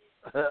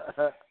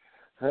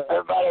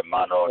 Everybody in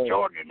Monroe,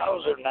 Georgia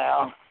knows him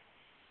now.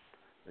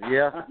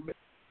 Yeah.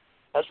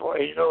 That's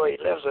where he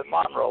lives in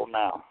Monroe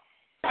now.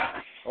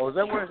 Oh, is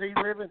that where he's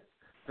living?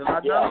 Because I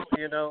know,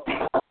 you know.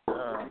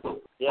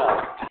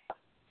 Yeah.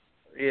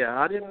 Yeah,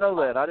 I didn't know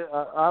that.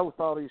 I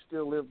thought he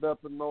still lived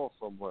up in north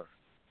somewhere.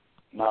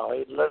 No,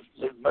 he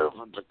moved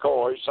from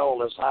Tacoma. He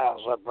sold his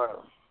house up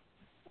there.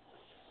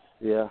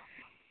 Yeah.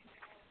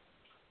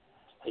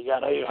 He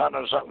got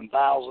 $800-something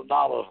thousand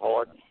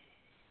for it.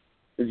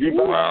 Did you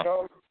buy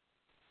it?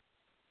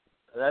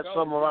 That's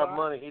some of our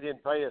money he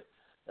didn't pay us.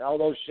 All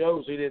those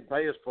shows he didn't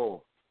pay us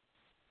for.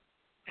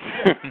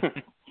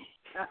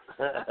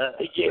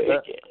 He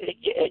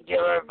give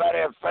everybody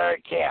a fair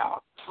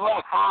count.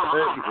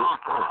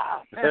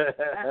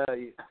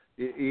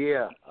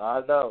 Yeah,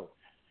 I know.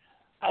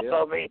 I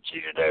thought he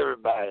cheated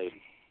everybody.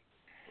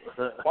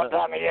 One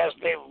time he asked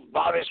me,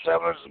 Bobby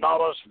Simmons and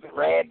all us,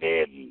 Randy,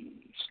 and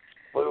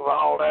we were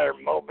all there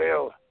in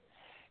Mobile.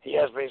 He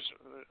asked me,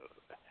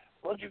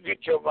 where'd you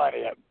get your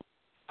money at?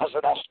 I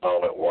said, I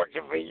stole it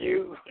working for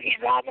you. He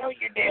said, I know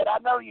you did. I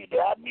know you did.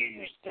 I knew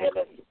you stole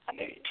it. I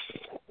knew you.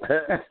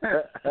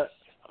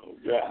 Oh,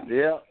 God.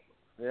 Yeah,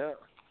 yeah.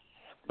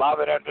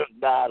 Bobby done just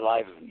died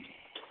laughing.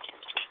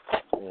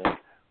 Yeah.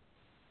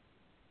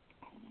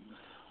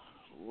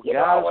 You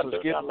guys,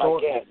 know,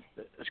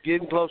 it's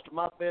getting close to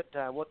my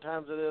bedtime. What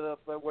time is it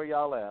up there where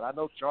y'all at? I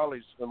know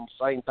Charlie's on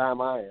the same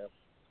time I am.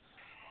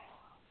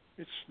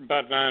 It's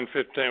about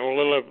 9:15. Well,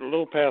 a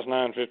little past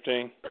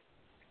 9:15.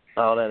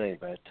 Oh, that ain't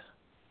bad.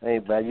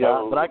 Ain't bad.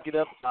 Yeah, but I get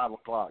up at 5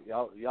 o'clock.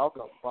 Y'all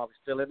probably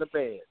still in the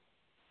bed.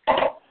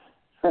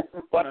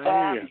 What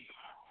time?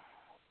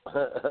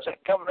 Is it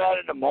coming out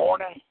in the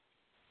morning?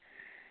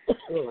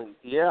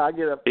 Yeah, I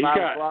get up at 5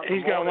 o'clock.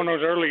 He's got one of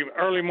those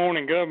early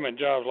morning government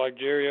jobs like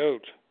Jerry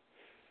Oates.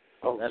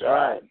 Oh, that's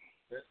right.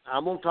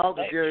 I'm gonna talk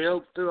to Jerry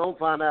Oates too. I'm gonna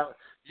find out.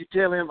 You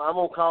tell him I'm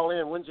gonna call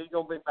in. When's he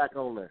gonna be back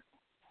on there?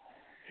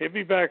 He'll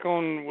be back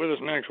on with us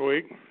next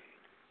week.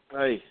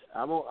 Hey,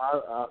 I'm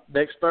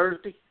next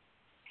Thursday.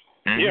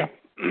 Yeah.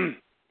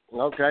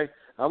 Okay,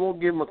 I'm gonna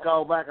give him a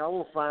call back. I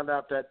want to find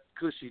out that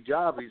cushy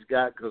job he's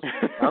got because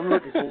I'm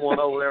looking for one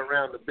over there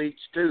around the beach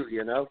too.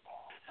 You know,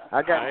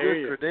 I got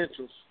good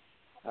credentials.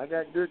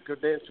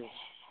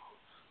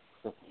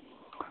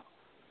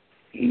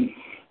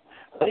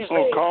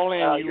 Well, call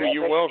in.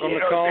 You're welcome to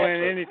call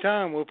in any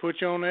time. We'll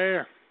put you on the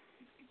air.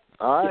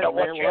 All right, man.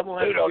 Well, I'm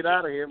gonna have to get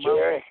out of here. I'm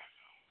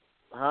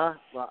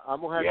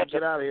gonna have to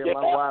get out of here.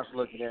 My wife's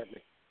looking at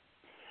me.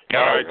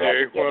 All right,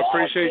 Jerry. Well,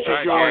 appreciate you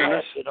joining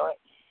us.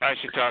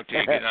 Nice to talk to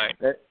you. Good night.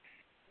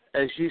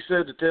 And she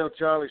said to tell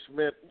Charlie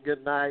Smith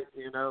good night,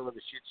 you know, and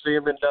she'd see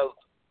him in Dothan.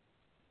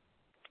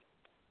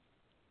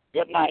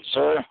 Good night,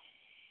 sir.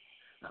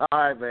 All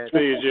right, man. See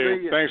you,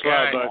 Jerry. Thanks a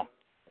lot, bud.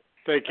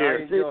 Take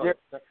care.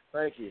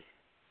 Thank you.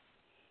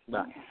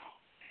 Bye.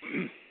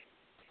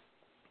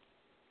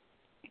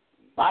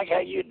 Mike, how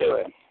you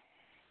doing?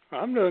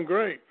 I'm doing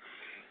great.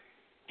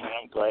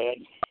 I'm glad.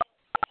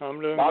 I'm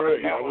doing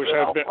great. I wish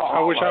I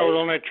was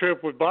on that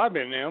trip with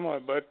Bobby and them,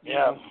 but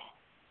yeah.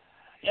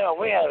 You know,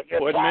 we had a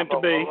good wasn't time. Meant to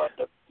be.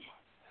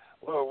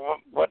 We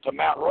went to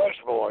Mount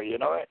Rushmore, you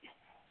know it?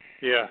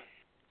 Yeah.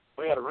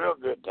 We had a real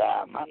good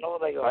time. I know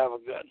they're going to have a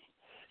good...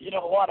 You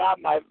know what? I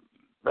might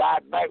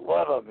ride back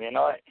with them, you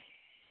know it?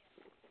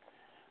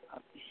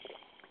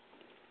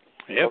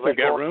 Yeah, if they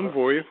got room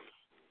for you.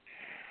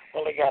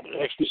 Well, they got an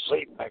extra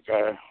seat back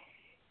there.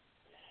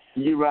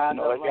 You ride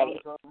that long in the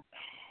car?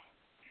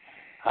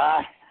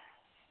 Huh?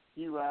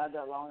 You ride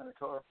that long in the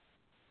car?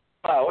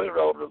 Oh,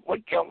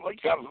 we come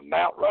from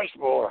Mount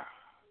Rushmore.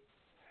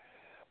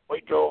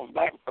 We drove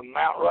back from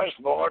Mount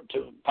Rushmore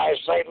to past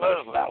St.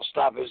 Louis without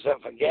stopping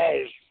except for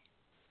gas.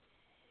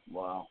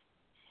 Wow.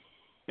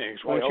 Yeah,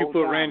 'cause once you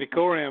put Randy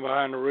Coran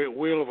behind the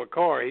wheel of a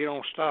car, he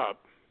don't stop.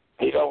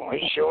 He don't.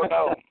 He sure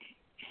don't.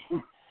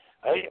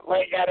 He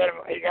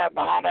got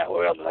behind that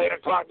wheel at 8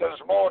 o'clock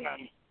this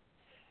morning,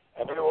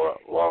 and they were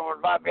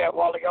about me a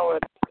while ago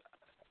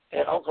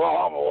in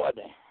Oklahoma,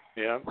 wasn't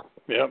he?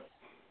 Yep.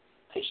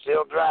 He's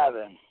still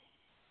driving.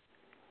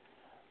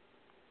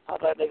 I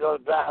think they're going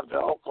to drive to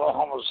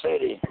Oklahoma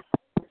City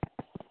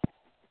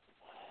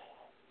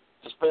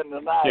to spend the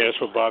night. Yeah, that's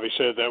what Bobby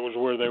said. That was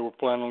where they were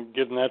planning on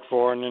getting that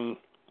far, and then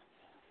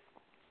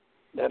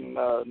getting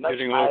a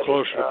little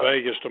closer to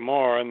Vegas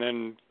tomorrow, and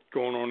then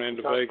going on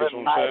into Vegas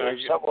on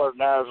Saturday. Somewhere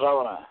in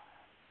Arizona.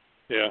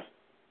 Yeah.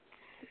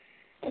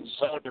 And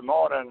Saturday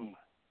morning,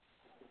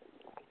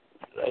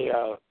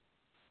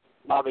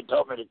 Bobby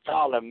told me to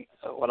call him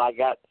when I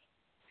got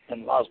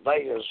in Las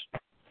Vegas,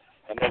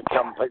 and they'd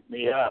come pick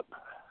me up.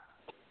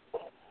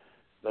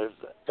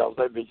 Because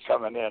they'd be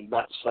coming in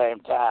about the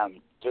same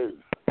time, too.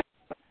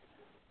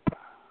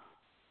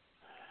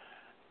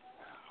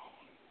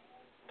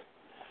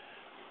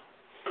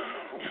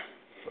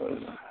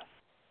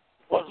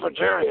 What's for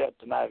Jerry at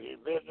tonight? Your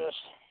business?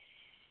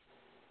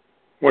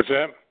 What's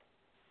that?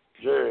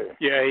 Jerry.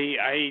 Yeah, he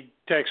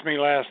texted me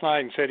last night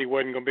and said he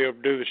wasn't going to be able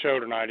to do the show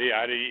tonight.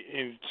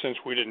 Since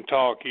we didn't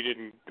talk, he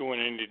didn't go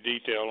into any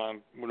detail. I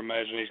would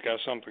imagine he's got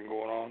something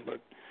going on,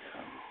 but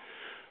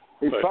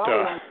he's probably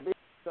going to be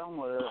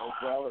somewhere as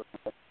well.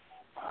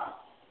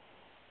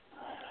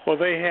 Well,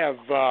 they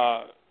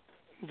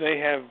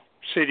have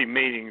city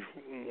meetings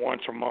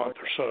once a month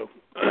or so,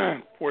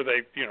 where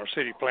they,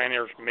 city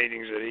planners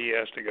meetings that he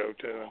has to go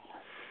to.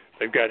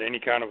 They've got any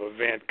kind of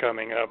event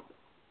coming up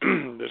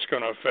that's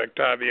going to affect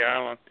Tybee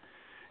Island.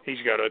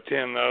 He's got to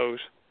attend those.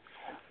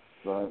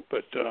 Right.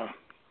 But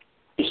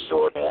he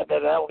saw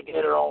that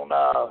alligator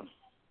on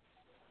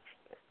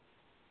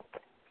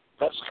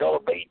Pensacola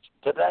Beach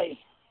today.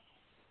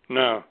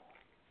 No.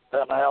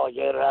 An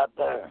alligator out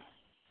there.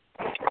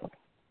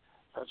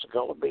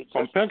 Pensacola Beach.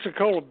 On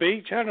Pensacola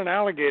Beach? How did an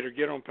alligator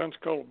get on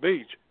Pensacola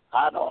Beach?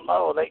 I don't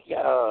know. They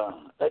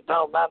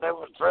talk about there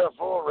was 3 or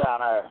 4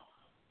 around there.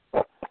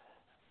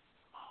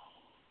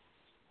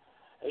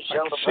 I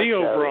can see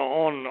over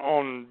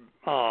on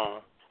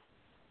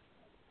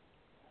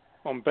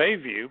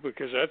Bayview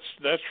because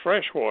that's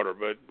freshwater,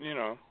 but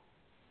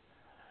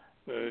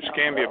the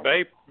Escambia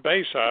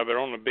Bay side, but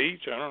on the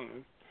beach, I don't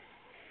know.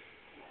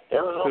 It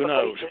was on the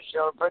beach. They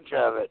showed a picture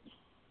of it.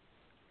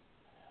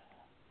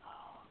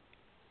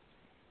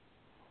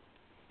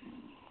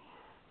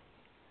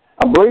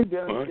 I believe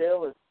Dennis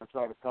Gale is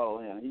trying to call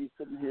in. He's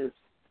sitting here.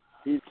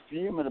 He's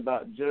fuming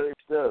about Jerry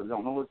Stubbs.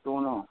 Don't know what's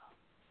going on.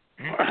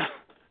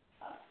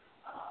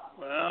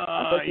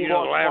 Well,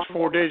 the last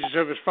 4 digits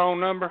of his phone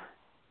number?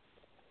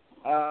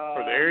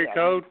 Or the area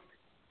code?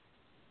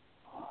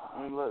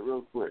 Let me look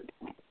real quick.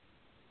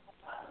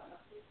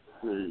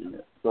 Let's see.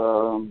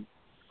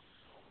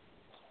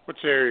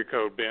 What's the area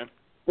code, Ben?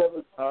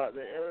 The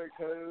area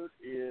code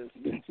is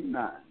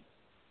 229.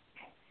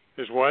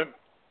 Is what?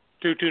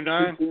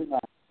 229? 229.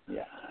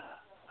 Yeah.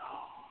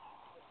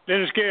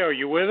 Dennis Gale,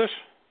 you with us?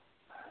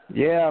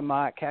 Yeah,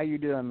 Mike. How you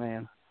doing,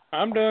 man?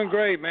 I'm doing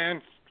great,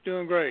 man.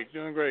 Doing great.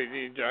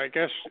 I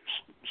guess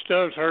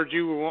Stubbs heard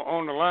you were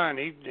on the line.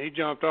 He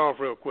jumped off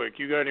real quick.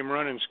 You got him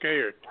running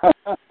scared.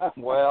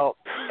 Well,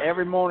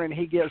 every morning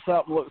he gets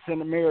up and looks in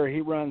the mirror.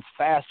 He runs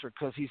faster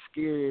because he's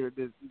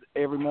scared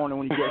every morning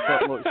when he gets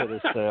up and looks at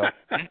himself.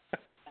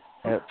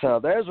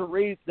 There's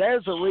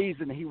a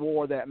reason he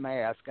wore that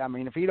mask. I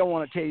mean, if he don't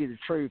want to tell you the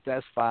truth,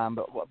 that's fine.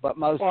 But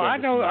most. Well, I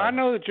know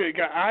that you.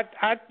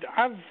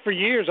 I've for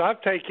years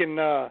I've taken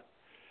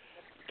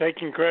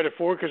credit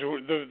for it because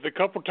the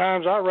couple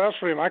times I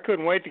wrestled him, I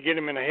couldn't wait to get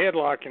him in a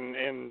headlock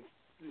and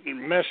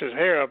mess his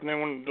hair up, and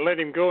then let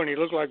him go, and he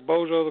looked like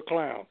Bozo the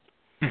Clown.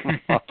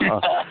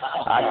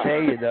 I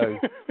tell you though,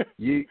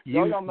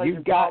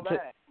 you've got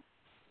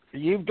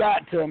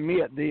to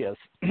admit this.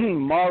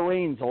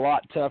 Maureen's a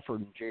lot tougher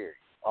than Jerry.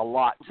 A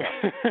lot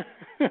tougher.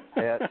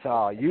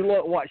 You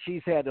look what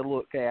she's had to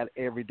look at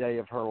every day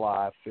of her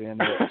life,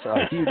 and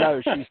she's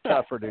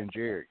tougher than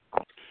Jerry.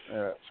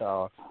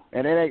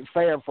 And it ain't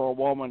fair for a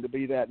woman to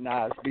be that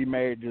nice, be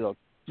married to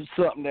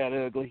something that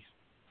ugly.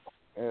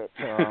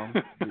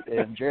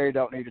 And Jerry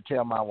don't need to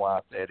tell my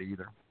wife that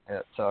either.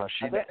 If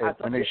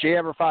she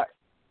ever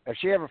if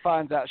she ever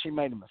finds out she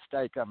made a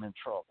mistake, I'm in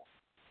trouble.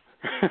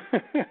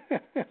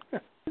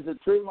 Is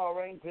it true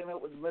Maureen came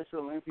up with the Mr.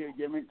 Olympia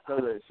gimmick so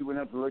that she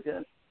wouldn't have to look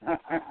at it?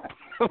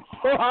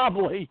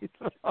 Probably.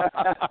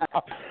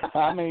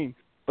 I mean,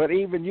 but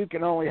even you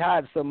can only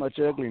hide so much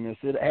ugliness.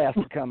 It has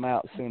to come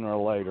out sooner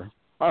or later.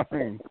 I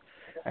mean,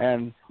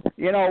 and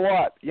you know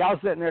what? Y'all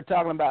sitting there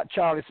talking about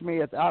Charlie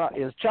Smith.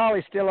 Is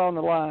Charlie still on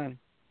the line?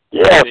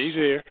 Yes. He's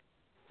here.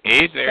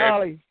 He's there.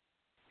 Charlie,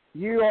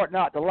 you ought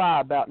not to lie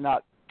about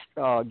not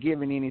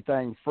giving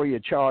anything free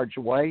of charge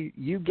away.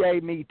 You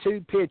gave me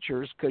 2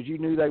 pictures because you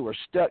knew they were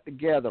stuck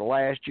together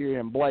last year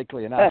in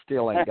Blakely, and I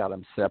still ain't got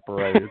them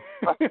separated.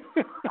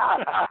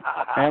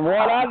 And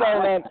what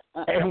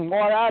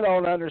I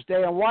don't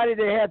understand, why did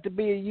it have to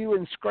be you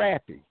and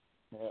Scrappy?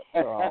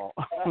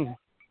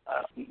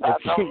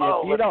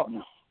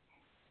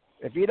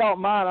 If you don't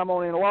mind, I'm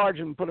going to enlarge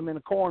them and put them in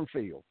a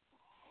cornfield.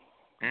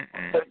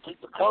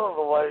 Keep the colors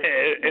away.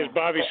 As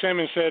Bobby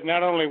Simmons said,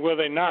 not only will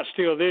they not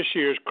steal this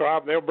year's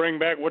crop, they'll bring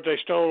back what they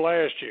stole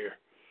last year.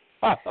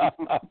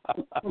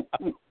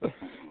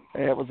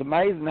 It was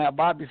amazing how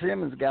Bobby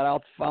Simmons got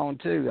off the phone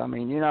too. I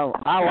mean, I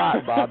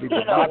like Bobby,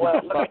 but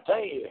Bobby, let me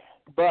tell you.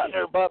 But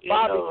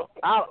Bobby,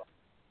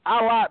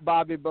 I like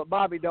Bobby, but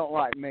Bobby don't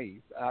like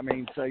me. I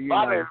mean, so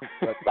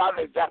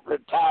Bobby got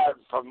retired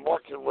from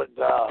working with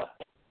the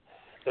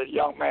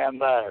young man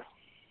there.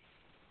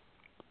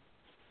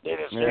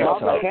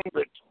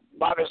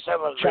 Bobby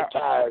Simmons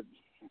retired.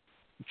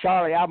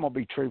 Charlie, I'm going to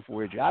be truthful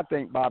with you. I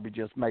think Bobby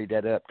just made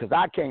that up because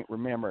I can't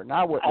remember it, and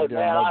I wouldn't have done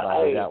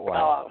nobody that way.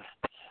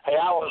 Hey,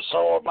 I was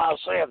sore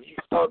myself. You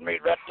told me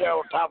right there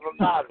on top of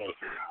Bobby.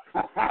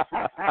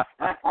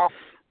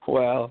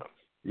 Well,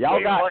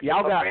 y'all got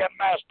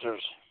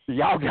Masters.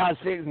 Y'all got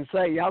six and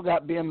say y'all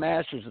got Ben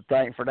Masters to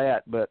thank for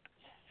that, but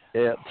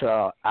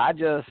I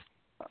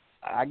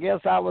guess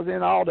I was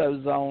in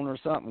AutoZone or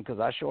something because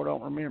I sure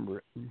don't remember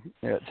it.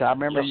 I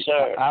remember. Yes,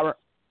 sir.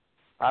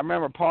 I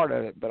remember part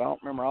of it, but I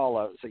don't remember all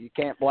of it, so you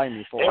can't blame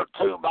me for it. Them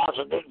 2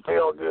 boxes didn't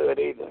feel good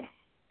either.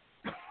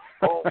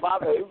 Oh,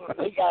 Bobby,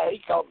 he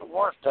caught the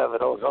worst of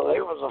it, although he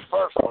was the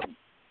first one.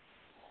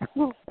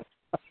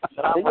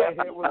 He got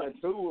hit with a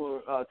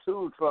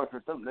tool truck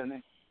or something, didn't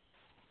he?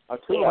 A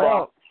tool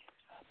box.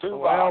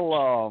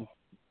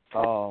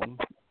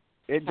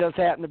 It just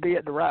happened to be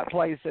at the right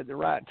place at the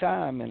right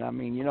time, and I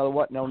mean, there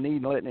wasn't no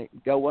need in letting it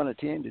go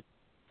unattended.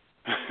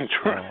 That's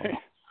right.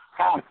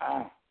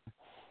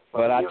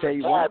 But I tell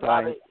you one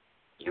thing.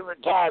 You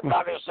retired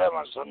Bobby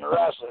Simmons from the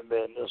wrestling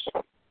business.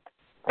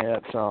 Yeah,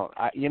 so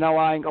I ain't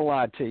gonna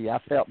lie to you. I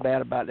felt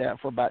bad about that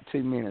for about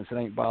 2 minutes. It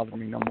ain't bothering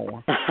me no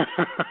more.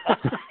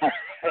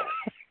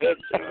 Did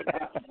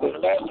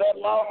it last that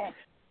long?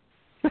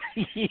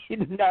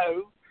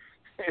 No.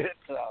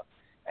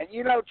 And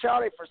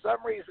Charlie, for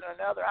some reason or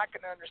another, I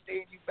can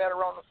understand you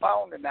better on the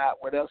phone tonight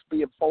with us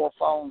being 4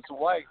 phones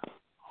away.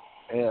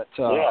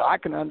 I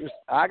can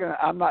understand.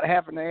 I'm not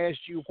having to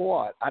ask you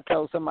what. I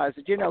told somebody, I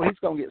said, he's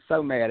going to get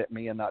so mad at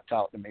me and not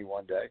talk to me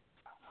one day.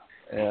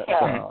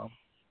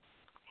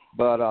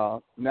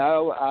 No,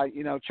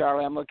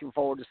 Charlie, I'm looking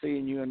forward to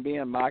seeing you and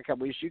Ben. Mike, I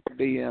wish you could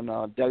be in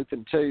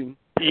Dothan too.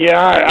 Yeah,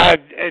 I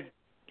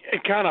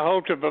kind of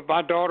hoped it, but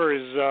my daughter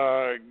is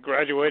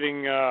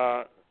graduating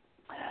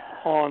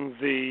on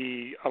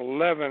the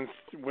 11th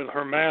with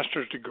her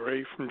master's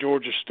degree from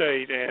Georgia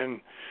State, and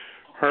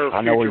her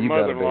future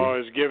mother-in-law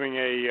is giving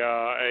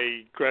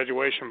a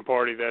graduation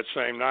party that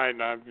same night, and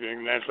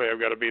naturally I've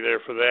got to be there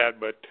for that.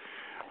 But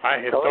I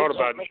had thought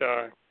about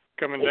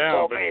coming down.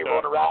 Told me he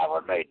want to ride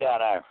with me down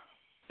there.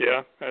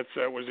 Yeah,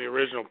 that was the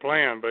original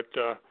plan. But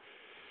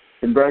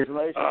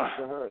congratulations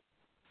to her.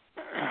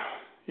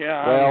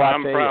 Yeah, well,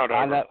 I'm proud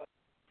of her.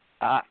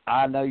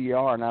 I know you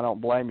are, and I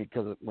don't blame you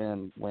because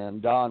when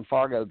Don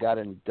Fargo got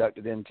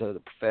inducted into the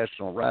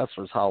Professional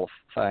Wrestlers Hall of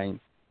Fame,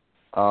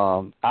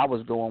 I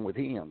was going with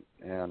him,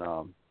 and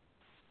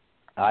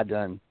I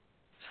done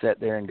sat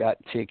there and got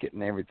a ticket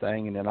and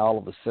everything, and then all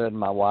of a sudden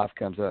my wife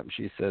comes up and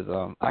she says,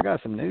 I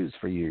got some news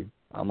for you.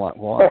 I'm like,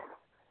 what?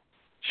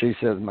 She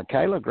says,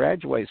 Michaela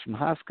graduates from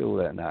high school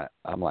that night.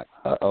 I'm like,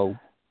 uh-oh.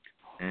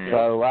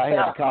 So I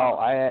had to call.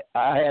 I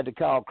had to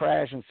call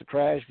Crash and say,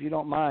 Crash, if you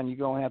don't mind, you're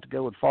gonna have to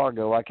go with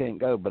Fargo. I can't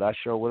go, but I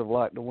sure would have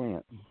liked to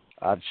win.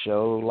 I'd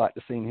sure like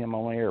to seen him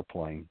on an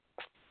airplane.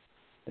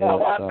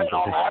 Well, I've been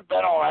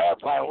on an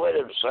airplane with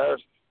him, sir.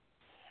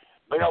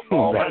 Bill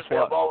Bowman,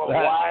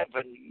 wife,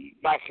 and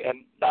Mike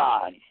and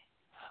Don.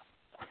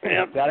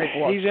 Yeah,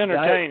 he's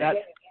entertaining.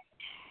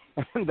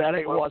 That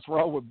ain't what's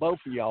wrong with both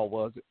of y'all,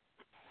 was it?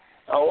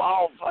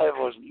 Oh, it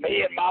was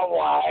me and my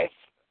wife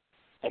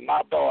and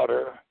my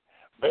daughter,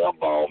 Bill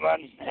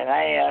Bowman and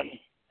Ann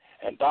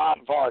and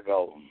Don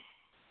Fargo.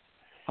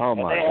 Oh,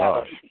 my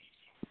gosh.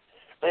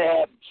 They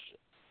had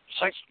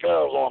 6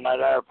 girls on that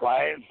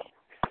airplane.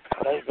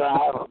 They were going to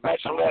have a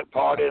bachelorette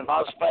party in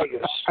Las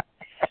Vegas.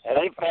 And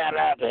they found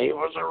out that he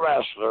was a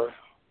wrestler,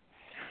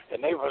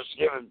 and they was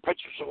giving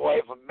pictures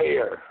away for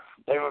beer.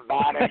 They were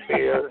buying him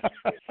beer,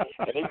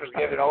 and he was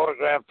giving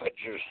autographed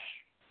pictures.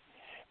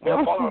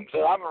 Bill Baldwin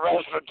said, I'm a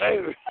wrestler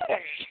too.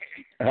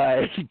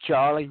 Hey,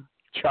 Charlie,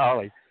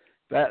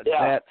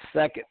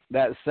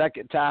 that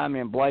second time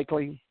in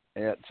Blakely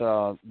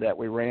that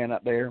we ran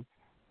up there,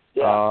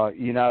 I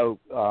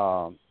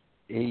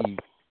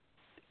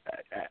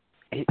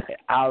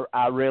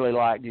really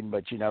liked him,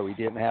 but he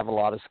didn't have a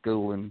lot of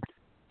schooling,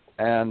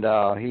 and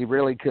he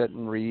really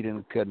couldn't read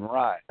and couldn't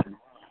write.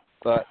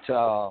 But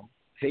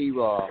he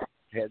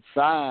had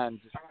signed.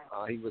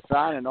 He was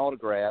signing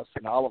autographs,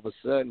 and all of a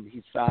sudden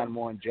he signed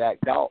one, Jack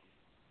Dalton.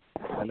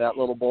 And that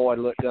little boy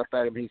looked up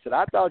at him. He said,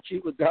 "I thought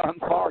you were Don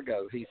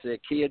Fargo." He said,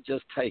 "Kid,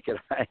 just take it.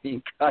 I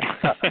ain't got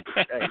nothing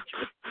to change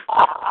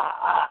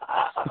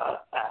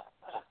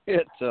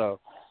it."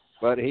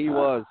 But he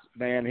was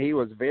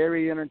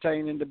very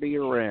entertaining to be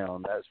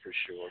around. That's for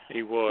sure.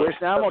 He was.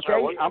 Listen, I'm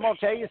gonna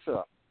tell you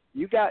something.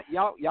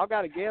 Y'all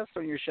got a guest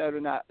on your show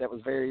tonight that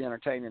was very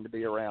entertaining to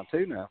be around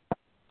too. Now,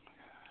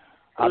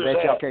 I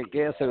bet y'all can't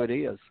guess who it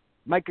is.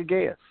 Make a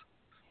guess.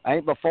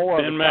 Ain't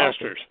before. Ben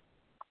Masters.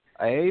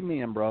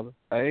 Amen, brother.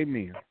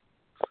 Amen.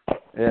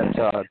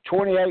 It's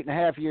 28 and a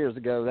half years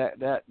ago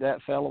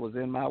that fella was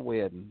in my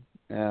wedding,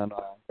 and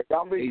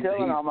don't be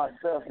telling on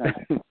myself now.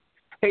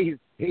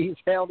 He's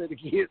held it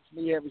against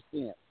me ever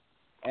since.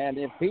 And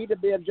if he'd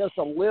have been just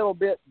a little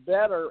bit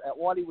better at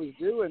what he was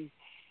doing,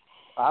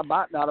 I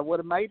might not have would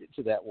have made it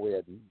to that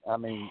wedding. I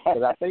mean,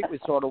 but I think we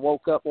sort of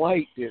woke up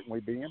late, didn't we,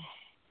 Ben?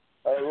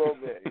 A little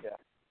bit, yeah.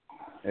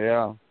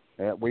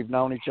 Yeah, we've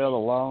known each other a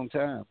long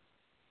time.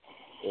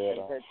 Yeah.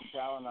 Take some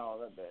Tylenol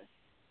that day.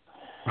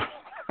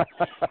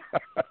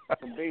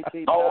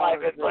 My wife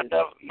been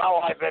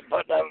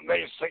putting up with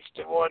me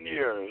 61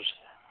 years.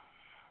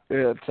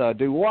 It's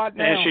do what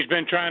now? And she's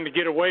been trying to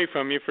get away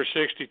from you for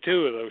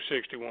 62 of those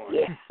 61.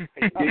 Yeah.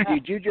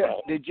 Did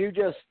you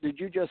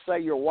just say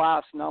your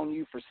wife's known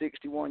you for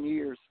 61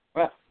 years?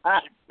 We've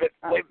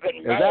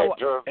been married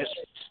to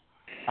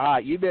her.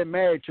 You've been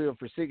married to her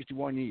for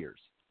 61 years.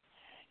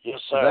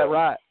 Yes, sir. Is that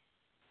right?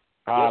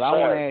 All right, yes, I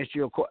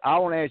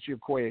want to ask you a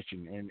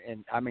question,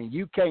 and I mean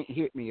you can't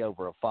hit me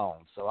over a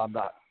phone, so I'm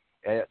not.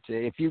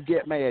 If you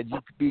get mad,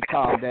 you could be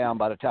calmed down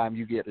by the time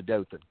you get to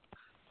Dothan.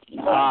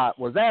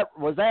 Was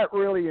that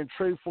really and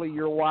truthfully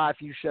your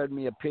wife you showed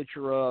me a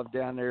picture of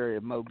down there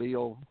in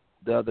Mobile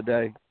the other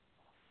day?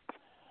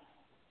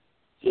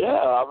 Yeah,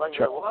 I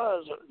think it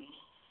was.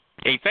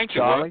 He thinks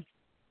Charlie?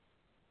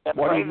 It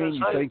was. What do you mean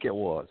you think it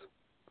was?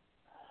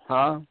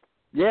 Huh?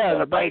 Yeah,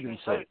 the bathing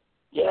suit.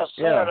 Yes,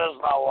 sir, that's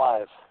my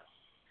wife.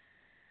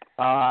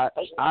 I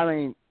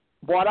mean,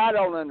 what I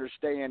don't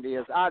understand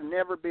is I've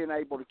never been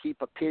able to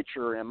keep a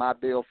picture in my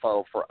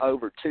billfold for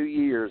over 2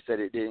 years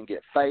that it didn't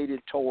get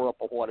faded, tore up,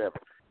 or whatever.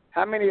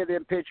 How many of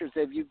them pictures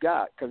have you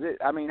got? Because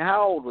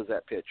how old was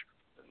that picture?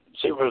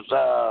 She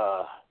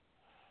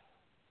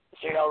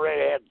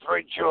already had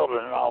 3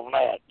 children on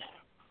that.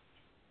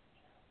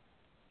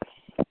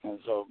 And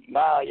so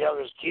my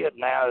youngest kid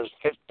now is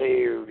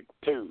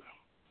 52.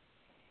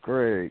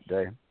 Great,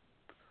 Dave.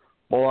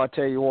 Boy, I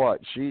tell you what,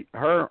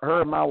 her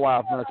and my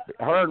wife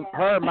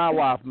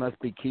must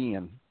be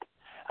kin.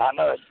 I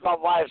know it's my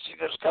wife. She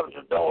just comes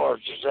to the door.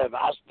 She said,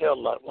 "I still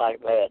look like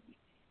that."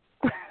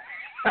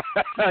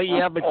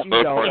 Yeah, but you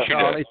don't,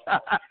 Charlie.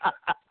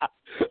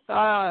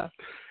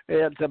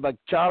 But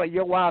Charlie,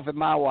 your wife and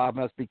my wife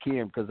must be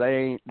kin because they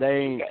ain't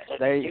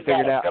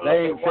figured out.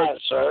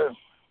 Sir.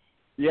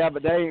 Yeah,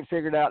 but they ain't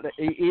figured out that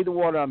either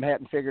one of them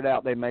hadn't figured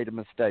out they made a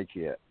mistake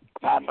yet.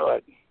 I know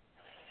it.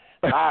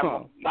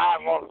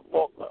 Mine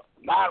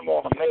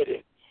won't admit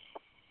it.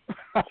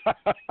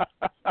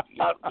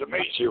 Not to me,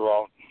 she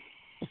won't.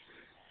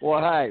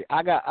 Well, hey,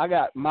 I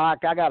got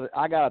Mike. I got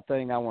a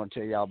thing I want to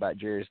tell y'all about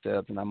Jerry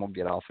Stubbs, and I'm gonna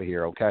get off of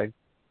here, okay?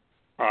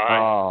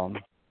 All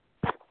right.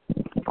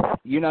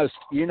 You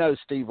know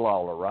Steve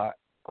Lawler, right?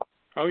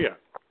 Oh yeah.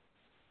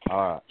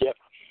 All right. Yep.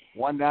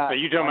 One night. So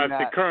you talking about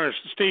the current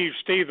Steve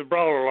the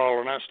Brawler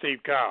Lawler, not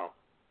Steve Kyle?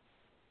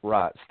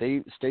 Right,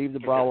 Steve the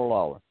Brawler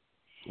Lawler.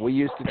 We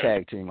used to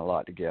tag team a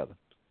lot together.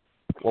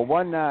 Well,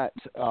 one night,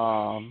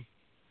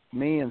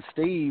 me and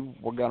Steve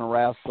were going to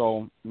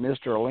wrestle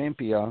Mr.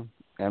 Olympia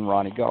and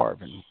Ronnie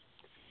Garvin.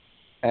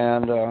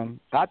 And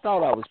I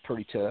thought I was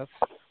pretty tough,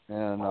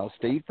 and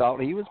Steve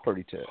thought he was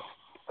pretty tough.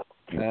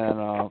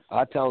 And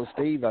I told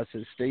Steve, I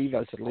said,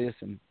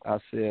 listen, I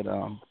said,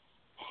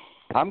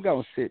 I'm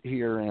going to sit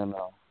here and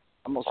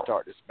I'm going to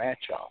start this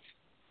match off.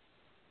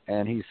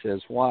 And he says,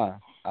 why?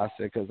 I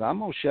said, because I'm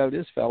going to show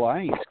this fella I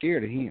ain't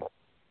scared of him.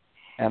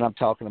 And I'm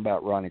talking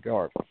about Ronnie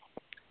Garvin.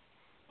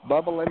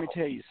 Bubba, let me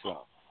tell you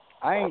something.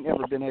 I ain't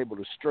never been able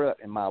to strut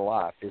in my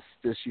life. It's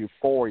this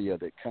euphoria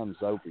that comes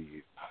over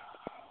you.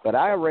 But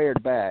I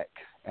reared back,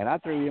 and I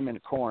threw him in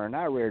the corner, and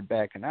I reared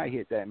back, and I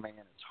hit that man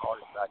as hard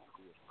as I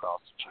could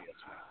across the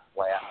chest,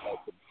 flat,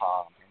 open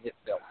palm, and it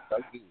felt so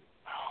good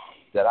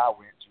that I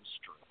went to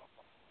strut.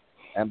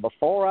 And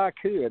before I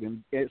could,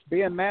 and it's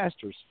Ben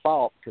Masters'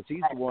 fault because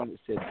he's the one that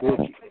said book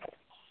it.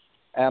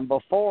 And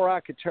before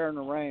I could turn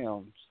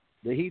around,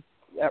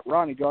 that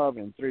Ronnie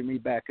Garvin threw me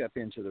back up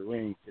into the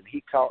ring, and he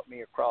caught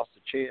me across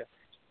the chest.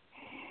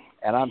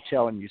 And I'm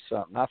telling you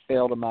something. I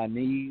fell to my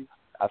knees.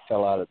 I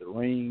fell out of the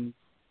ring.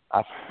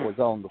 I was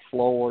on the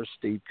floor.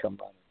 Steve come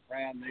running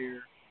around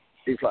there.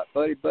 He's like,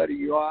 buddy,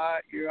 you all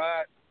right? You all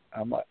right?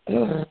 I'm like,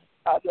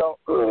 I don't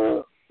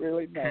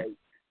really know.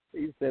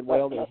 He said,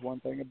 well, there's one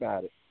thing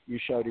about it. You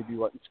showed him you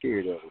wasn't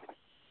scared of it.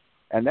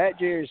 And that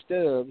Jerry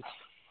Stubbs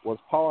was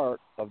part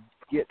of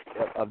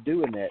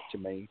doing that to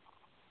me.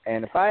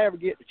 And if I ever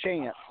get the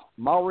chance,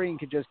 Maureen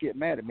could just get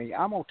mad at me.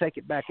 I'm going to take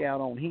it back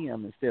out on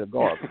him instead of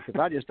Garvin because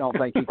I just don't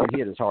think he can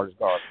hit as hard as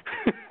Garvin.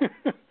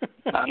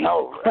 I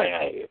know.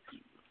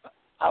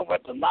 I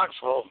went to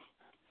Knoxville,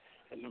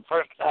 and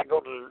I go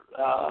to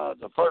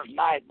the first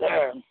night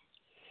there, and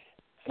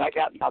I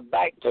got my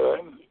back to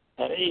him,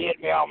 and he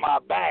hit me on my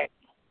back.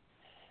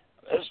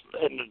 This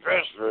in the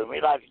dressing room.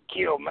 He'd like to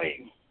kill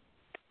me.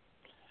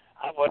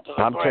 I went to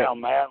the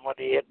ground, man, when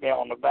he hit me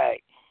on the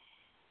back.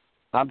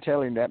 I'm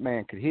telling you, that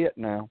man could hit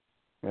now.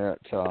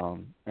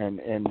 And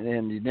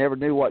you never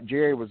knew what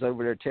Jerry was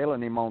over there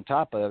telling him on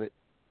top of it.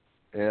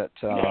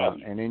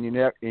 And then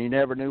you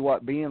never knew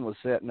what Ben was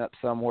setting up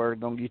somewhere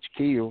going to get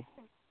you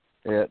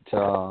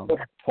killed.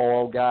 Poor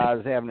old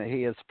guys having their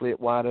heads split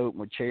wide open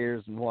with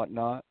chairs and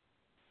whatnot.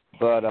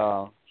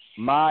 But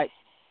Mike,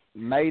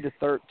 May the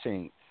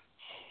 13th,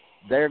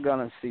 they're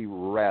going to see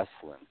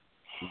wrestling.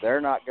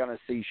 They're not going to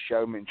see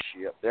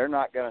showmanship. They're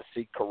not going to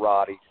see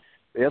karate.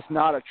 It's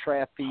not a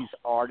trapeze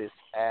artist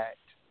act.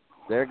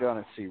 They're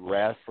going to see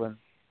wrestling.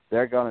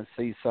 They're going to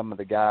see some of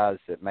the guys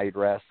that made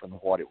wrestling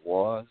what it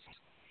was.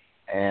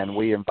 And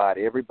we invite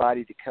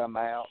everybody to come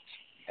out.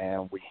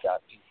 And we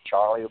got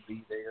Charlie will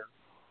be there.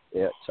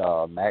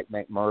 Mac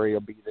McMurray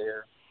will be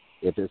there.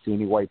 If it's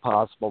any way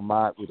possible,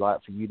 Mike, we'd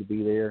like for you to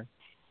be there.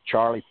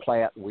 Charlie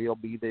Platt will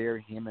be there.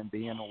 Him and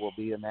Ben will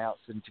be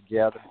announcing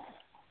together.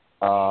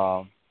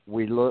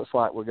 We looks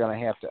like we're going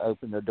to have to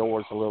open the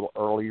doors a little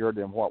earlier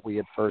than what we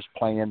had first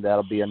planned.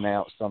 That'll be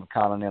announced on the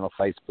Continental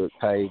Facebook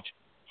page.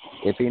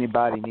 If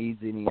anybody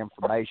needs any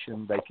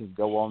information, they can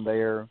go on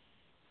there,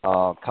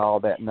 call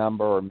that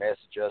number or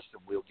message us,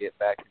 and we'll get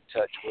back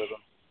in touch with them.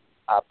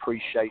 I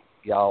appreciate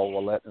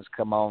y'all letting us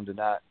come on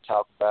tonight and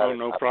talk about it. Oh,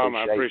 no problem.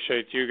 I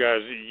appreciate you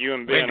guys. You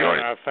and Ben,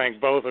 I thank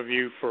both of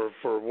you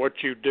for what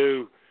you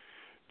do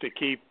to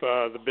keep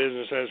the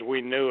business as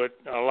we knew it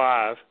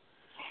alive.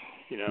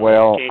 You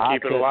know, we can't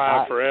keep it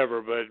alive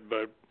forever,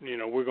 but you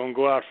know, we're going to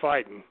go out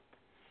fighting.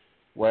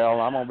 Well,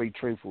 I'm going to be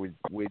truthful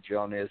with you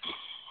on this.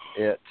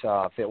 If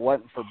it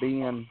wasn't for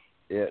Ben,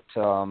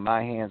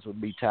 my hands would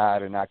be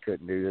tied and I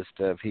couldn't do this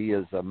stuff. He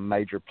is a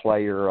major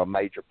player, a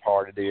major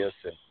part of this,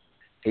 and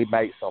he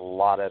makes a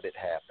lot of it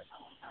happen.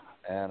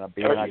 And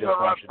Ben, I just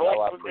want you to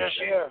know I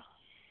appreciate it.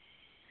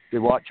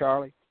 Do what,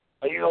 Charlie?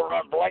 Are you going to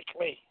run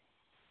Blakely?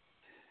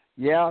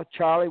 Yeah,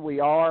 Charlie,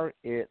 we are.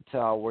 They've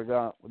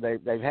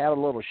had a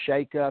little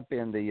shake-up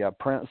in the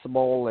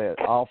principal at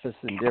office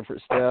and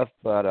different stuff,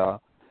 but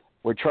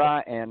we're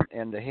trying,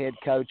 and the head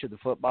coach of the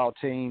football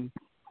team,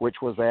 which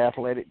was the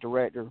athletic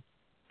director,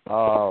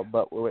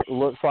 but it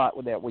looks like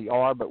that we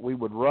are, but we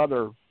would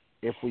rather,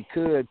 if we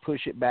could,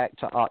 push it back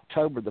to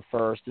October the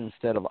 1st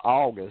instead of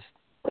August,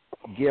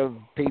 give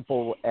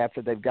people,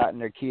 after they've gotten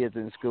their kids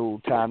in school,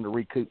 time to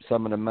recoup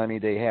some of the money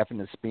they having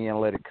to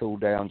spend, let it cool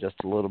down just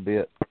a little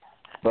bit.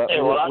 But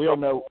we'll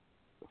know.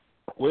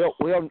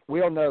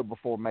 We'll know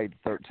before May the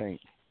 13th.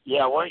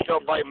 Yeah, when your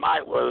buddy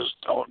Mike was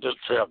on this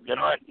trip, you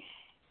know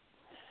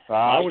what?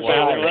 I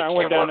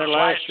went down there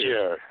last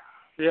year.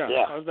 Yeah,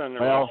 I was down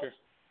there last year.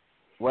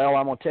 Well,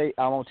 I'm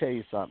gonna tell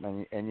you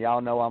something, and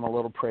y'all know I'm a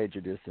little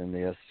prejudiced in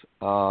this.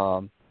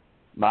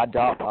 My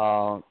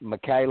daughter,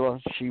 Michaela,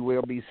 she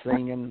will be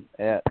singing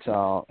at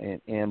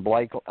in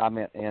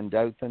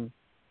Dothan.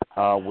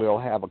 We'll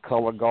have a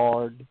color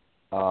guard.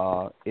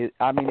 It's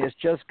gonna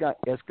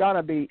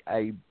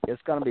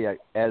be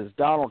as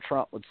Donald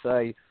Trump would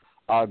say,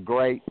 a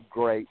great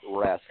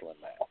wrestling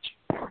match.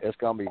 It's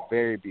gonna be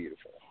very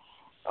beautiful.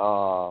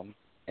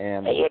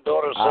 And your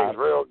daughter sings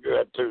real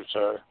good too,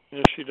 sir.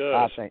 Yes, she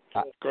does.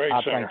 Great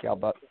singer.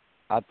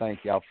 I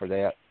thank y'all for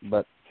that.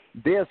 But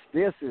this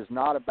is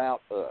not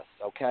about us,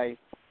 okay?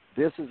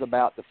 This is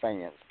about the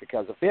fans,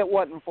 because if it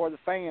wasn't for the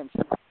fans,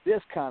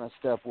 this kind of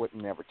stuff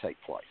wouldn't never take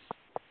place.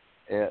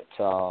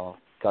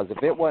 Because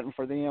if it wasn't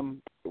for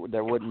them,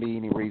 there wouldn't be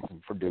any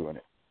reason for doing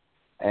it.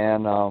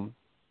 And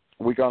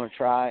we're going to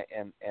try,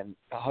 and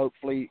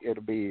hopefully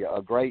it'll be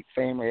a great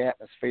family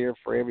atmosphere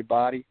for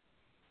everybody.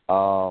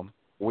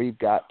 We've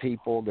got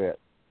people that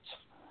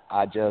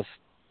I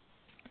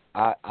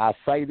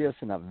say this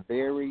in a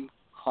very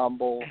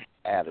humble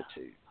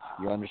attitude.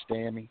 You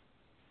understand me?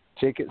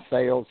 Ticket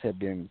sales have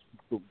been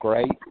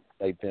great.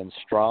 They've been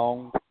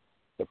strong.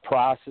 The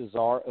prices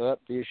are up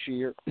this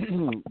year,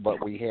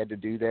 but we had to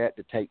do that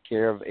to take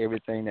care of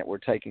everything that we're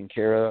taking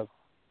care of.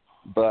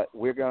 But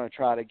we're going to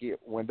try to get,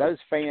 when those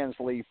fans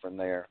leave from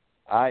there,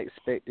 I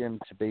expect them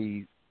to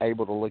be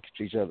able to look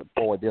at each other,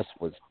 boy, this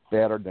was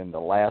better than the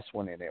last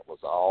one, and it was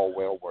all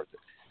well worth it.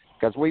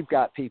 Because we've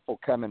got people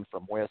coming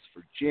from West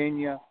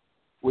Virginia.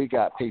 We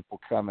got people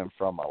coming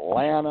from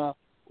Atlanta.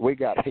 We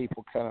got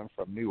people coming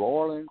from New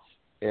Orleans.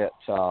 at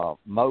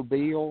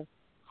Mobile.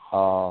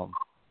 And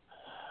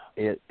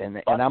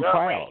I'm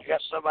proud. You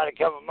got somebody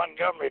coming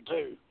Montgomery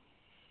too.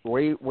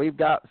 We've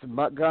got some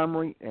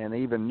Montgomery and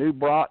even New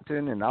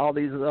Brockton and all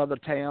these other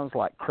towns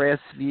like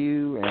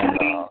Crestview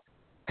and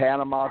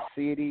Panama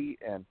City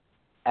and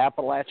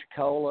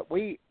Apalachicola.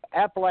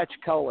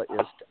 Apalachicola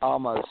is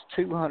almost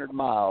 200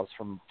 miles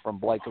from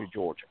Blakely,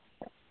 Georgia.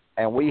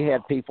 And we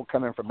had people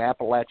coming from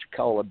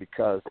Apalachicola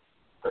because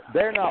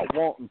they're not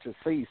wanting to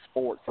see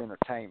sports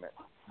entertainment.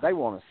 They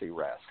want to see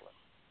wrestling.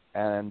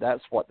 And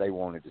that's what they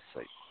wanted to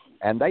see.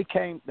 And they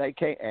came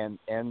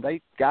and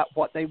they got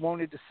what they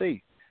wanted to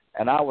see.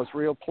 And I was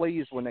real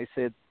pleased when they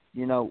said,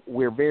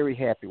 we're very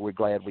happy, we're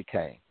glad we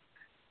came.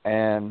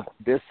 And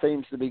this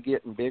seems to be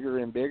getting bigger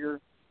and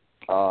bigger.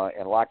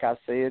 And like I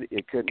said,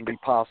 it couldn't be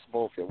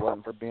possible if it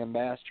wasn't for Ben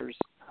Masters,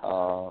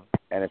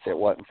 and if it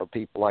wasn't for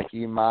people like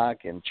you,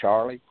 Mike, and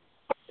Charlie,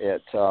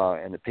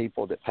 and the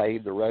people that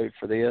paved the road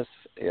for this.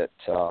 It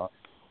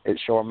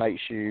sure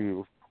makes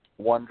you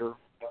wonder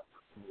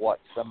what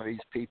some of these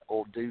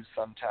people do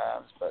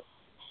sometimes, but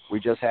we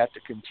just have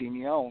to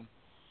continue on.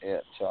 I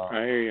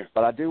hear you.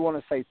 But I do want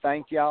to say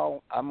thank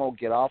y'all. I'm going to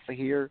get off of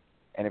here.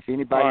 And if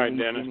anybody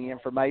needs any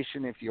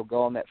information, if you'll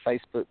go on that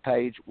Facebook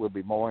page, we'll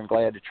be more than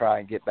glad to try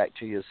and get back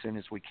to you as soon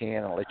as we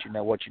can and let you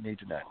know what you need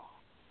to know.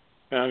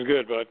 Sounds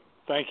good, bud.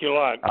 Thank you a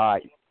lot. All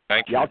right.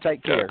 Thank you. Y'all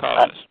take care.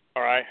 All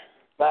right.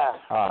 Bye.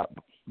 All right.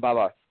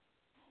 Bye-bye.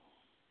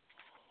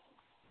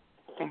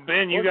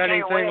 Ben, you got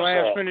anything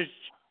last minute?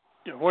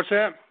 What's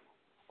that?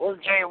 Where's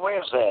Jay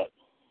West at?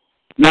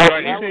 No,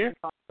 he's here.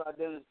 About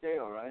Dennis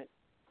Dale, right?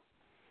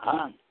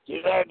 Huh?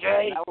 You there,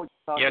 Jay?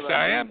 Yes,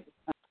 I am.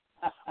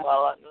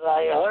 Well,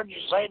 I heard you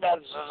say that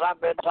since I've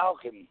been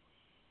talking.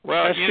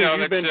 Well, that's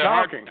you've been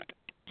talking.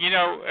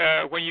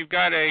 When you've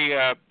got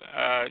a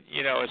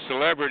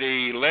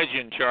celebrity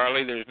legend,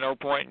 Charlie, there's no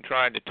point in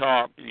trying to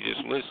talk. You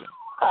just listen.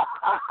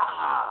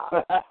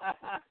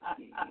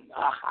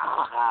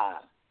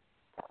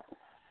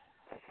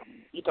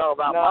 You talk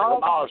about Michael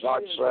Norris,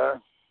 aren't you,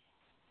 sir?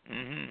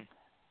 Mm-hmm.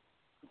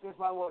 Just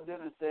like what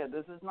Dennis said,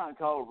 this is not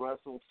called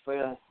Wrestle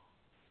Fest.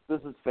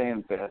 This is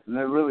Fan Fest, and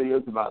it really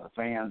is about the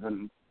fans.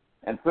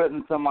 And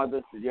putting something like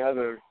this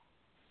together,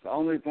 the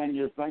only thing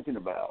you're thinking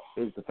about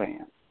is the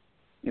fans.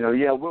 We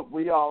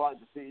all like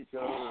to see each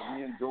other, and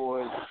we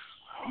enjoy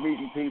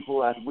meeting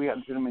people after we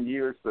haven't seen them in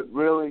years, but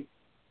really,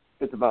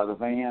 it's about the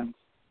fans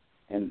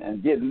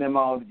and getting them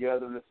all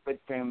together. This big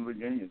family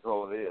reunion is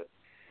all it is.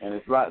 And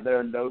it's right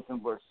there in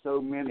Dothan where so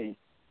many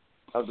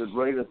of the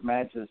greatest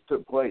matches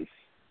took place.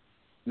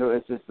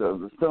 It's just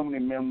there's so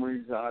many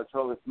memories.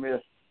 Charlie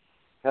Smith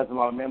has a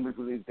lot of memories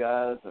with these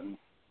guys, and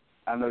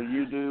I know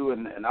you do,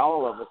 and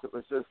all of us. It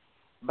was just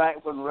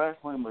back when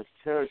wrestling was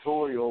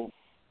territorial,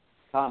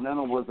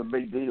 Continental was a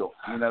big deal,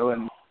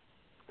 and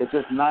it's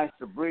just nice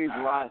to breathe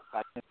life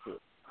back into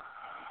it.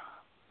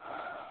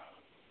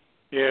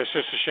 Yeah, it's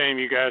just a shame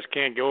you guys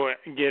can't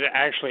get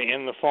actually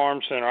in the farm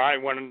center.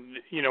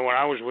 When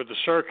I was with the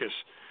circus,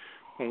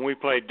 when we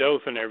played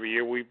Dothan every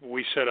year,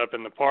 we set up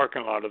in the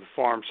parking lot of the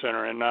farm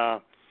center, and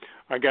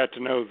I got to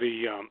know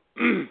the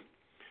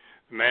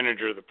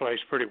manager of the place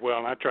pretty well,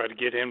 and I tried to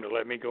get him to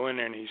let me go in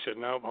there, and he said,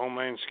 no,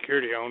 Homeland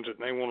Security owns it,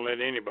 and they won't let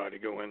anybody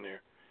go in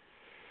there.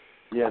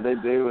 Yeah, they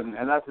do, and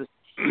that's just...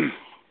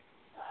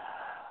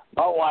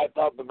 My wife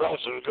thought the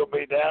wrestler was going to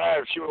be down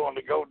there if she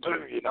wanted to go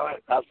too,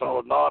 I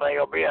thought, no, it ain't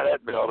going to be in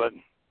that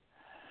building.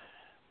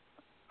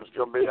 It's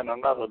going to be in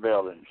another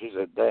building. She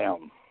said,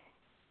 damn.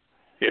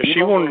 Yeah,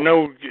 she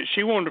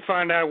wanted to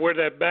find out where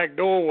that back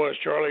door was,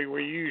 Charlie, where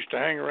you used to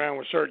hang around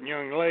with certain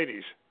young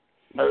ladies.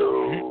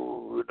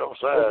 No, don't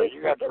say that.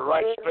 You got the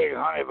right speed,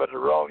 honey, but the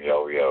wrong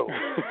yo-yo.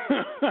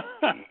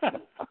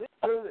 Is it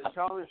true that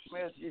Charlie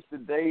Smith used to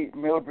date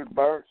Mildred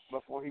Burke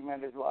before he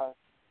met his wife?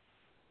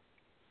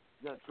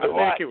 I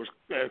think it was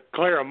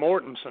Clara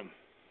Mortensen.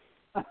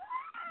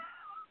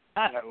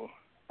 I know.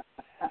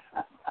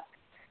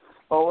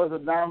 Or was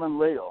it Diamond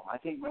Leo? I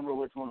can't remember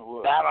which one it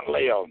was. Diamond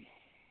Leo.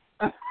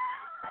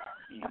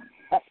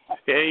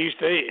 Yeah, he used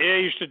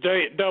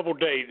to double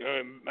date,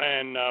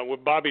 and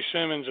with Bobby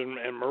Simmons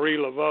and Marie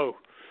Laveau.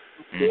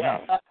 Yeah.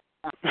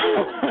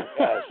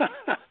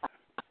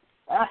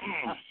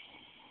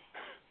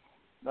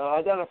 No,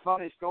 I got a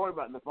funny story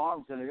about the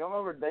farm center. You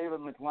remember David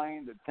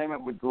McLean that came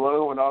up with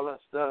Glow and all that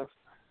stuff?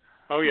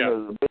 Oh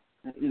yeah.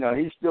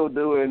 He's still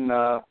doing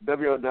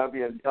WOW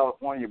in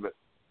California, but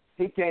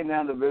he came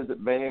down to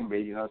visit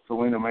Bambi,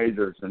 Selena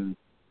Majors, and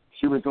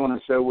she was doing a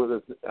show with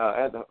us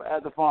at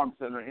the farm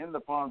center, in the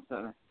farm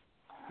center.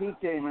 He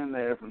came in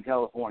there from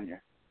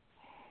California.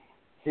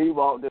 He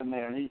walked in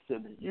there and he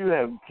said, "You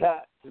have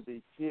got to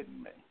be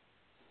kidding me.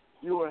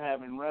 You were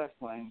having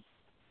wrestling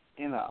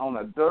on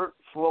a dirt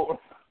floor."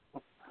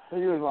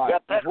 He was like,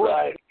 got that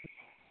right.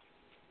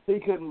 He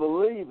couldn't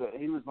believe it.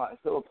 He was like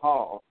so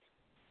tall.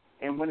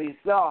 And when he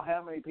saw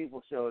how many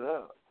people showed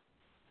up,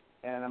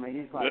 and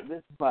he's like, this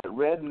is like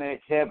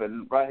redneck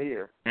heaven right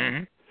here.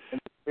 Mm-hmm. In the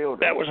building.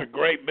 That was a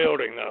great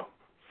building, though,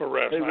 for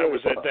wrestling. Really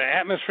The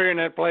atmosphere in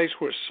that place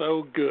was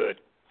so good.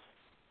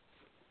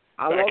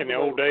 Back in the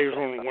old days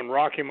when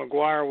Rocky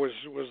McGuire was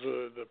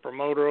the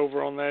promoter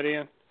over on that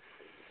end.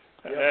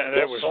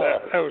 That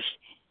was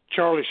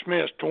Charlie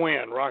Smith's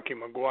twin, Rocky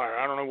McGuire.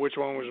 I don't know which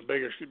one was the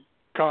biggest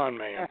con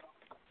man.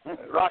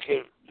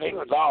 Rocky, he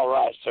was all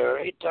right, sir.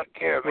 He took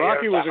care of me.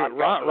 Rocky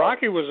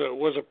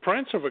was a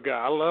prince of a guy.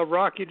 I love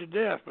Rocky to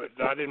death, but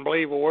I didn't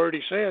believe a word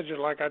he said, just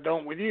like I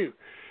don't with you.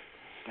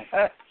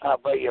 I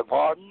beg your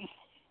pardon.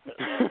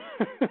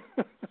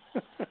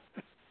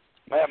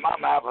 Man, my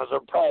mouth was a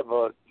prayer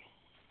book.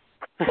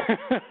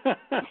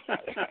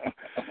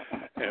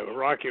 Yeah,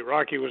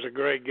 Rocky was a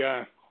great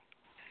guy.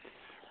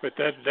 But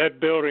that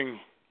building,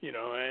 you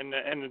know,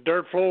 and the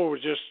dirt floor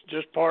was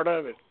just part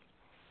of it.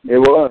 It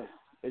was.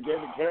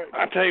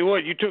 I tell you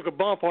what, you took a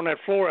bump on that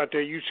floor out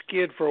there, you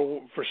skid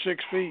for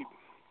 6 feet.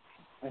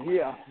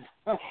 Yeah.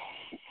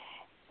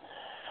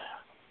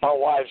 My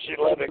wife, she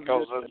let me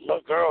because the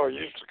little girl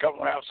used to come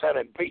around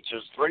selling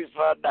peaches 3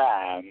 for a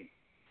dime.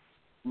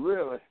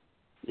 Really?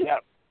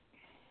 Yep.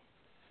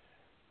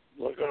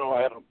 Little girl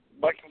had a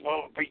bucket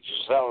full of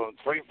peaches selling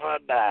 3 for a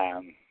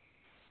dime.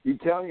 You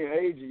telling your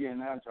age again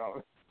now,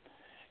 Charlie?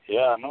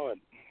 Yeah, I know it.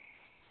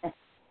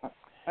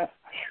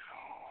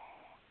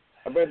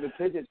 I bet the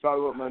tickets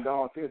probably wasn't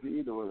 $1.50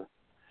 either, was it?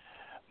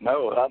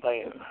 No, I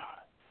think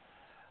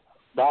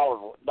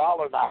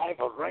 $1.50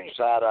 was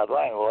ringside, I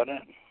think,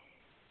 wasn't it?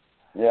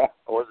 Yeah.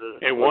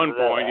 At one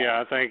point,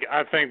 yeah,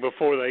 I think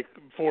before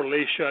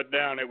Lee shut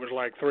down, it was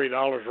like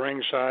 $3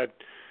 ringside,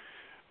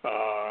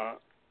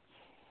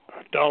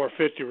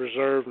 $1.50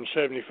 reserved, and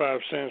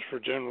 75 cents for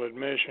general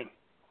admission.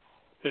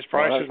 His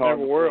prices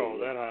never were all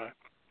that high.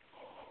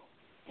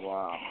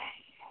 Wow.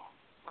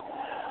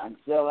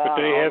 But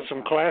they had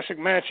some classic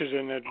matches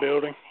in that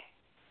building.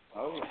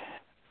 Oh.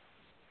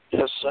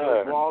 Yes,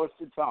 sir. Wallace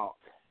to talk.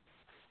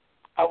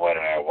 I went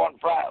in there one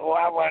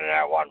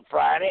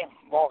Friday.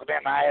 Walked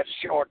in, I had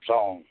shorts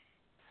on,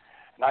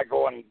 and I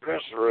go in the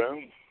dressing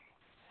room,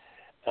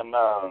 and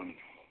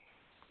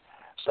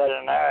sat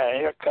in there, and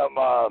here come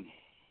what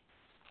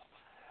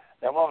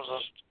was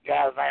this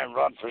guy's name?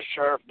 Run for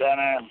sheriff down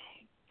there.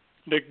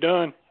 Dick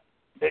Dunn.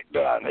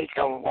 He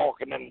come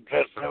walking in the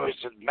dressing room. He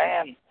said,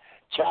 "Man,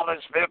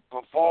 Charlie Smith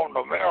performed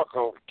a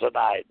miracle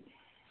tonight."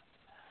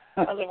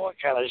 I said, "What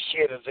kind of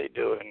shit is he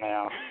doing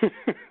now?"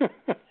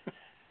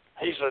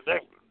 He said,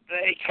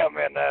 they come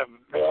in the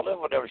building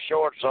with their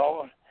shorts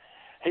on.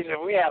 He said,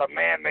 "We had a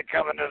man been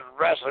coming to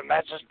wrestling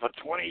matches for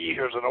 20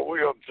 years in a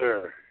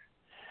wheelchair."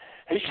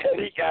 He said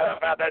he got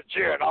up out of that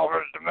chair and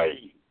offered it to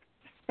me.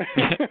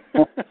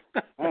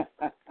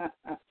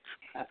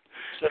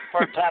 It's the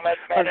first time that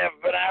man ever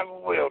been out of a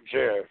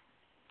wheelchair.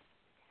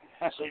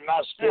 See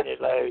my skinny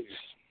legs.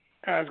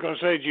 I was going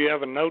to say, do you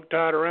have a note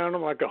tied around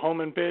them like a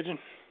homing pigeon?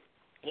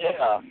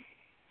 Yeah.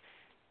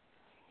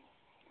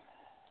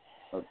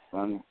 That's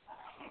funny.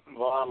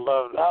 Well, I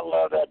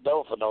love that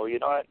Dothan, though. You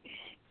know it.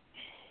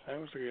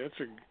 It's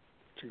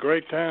a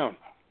great town.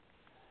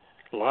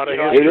 A lot of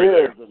history.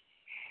 It is.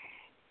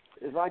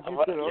 It's like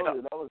you said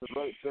earlier. That was a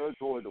great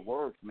territory to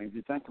work. I mean, if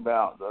you think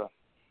about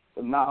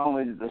not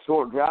only the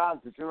short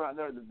drives, but you're right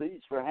there at the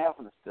beach for half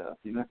of the stuff.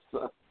 You know,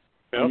 so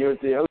and you're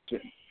at the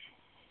ocean.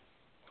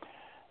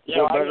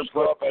 Yeah, I used to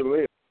go up at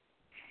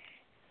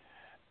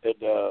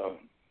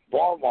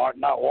Walmart,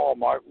 not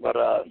Walmart, but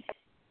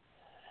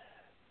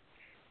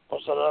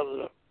what's that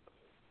other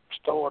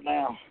store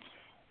now?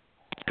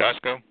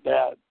 Costco?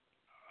 Yeah.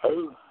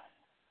 Who?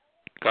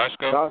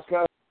 Costco?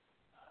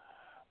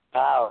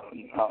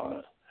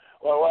 No.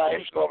 Well, I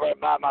used to go over and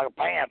buy my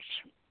pants.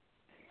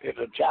 It's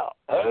a child.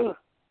 Who?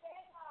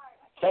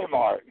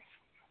 Kmart.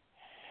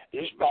 I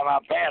used to buy my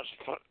pants.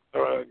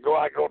 I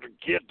go to the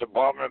kids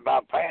department and buy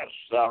pants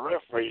that I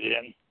refereed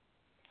in.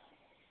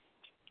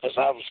 That's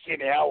how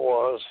skinny I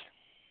was.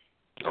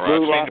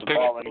 Blue light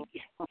department.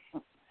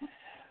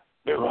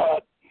 Do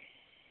what?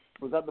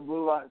 Was that the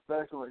blue light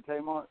special at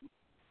Kmart?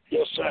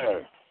 Yes,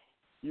 sir.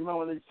 You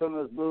remember when they turned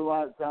those blue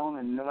lights on,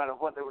 and no matter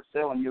what they were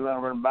selling, you went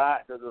over and buy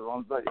it because it was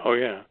on sale? Oh,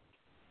 yeah.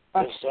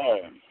 Yes,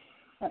 sir.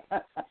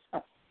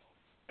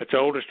 It's the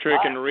oldest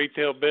trick in the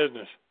retail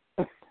business.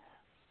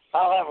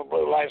 I'll have a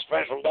blue light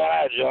special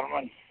down,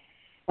 gentlemen.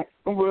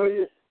 Will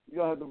you? You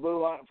gonna have the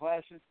blue light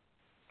flashing?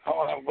 I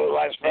want to have a blue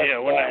light special. Yeah,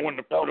 when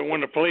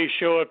the police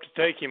show up to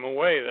take him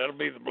away, that'll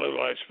be the blue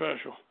light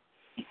special.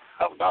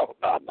 Oh, no.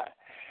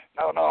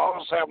 I'm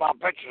gonna sell my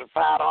pictures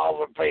for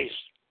 $5 a piece.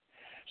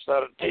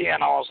 Instead of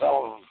 10, I'll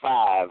sell them for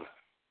 $5.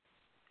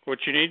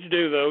 What you need to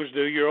do, though, is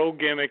do your old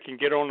gimmick and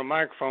get on the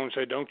microphone and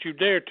say, "Don't you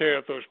dare tear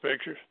up those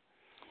pictures."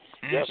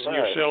 Yes, and sir.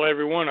 You'll sell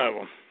every one of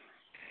them.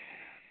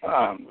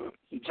 I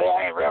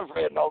ain't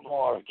refereeing no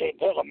more. Can't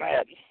tell them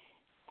that.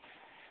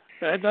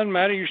 That doesn't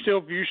matter. You're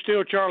still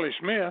Charlie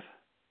Smith.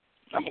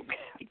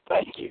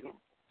 Thank you.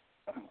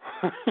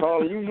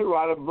 Charlie, you should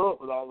write a book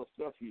with all the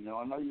stuff you know.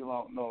 I know you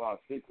don't know a lot of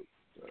secrets.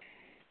 So.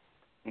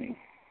 You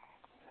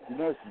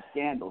know some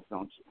scandals,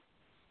 don't you?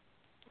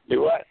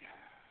 Do what?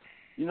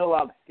 You know a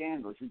lot of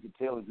scandals you could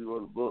tell if you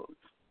wrote a book.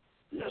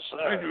 Yes, sir.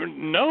 I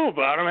didn't know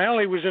about him. Hell,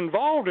 he was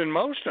involved in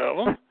most of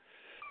them.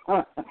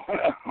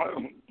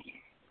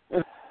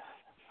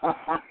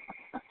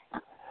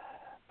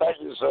 Thank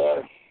you,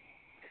 sir.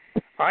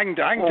 I can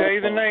tell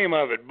you the name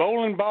of it.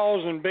 Bowling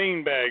Balls and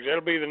Beanbags.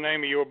 That'll be the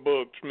name of your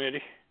book,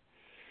 Smitty.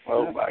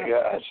 Oh, my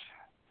gosh.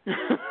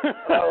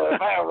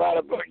 If I write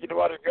a book, you know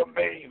what it's going to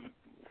be?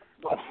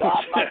 What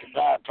Don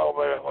McIntyre told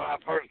me when I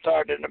first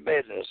started in the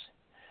business.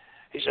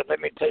 He said, let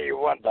me tell you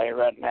one thing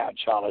right now,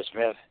 Charlie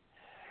Smith.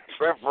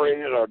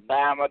 Referees are a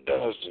dime a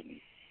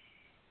dozen.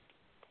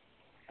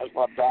 That's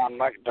what Don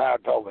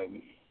McIntyre told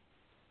me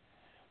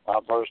when I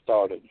first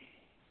started.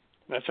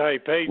 That's how he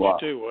paid you,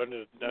 too, wasn't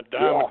it? A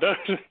dime a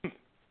dozen.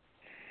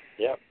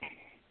 Yep.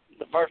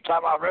 The first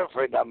time I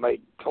refereed, I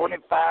made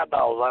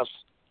 $25.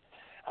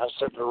 I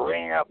set the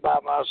ring up by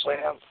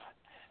myself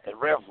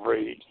and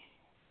refereed.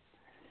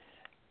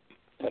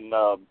 And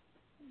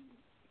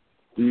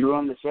do you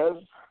run the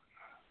show?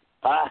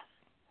 Huh?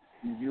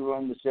 Did you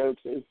run the show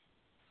too?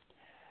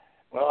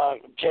 Well, I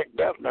checked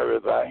up and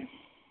everything.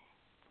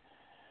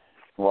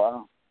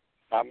 Wow.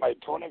 I made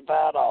 $25,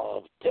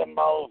 $10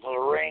 for the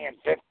ring and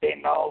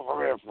 $15 for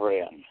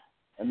refereeing.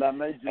 And that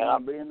made you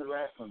not be in the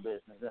wrestling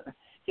business.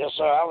 Yes,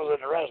 sir. I was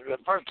in the wrestling. The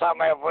first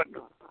time I ever went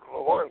to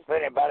work for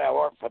anybody, I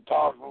worked for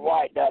Todd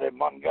White down in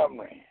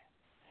Montgomery.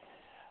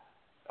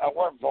 I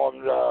worked for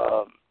him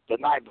the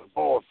night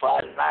before,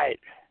 Friday night,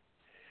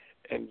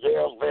 in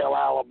Galesville,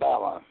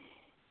 Alabama.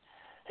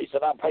 He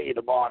said, I'll pay you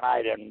tomorrow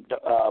night in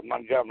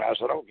Montgomery. I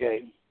said,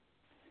 okay.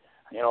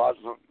 You know, I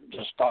was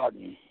just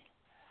starting.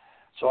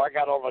 So I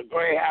got on the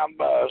Greyhound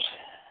bus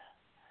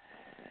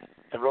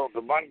and rode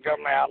to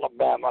Montgomery,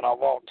 Alabama, and I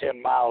walked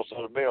 10 miles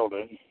to the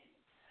building.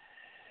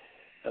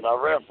 And I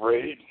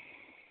refereed.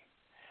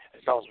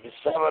 It cost me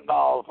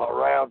 $7 for a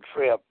round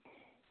trip,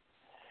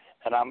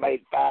 and I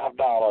made $5.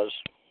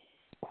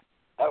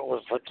 That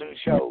was for 2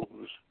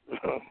 shows.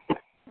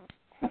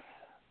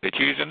 That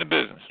you was in the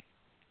business?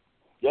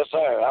 Yes,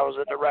 sir. I was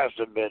in the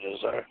wrestling business,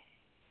 sir.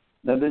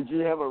 Now, did you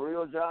have a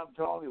real job,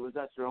 Charlie, or was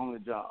that your only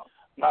job?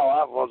 No,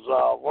 I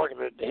was working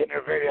at the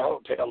Henry Video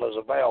Hotel as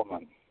a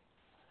bellman.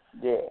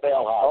 Yeah.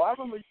 Bellhop. Oh, I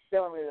remember you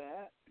telling me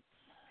that.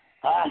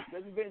 Huh?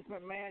 Didn't Vince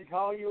McMahon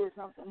call you or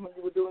something when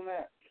you were doing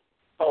that?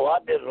 Oh, I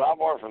did. I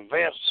worked for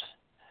Vince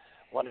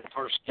when he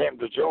first came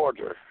to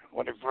Georgia,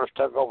 when he first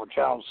took over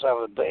Channel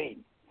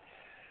 17.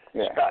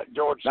 Yeah.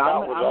 George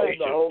Scott was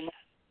agent.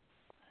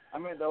 I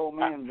meant the old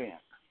man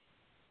Vince.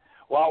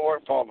 Well, I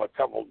worked for him a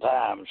couple of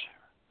times.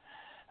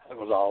 It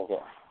was all.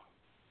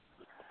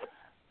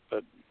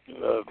 But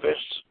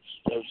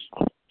Vince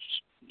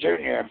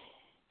Jr.,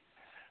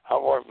 I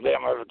worked for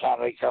them every time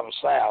they come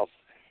south.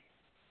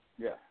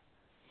 Yeah.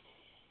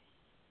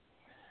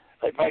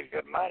 They paid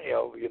good money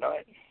over, you know.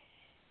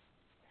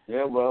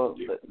 Yeah, well,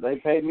 they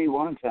paid me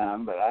one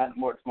time, but I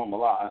hadn't worked for them a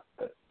lot.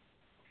 But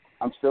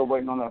I'm still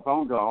waiting on that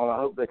phone call. I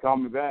hope they call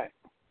me back.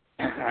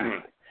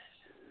 I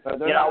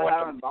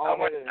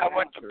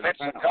went to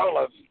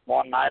Pensacola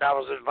one night. I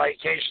was on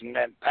vacation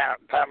in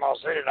Panama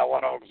City, and I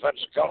went over to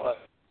Pensacola.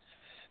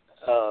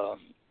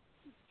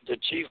 The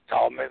chief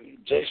called me,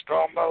 Jay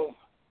Strombo,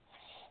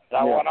 and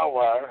I went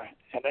over there,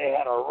 and they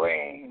had a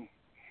ring,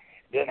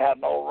 didn't have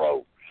no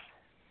ropes,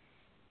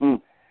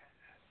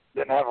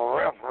 didn't have a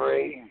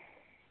referee,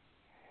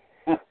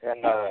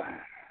 and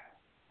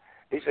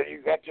he said,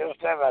 you got your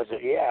stuff? I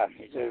said, yeah.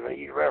 He said, well,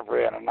 you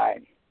referee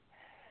tonight.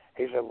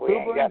 He said, we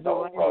ain't got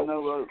no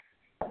ropes.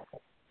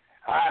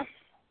 Huh?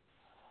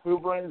 Who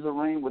brings a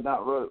ring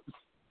without ropes?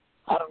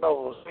 I don't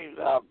know.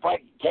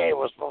 Frankie K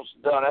was supposed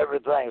to have done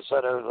everything,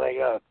 set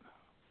everything up.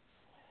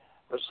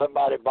 But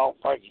somebody bought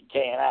Frankie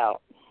K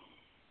out.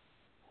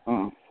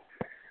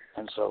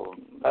 And so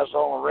that's the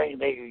only ring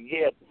they could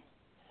get.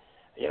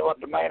 You know what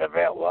the main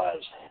event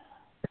was?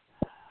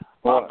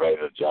 Andre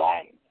the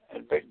Giant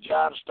and Big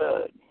John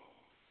Studd.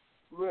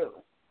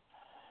 Really?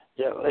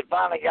 Yeah, they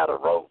finally got a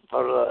rope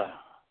for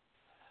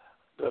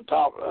the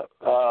top.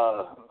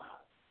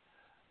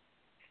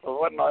 It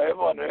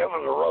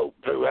was a rope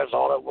too. That's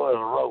all it was, a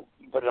rope.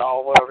 Put it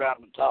all the way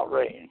around the top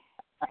ring.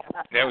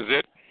 That was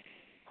it?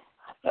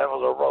 That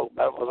was a rope.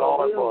 That was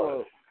all it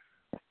was.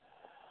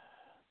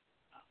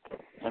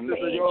 And me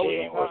and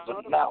Gene was the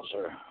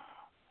announcer.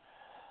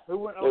 Who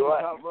went over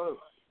the top rope?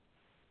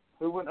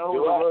 Who went over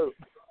the rope?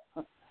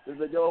 Did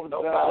they go over the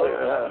top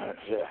rope?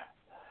 Yeah.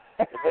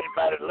 If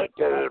anybody looked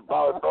at it, it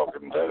probably broke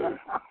in two.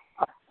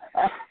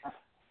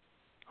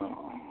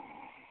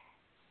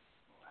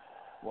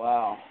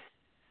 Wow.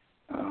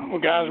 Well,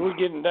 guys, we're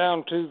getting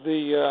down to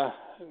the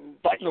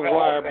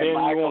wire. Ben, you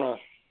want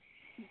to...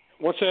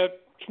 What's that,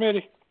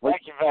 Smitty?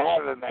 Thank you for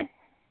having me.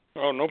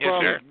 Oh, no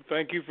problem.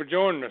 Thank you for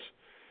joining us.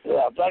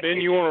 Yeah,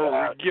 Ben, you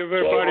want to give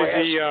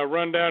everybody the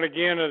rundown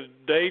again of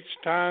dates,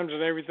 times,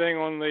 and everything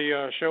on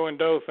the show in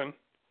Dothan?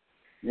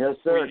 Yes,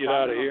 sir. We get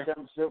out of here.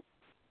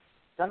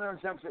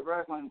 Continental Championship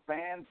Wrestling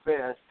Fan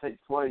Fest takes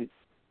place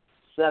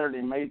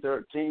Saturday, May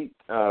 13th.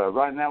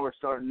 Right now we're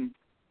starting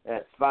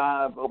at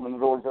 5, open the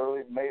doors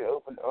early. May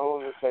open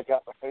early. Check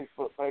out the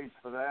Facebook page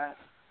for that.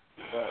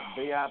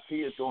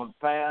 VIP is going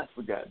fast.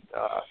 We got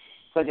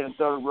second and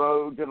third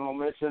row general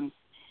admission.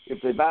 If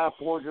they buy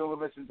 4 general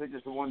admission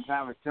tickets at one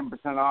time, it's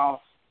 10%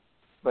 off.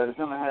 but it's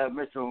going to have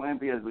Mr.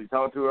 Olympia, as we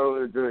talked to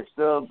earlier, Jerry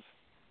Stubbs,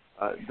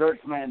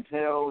 Dirk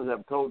Mantell,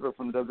 Zeb Coulter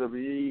from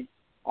WWE,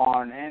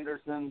 Arn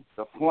Anderson,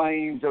 The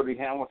Flame, Jody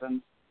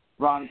Hamilton,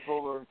 Ron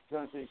Fuller,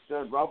 Tennessee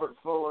Stud, Robert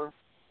Fuller,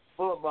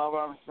 Philip Bob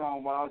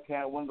Armstrong,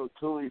 Wildcat, Wendell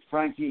Tooley,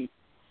 Frankie,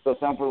 the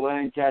Thumper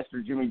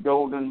Lancaster, Jimmy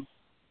Golden,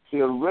 the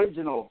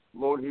original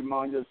Lord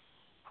Humongous,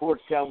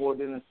 Sports Cowboy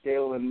Dennis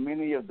Scale, and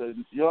many of the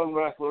young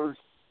wrestlers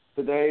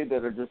today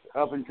that are just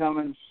up and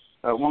coming.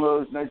 One of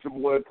those Nature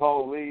Boy,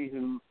 Paul Lee,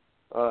 who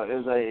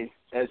is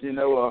as you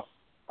know,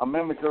 a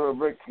mimicker of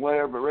Ric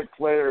Flair, but Ric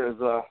Flair is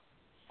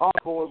on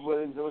board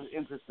with him, so it's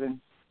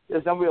interesting.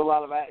 There's going to be a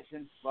lot of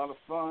action, a lot of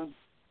fun.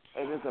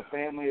 It is a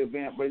family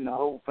event, bring the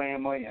whole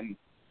family, and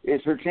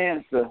it's your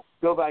chance to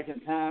go back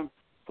in time.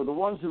 For the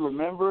ones who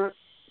remember it,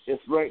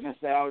 it's great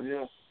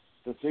nostalgia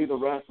to see the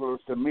wrestlers,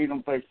 to meet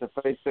them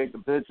face-to-face, take the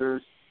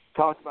pictures,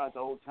 talk about the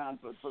old times.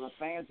 But for the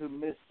fans who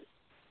missed it,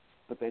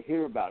 but they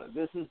hear about it,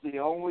 this is the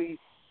only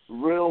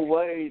real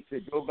way to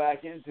go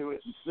back into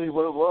it and see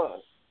what it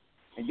was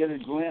and get a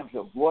glimpse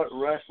of what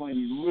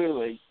wrestling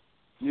really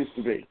used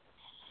to be.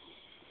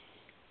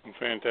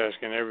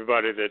 Fantastic, and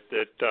everybody that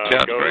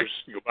goes,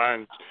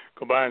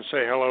 go by and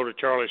say hello to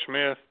Charlie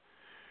Smith.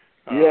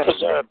 Yes,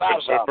 sir.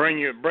 Bring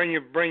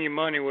your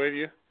money with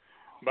you.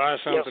 Buy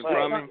something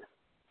from him.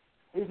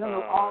 He's in the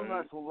arm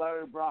wrestle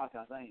Larry Brock,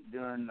 I think,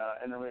 during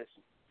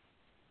intermission.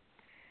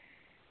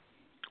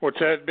 What's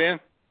that, Ben?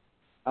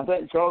 I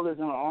think Charlie's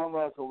in an arm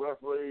wrestle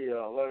referee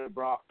Larry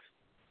Brock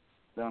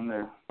down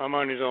there. My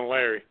money's on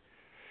Larry.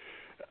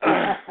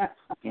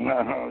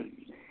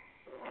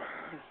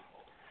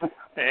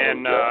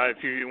 And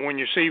when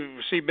you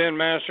see Ben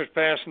Masters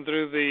passing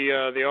through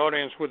the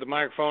audience with the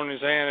microphone in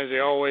his hand, as he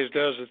always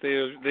does at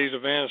these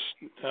events,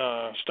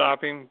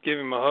 stop him, give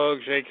him a hug,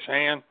 shake his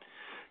hand,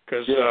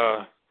 because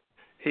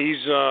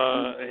he's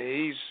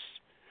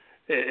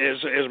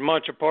as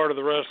much a part of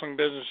the wrestling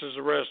business as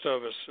the rest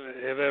of us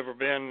have ever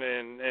been,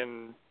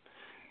 and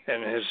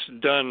has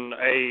done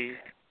a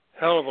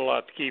hell of a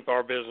lot to keep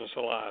our business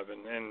alive,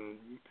 and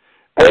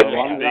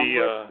be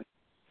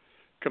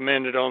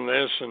commended on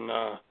this. And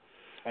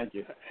thank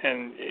you.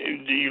 And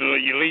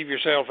you leave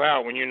yourself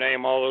out when you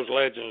name all those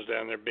legends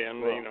down there,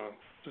 Ben. Well, you know,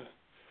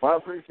 I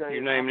appreciate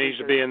your name needs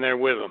to be in there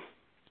with them.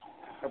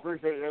 I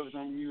appreciate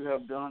everything you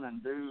have done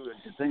and do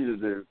and continue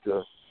to do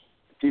to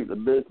keep the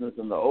business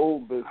and the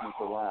old business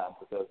alive,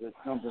 because it's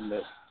something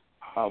that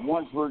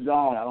once we're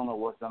gone, I don't know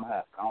what's going to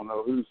happen. I don't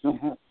know who's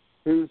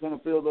going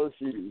to fill those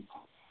shoes.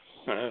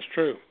 That's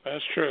true.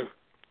 That's true.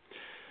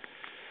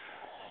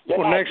 Good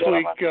well, night, next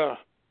gentlemen. week,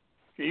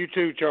 you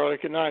too, Charlie.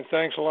 Good night.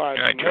 Thanks a lot.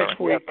 Good night, Next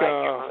week,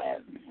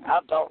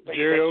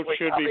 Jerry Oates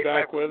should be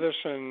back with us,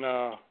 and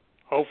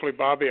hopefully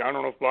Bobby. I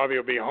don't know if Bobby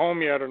will be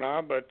home yet or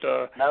not, but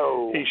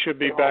no, he should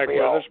be back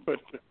with us. But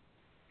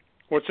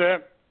what's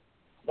that?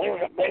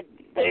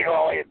 They're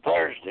only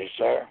Thursday,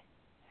 sir.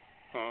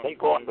 They're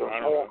going to the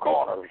Four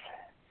Corners.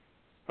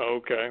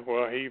 Okay,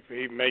 well,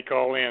 he may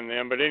call in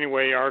then. But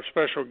anyway, our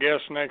special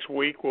guest next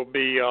week will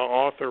be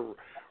author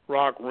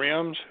Rock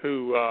Rims,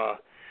 who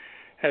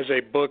has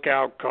a book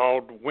out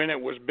called When It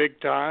Was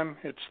Big Time.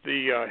 It's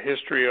the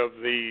history of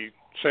the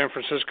San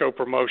Francisco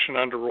promotion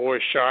under Roy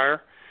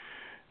Shire.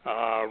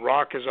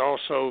 Rock is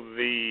also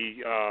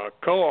the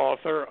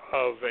co-author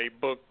of a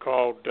book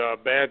called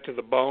Bad to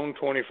the Bone,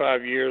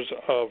 25 Years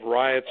of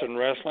Riots in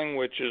Wrestling,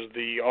 which is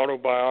the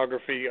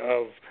autobiography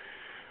of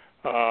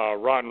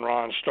Rotten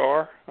Ron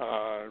Starr.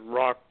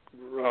 Rock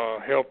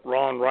helped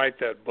Ron write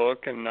that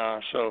book, and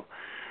so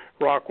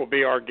Rock will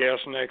be our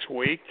guest next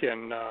week,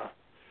 and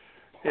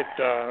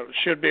it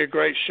should be a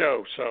great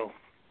show. So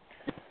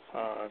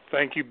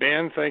thank you,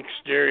 Ben. Thanks,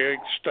 Jerry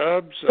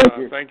Stubbs.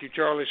 Thank you,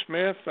 Charlie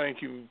Smith.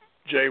 Thank you,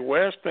 Jay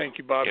West. Thank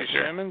you, Bobby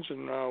Simmons.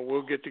 And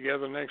we'll get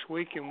together next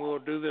week, and we'll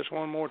do this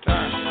one more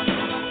time.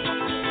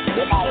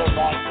 Good night,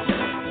 everybody.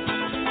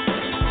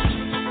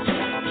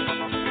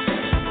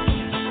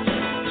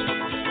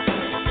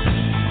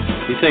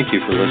 We thank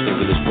you for listening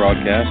to this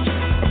broadcast,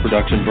 a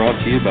production brought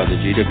to you by the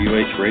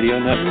GWH Radio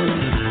Network.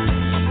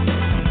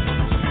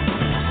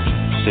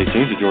 Stay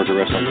tuned to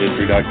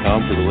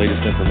GeorgiaWrestlingHistory.com for the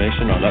latest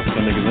information on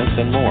upcoming events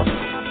and more.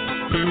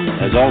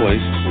 As always,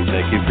 we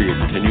thank you for your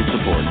continued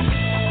support.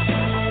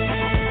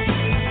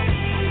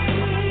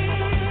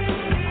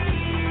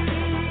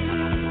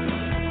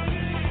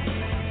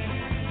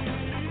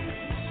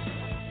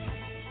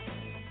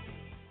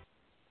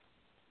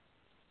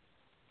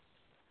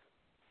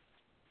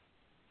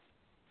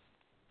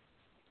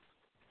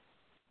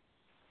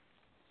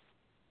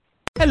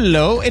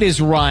 Hello, it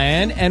is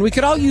Ryan, and we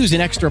could all use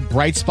an extra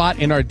bright spot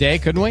in our day,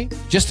 couldn't we?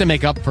 Just to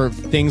make up for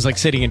things like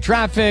sitting in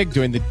traffic,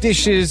 doing the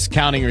dishes,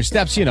 counting your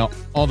steps, you know,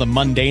 all the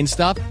mundane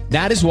stuff.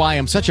 That is why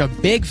I'm such a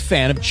big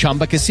fan of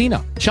Chumba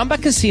Casino. Chumba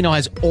Casino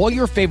has all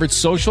your favorite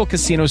social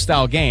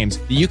casino-style games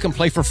that you can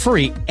play for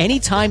free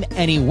anytime,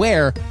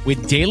 anywhere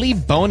with daily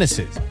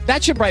bonuses.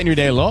 That should brighten your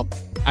day a little.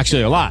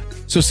 Actually, a lot.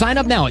 So sign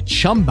up now at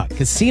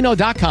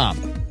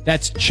ChumbaCasino.com.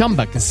 That's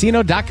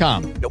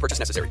ChumbaCasino.com. No purchase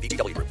necessary.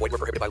 VGW Group. Void where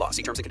prohibited by law.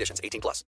 See terms and conditions. 18+.